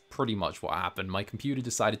 that's pretty much what happened. My computer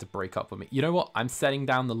decided to break up with me. You know what? I'm setting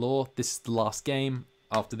down the law. This is the last game.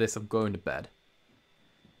 After this, I'm going to bed.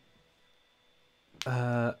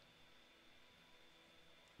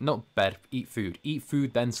 Not bed. Eat food. Eat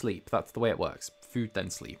food, then sleep. That's the way it works. Food, then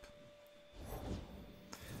sleep.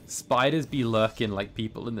 Spiders be lurking like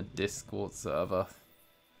people in the Discord server.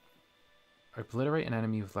 Obliterate an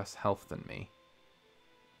enemy with less health than me.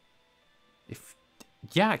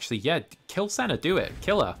 Yeah, actually, yeah. Kill Senna, do it.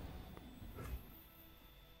 Kill her.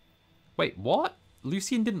 Wait, what?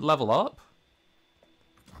 Lucian didn't level up?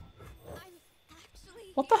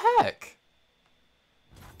 What the heck?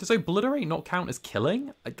 Does obliterate not count as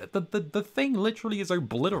killing? The thing literally is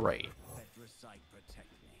obliterate.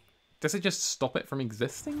 Does it just stop it from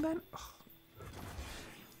existing then? Ugh.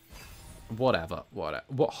 Whatever. What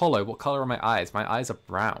hollow? What color are my eyes? My eyes are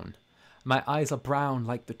brown. My eyes are brown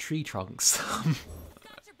like the tree trunks.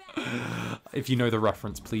 If you know the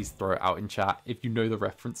reference, please throw it out in chat. If you know the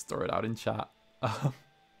reference, throw it out in chat.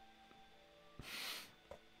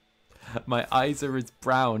 My eyes are as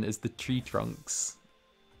brown as the tree trunks.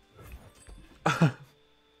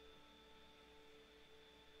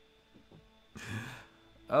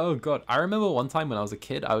 Oh god, I remember one time when I was a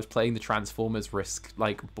kid, I was playing the Transformers Risk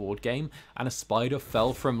like board game, and a spider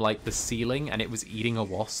fell from like the ceiling and it was eating a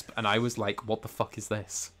wasp, and I was like, what the fuck is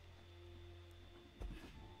this?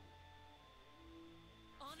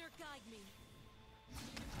 Honor guide me.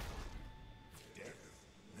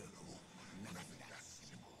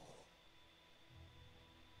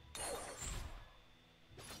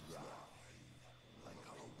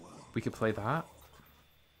 We could play that.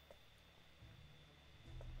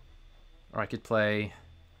 Or I could play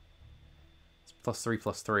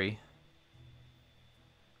 +3/+3,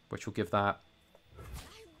 which will give that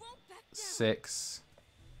 6.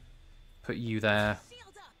 Put you there.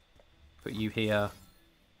 Put you here.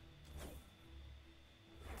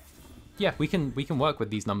 Yeah, we can work with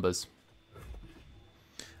these numbers.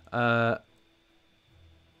 Oh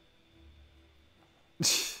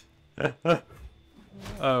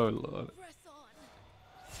lord.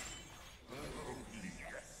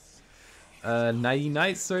 Nighty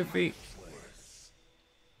night, Sophie.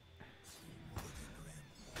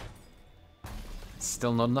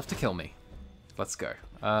 Still not enough to kill me. Let's go.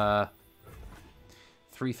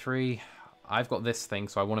 3/3. I've got this thing,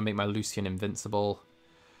 so I want to make my Lucian invincible.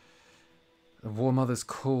 The War Mother's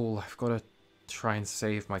cool. I've got to try and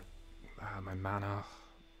save my my mana.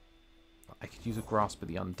 I could use a Grasp of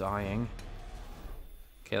the Undying.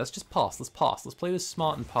 Okay, let's just pass. Let's pass. Let's play this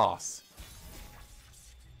smart and pass.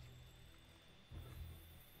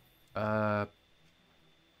 No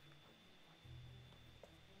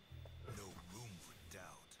room for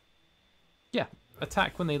doubt. Yeah,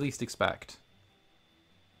 attack when they least expect.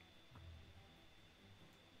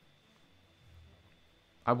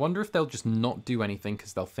 I wonder if they'll just not do anything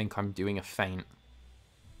because they'll think I'm doing a feint.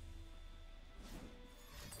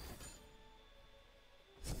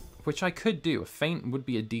 Which I could do. A feint would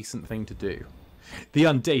be a decent thing to do. The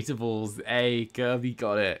Undateables. Hey, Kirby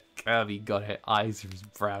got it. Kirby got it. Eyes are as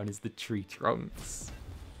brown as the tree trunks.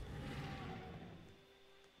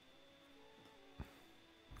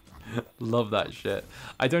 Love that shit.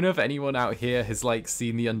 I don't know if anyone out here has like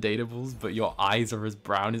seen the Undateables, but your eyes are as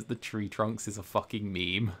brown as the tree trunks is a fucking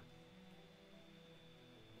meme.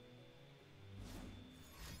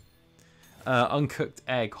 Uncooked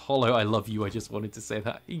egg. Hollow, I love you. I just wanted to say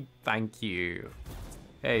that. Thank you.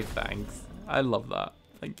 Hey, thanks. I love that.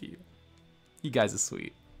 Thank you. You guys are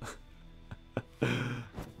sweet.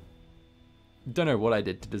 Don't know what I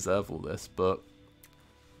did to deserve all this, but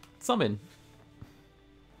summon.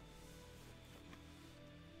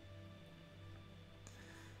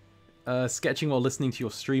 Sketching while listening to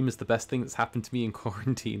your stream is the best thing that's happened to me in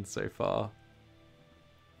quarantine so far.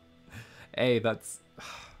 Hey, that's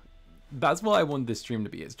what I wanted this stream to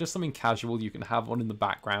be. It's just something casual you can have on in the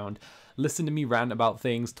background. Listen to me rant about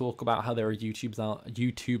things, talk about how there are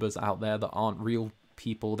YouTubers out there that aren't real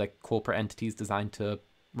people. They're corporate entities designed to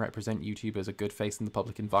represent YouTube as a good face in the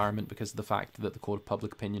public environment because of the fact that the court of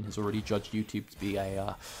public opinion has already judged YouTube to be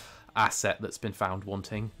a asset that's been found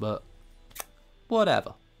wanting. But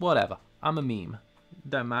whatever. I'm a meme.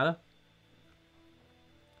 Don't matter.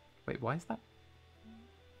 Wait, why is that?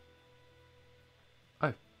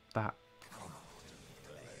 Oh, that.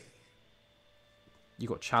 You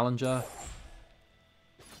got Challenger.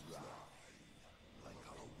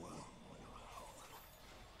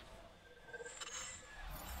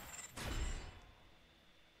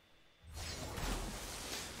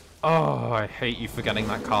 Oh, I hate you for getting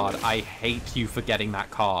that card. I hate you for getting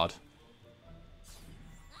that card.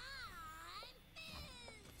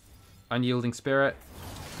 Unyielding Spirit.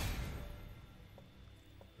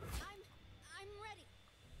 I'm ready.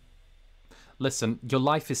 Listen, your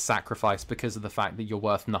life is sacrificed because of the fact that you're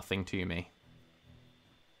worth nothing to me.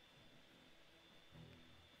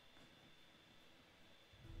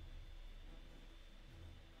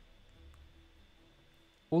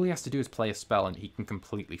 All he has to do is play a spell and he can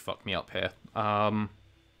completely fuck me up here.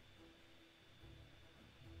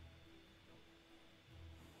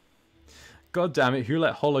 God damn it, who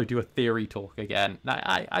let Hollow do a theory talk again?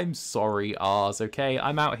 I'm sorry, Ars, okay?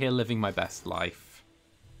 I'm out here living my best life.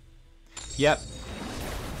 Yep.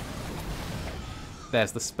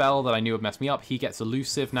 There's the spell that I knew would mess me up. He gets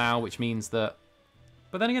elusive now, which means that...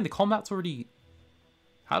 But then again, the combat's already...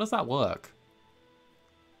 How does that work?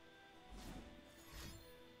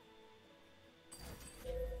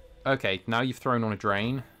 Okay, now you've thrown on a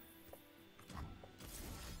drain.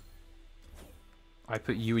 I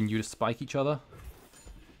put you and you to spike each other.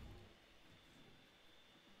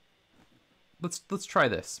 Let's try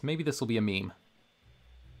this. Maybe this will be a meme.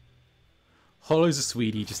 Hollow's a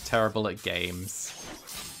sweetie, just terrible at games.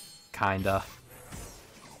 Kinda.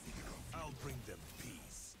 I'll bring them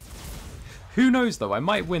peace. Who knows though, I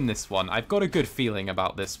might win this one. I've got a good feeling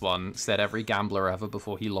about this one, said every gambler ever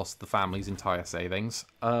before he lost the family's entire savings.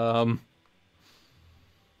 The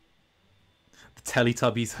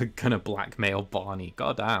Teletubbies are gonna blackmail Barney.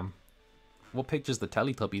 Goddamn. What pictures the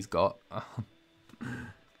Teletubbies got? Hey,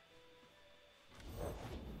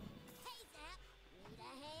 Zap. Need a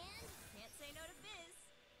hand? Can't say no to biz.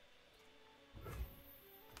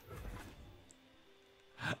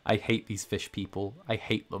 I hate these fish people. I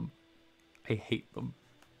hate them. I hate them.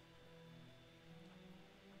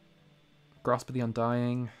 Grasp of the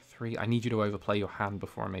Undying. 3. I need you to overplay your hand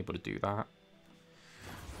before I'm able to do that.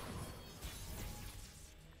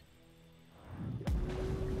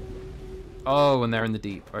 Oh, and they're in the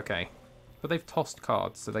deep. Okay. But they've tossed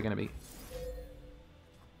cards, so they're going to be...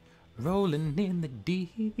 Rolling in the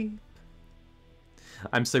deep.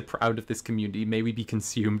 I'm so proud of this community. May we be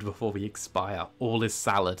consumed before we expire. All is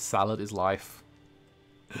salad. Salad is life.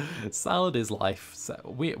 Salad is life. So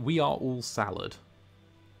we are all salad.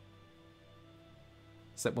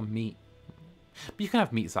 Except one meat. But you can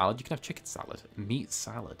have meat salad. You can have chicken salad. Meat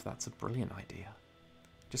salad. That's a brilliant idea.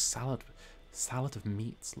 Just salad. Salad of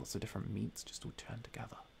meats. Lots of different meats just all turned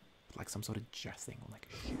together. Like some sort of dressing or like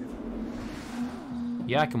a chef.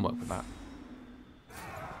 Yeah, I can work with that.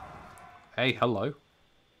 Hey, hello.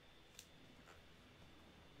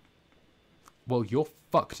 Well, you're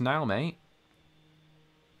fucked now, mate.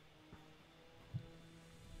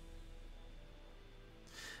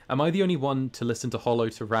 Am I the only one to listen to Hollow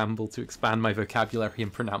to ramble to expand my vocabulary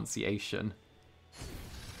and pronunciation?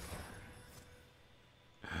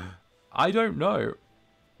 I don't know,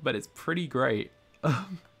 but it's pretty great.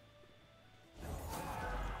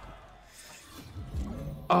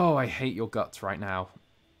 Oh, I hate your guts right now.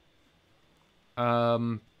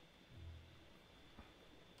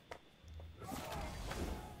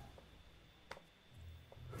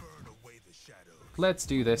 Let's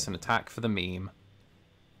do this and attack for the meme.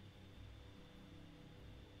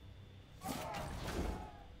 We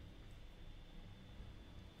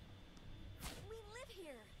live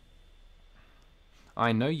here.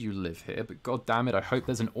 I know you live here, but god damn it, I hope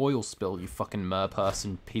there's an oil spill, you fucking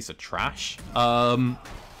mer-person piece of trash.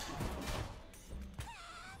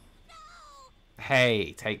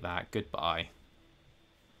 Hey, take that. Goodbye.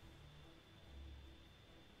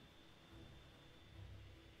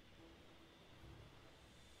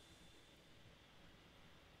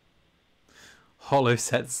 Hollow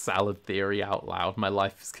said salad theory out loud. My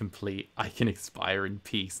life is complete. I can expire in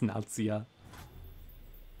peace, Nazia.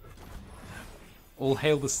 All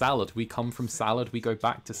hail the salad. We come from salad, we go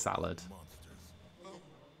back to salad.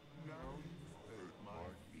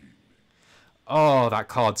 Oh, that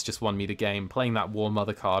card's just won me the game. Playing that War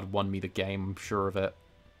Mother card won me the game, I'm sure of it.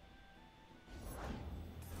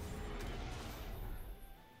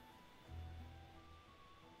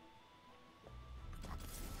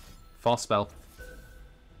 Fast spell.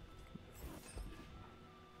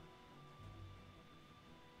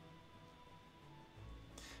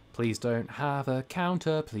 Please don't have a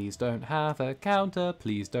counter, please don't have a counter,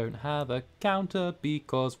 please don't have a counter,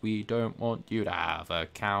 because we don't want you to have a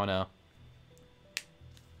counter.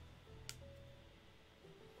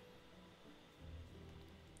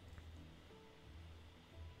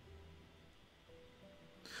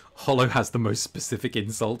 Hollow has the most specific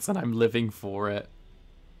insults and I'm living for it.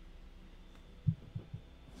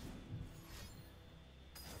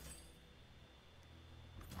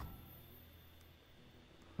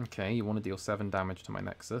 Okay, you want to deal 7 damage to my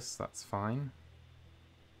Nexus, that's fine.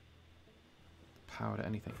 Power to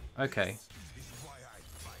anything. Okay.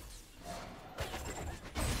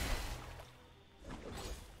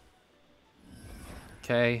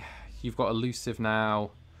 Okay, you've got elusive now.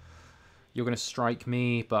 You're going to strike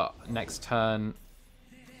me, but next turn...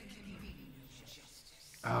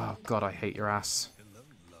 Oh god, I hate your ass.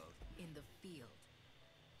 In the field,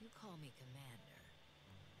 you call me commander.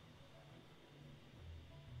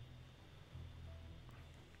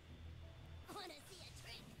 Wanna see a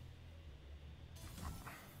trick?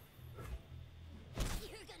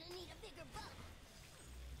 You're gonna need a bigger butt.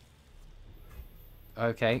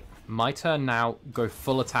 Okay, my turn now. Go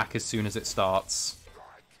full attack as soon as it starts.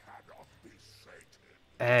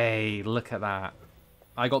 Hey, look at that.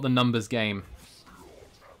 I got the numbers game.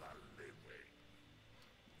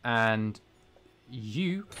 And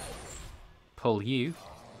you pull you.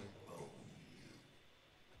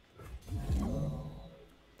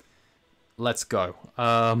 Let's go.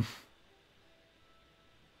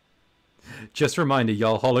 Just a reminder,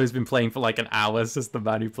 y'all, Hollow's been playing for like an hour, says the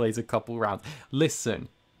man who plays a couple rounds. Listen,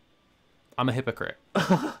 I'm a hypocrite.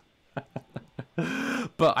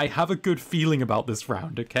 But I have a good feeling about this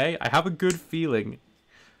round, okay? I have a good feeling.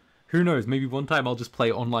 Who knows, maybe one time I'll just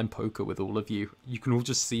play online poker with all of you. You can all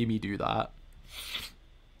just see me do that.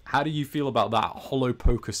 How do you feel about that Hollow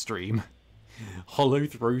poker stream? Hollow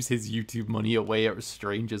throws his YouTube money away at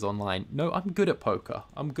strangers online. No, I'm good at poker.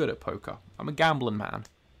 I'm good at poker. I'm a gambling man.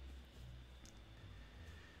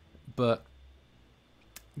 But,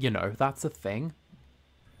 you know, that's a thing.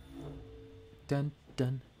 Dun,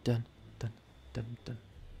 dun, dun, dun, dun, dun.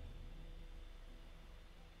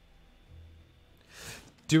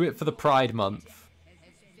 Do it for the Pride Month.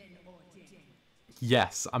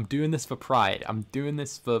 Yes, I'm doing this for Pride. I'm doing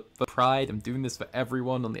this for Pride. I'm doing this for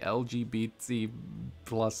everyone on the LGBT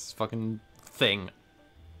plus fucking thing.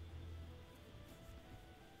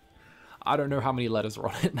 I don't know how many letters are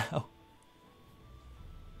on it now.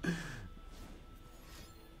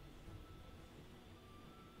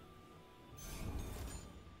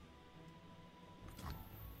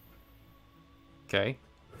 Okay.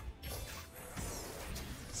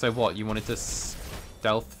 So what, you wanted to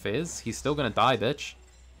stealth Fizz? He's still gonna die, bitch.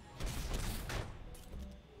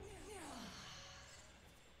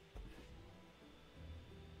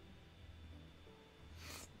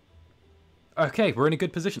 Okay, we're in a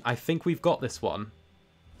good position. I think we've got this one.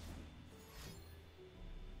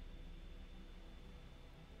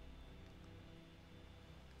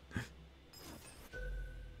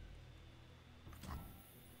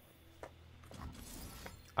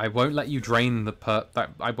 I won't let you drain the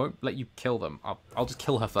I won't let you kill them. I'll just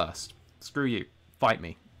kill her first. Screw you. Fight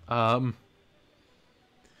me. Oh,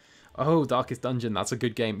 Darkest Dungeon. That's a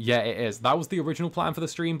good game. Yeah, it is. That was the original plan for the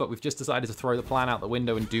stream, but we've just decided to throw the plan out the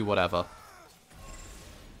window and do whatever.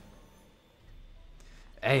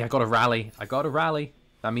 Hey, I got a rally. I got a rally.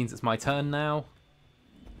 That means it's my turn now.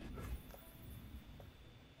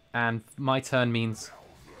 And my turn means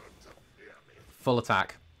full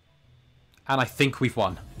attack. And I think we've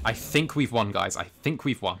won. I think we've won, guys. I think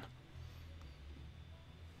we've won.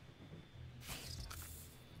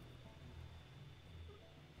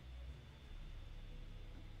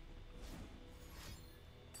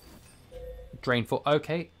 Drain 4.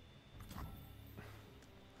 Okay.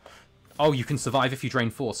 Oh, you can survive if you drain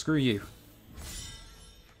 4. Screw you.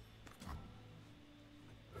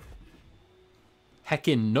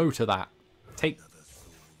 Heckin' no to that.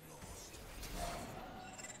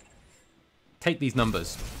 Take these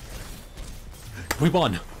numbers. We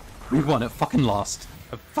won. We won at fucking last.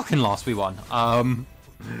 At fucking last we won.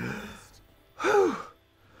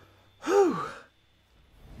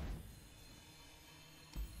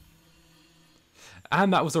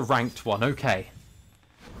 And that was a ranked one, okay.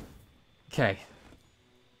 Okay.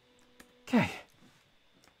 Okay.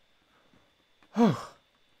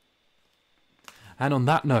 And on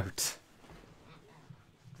that note,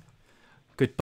 goodbye.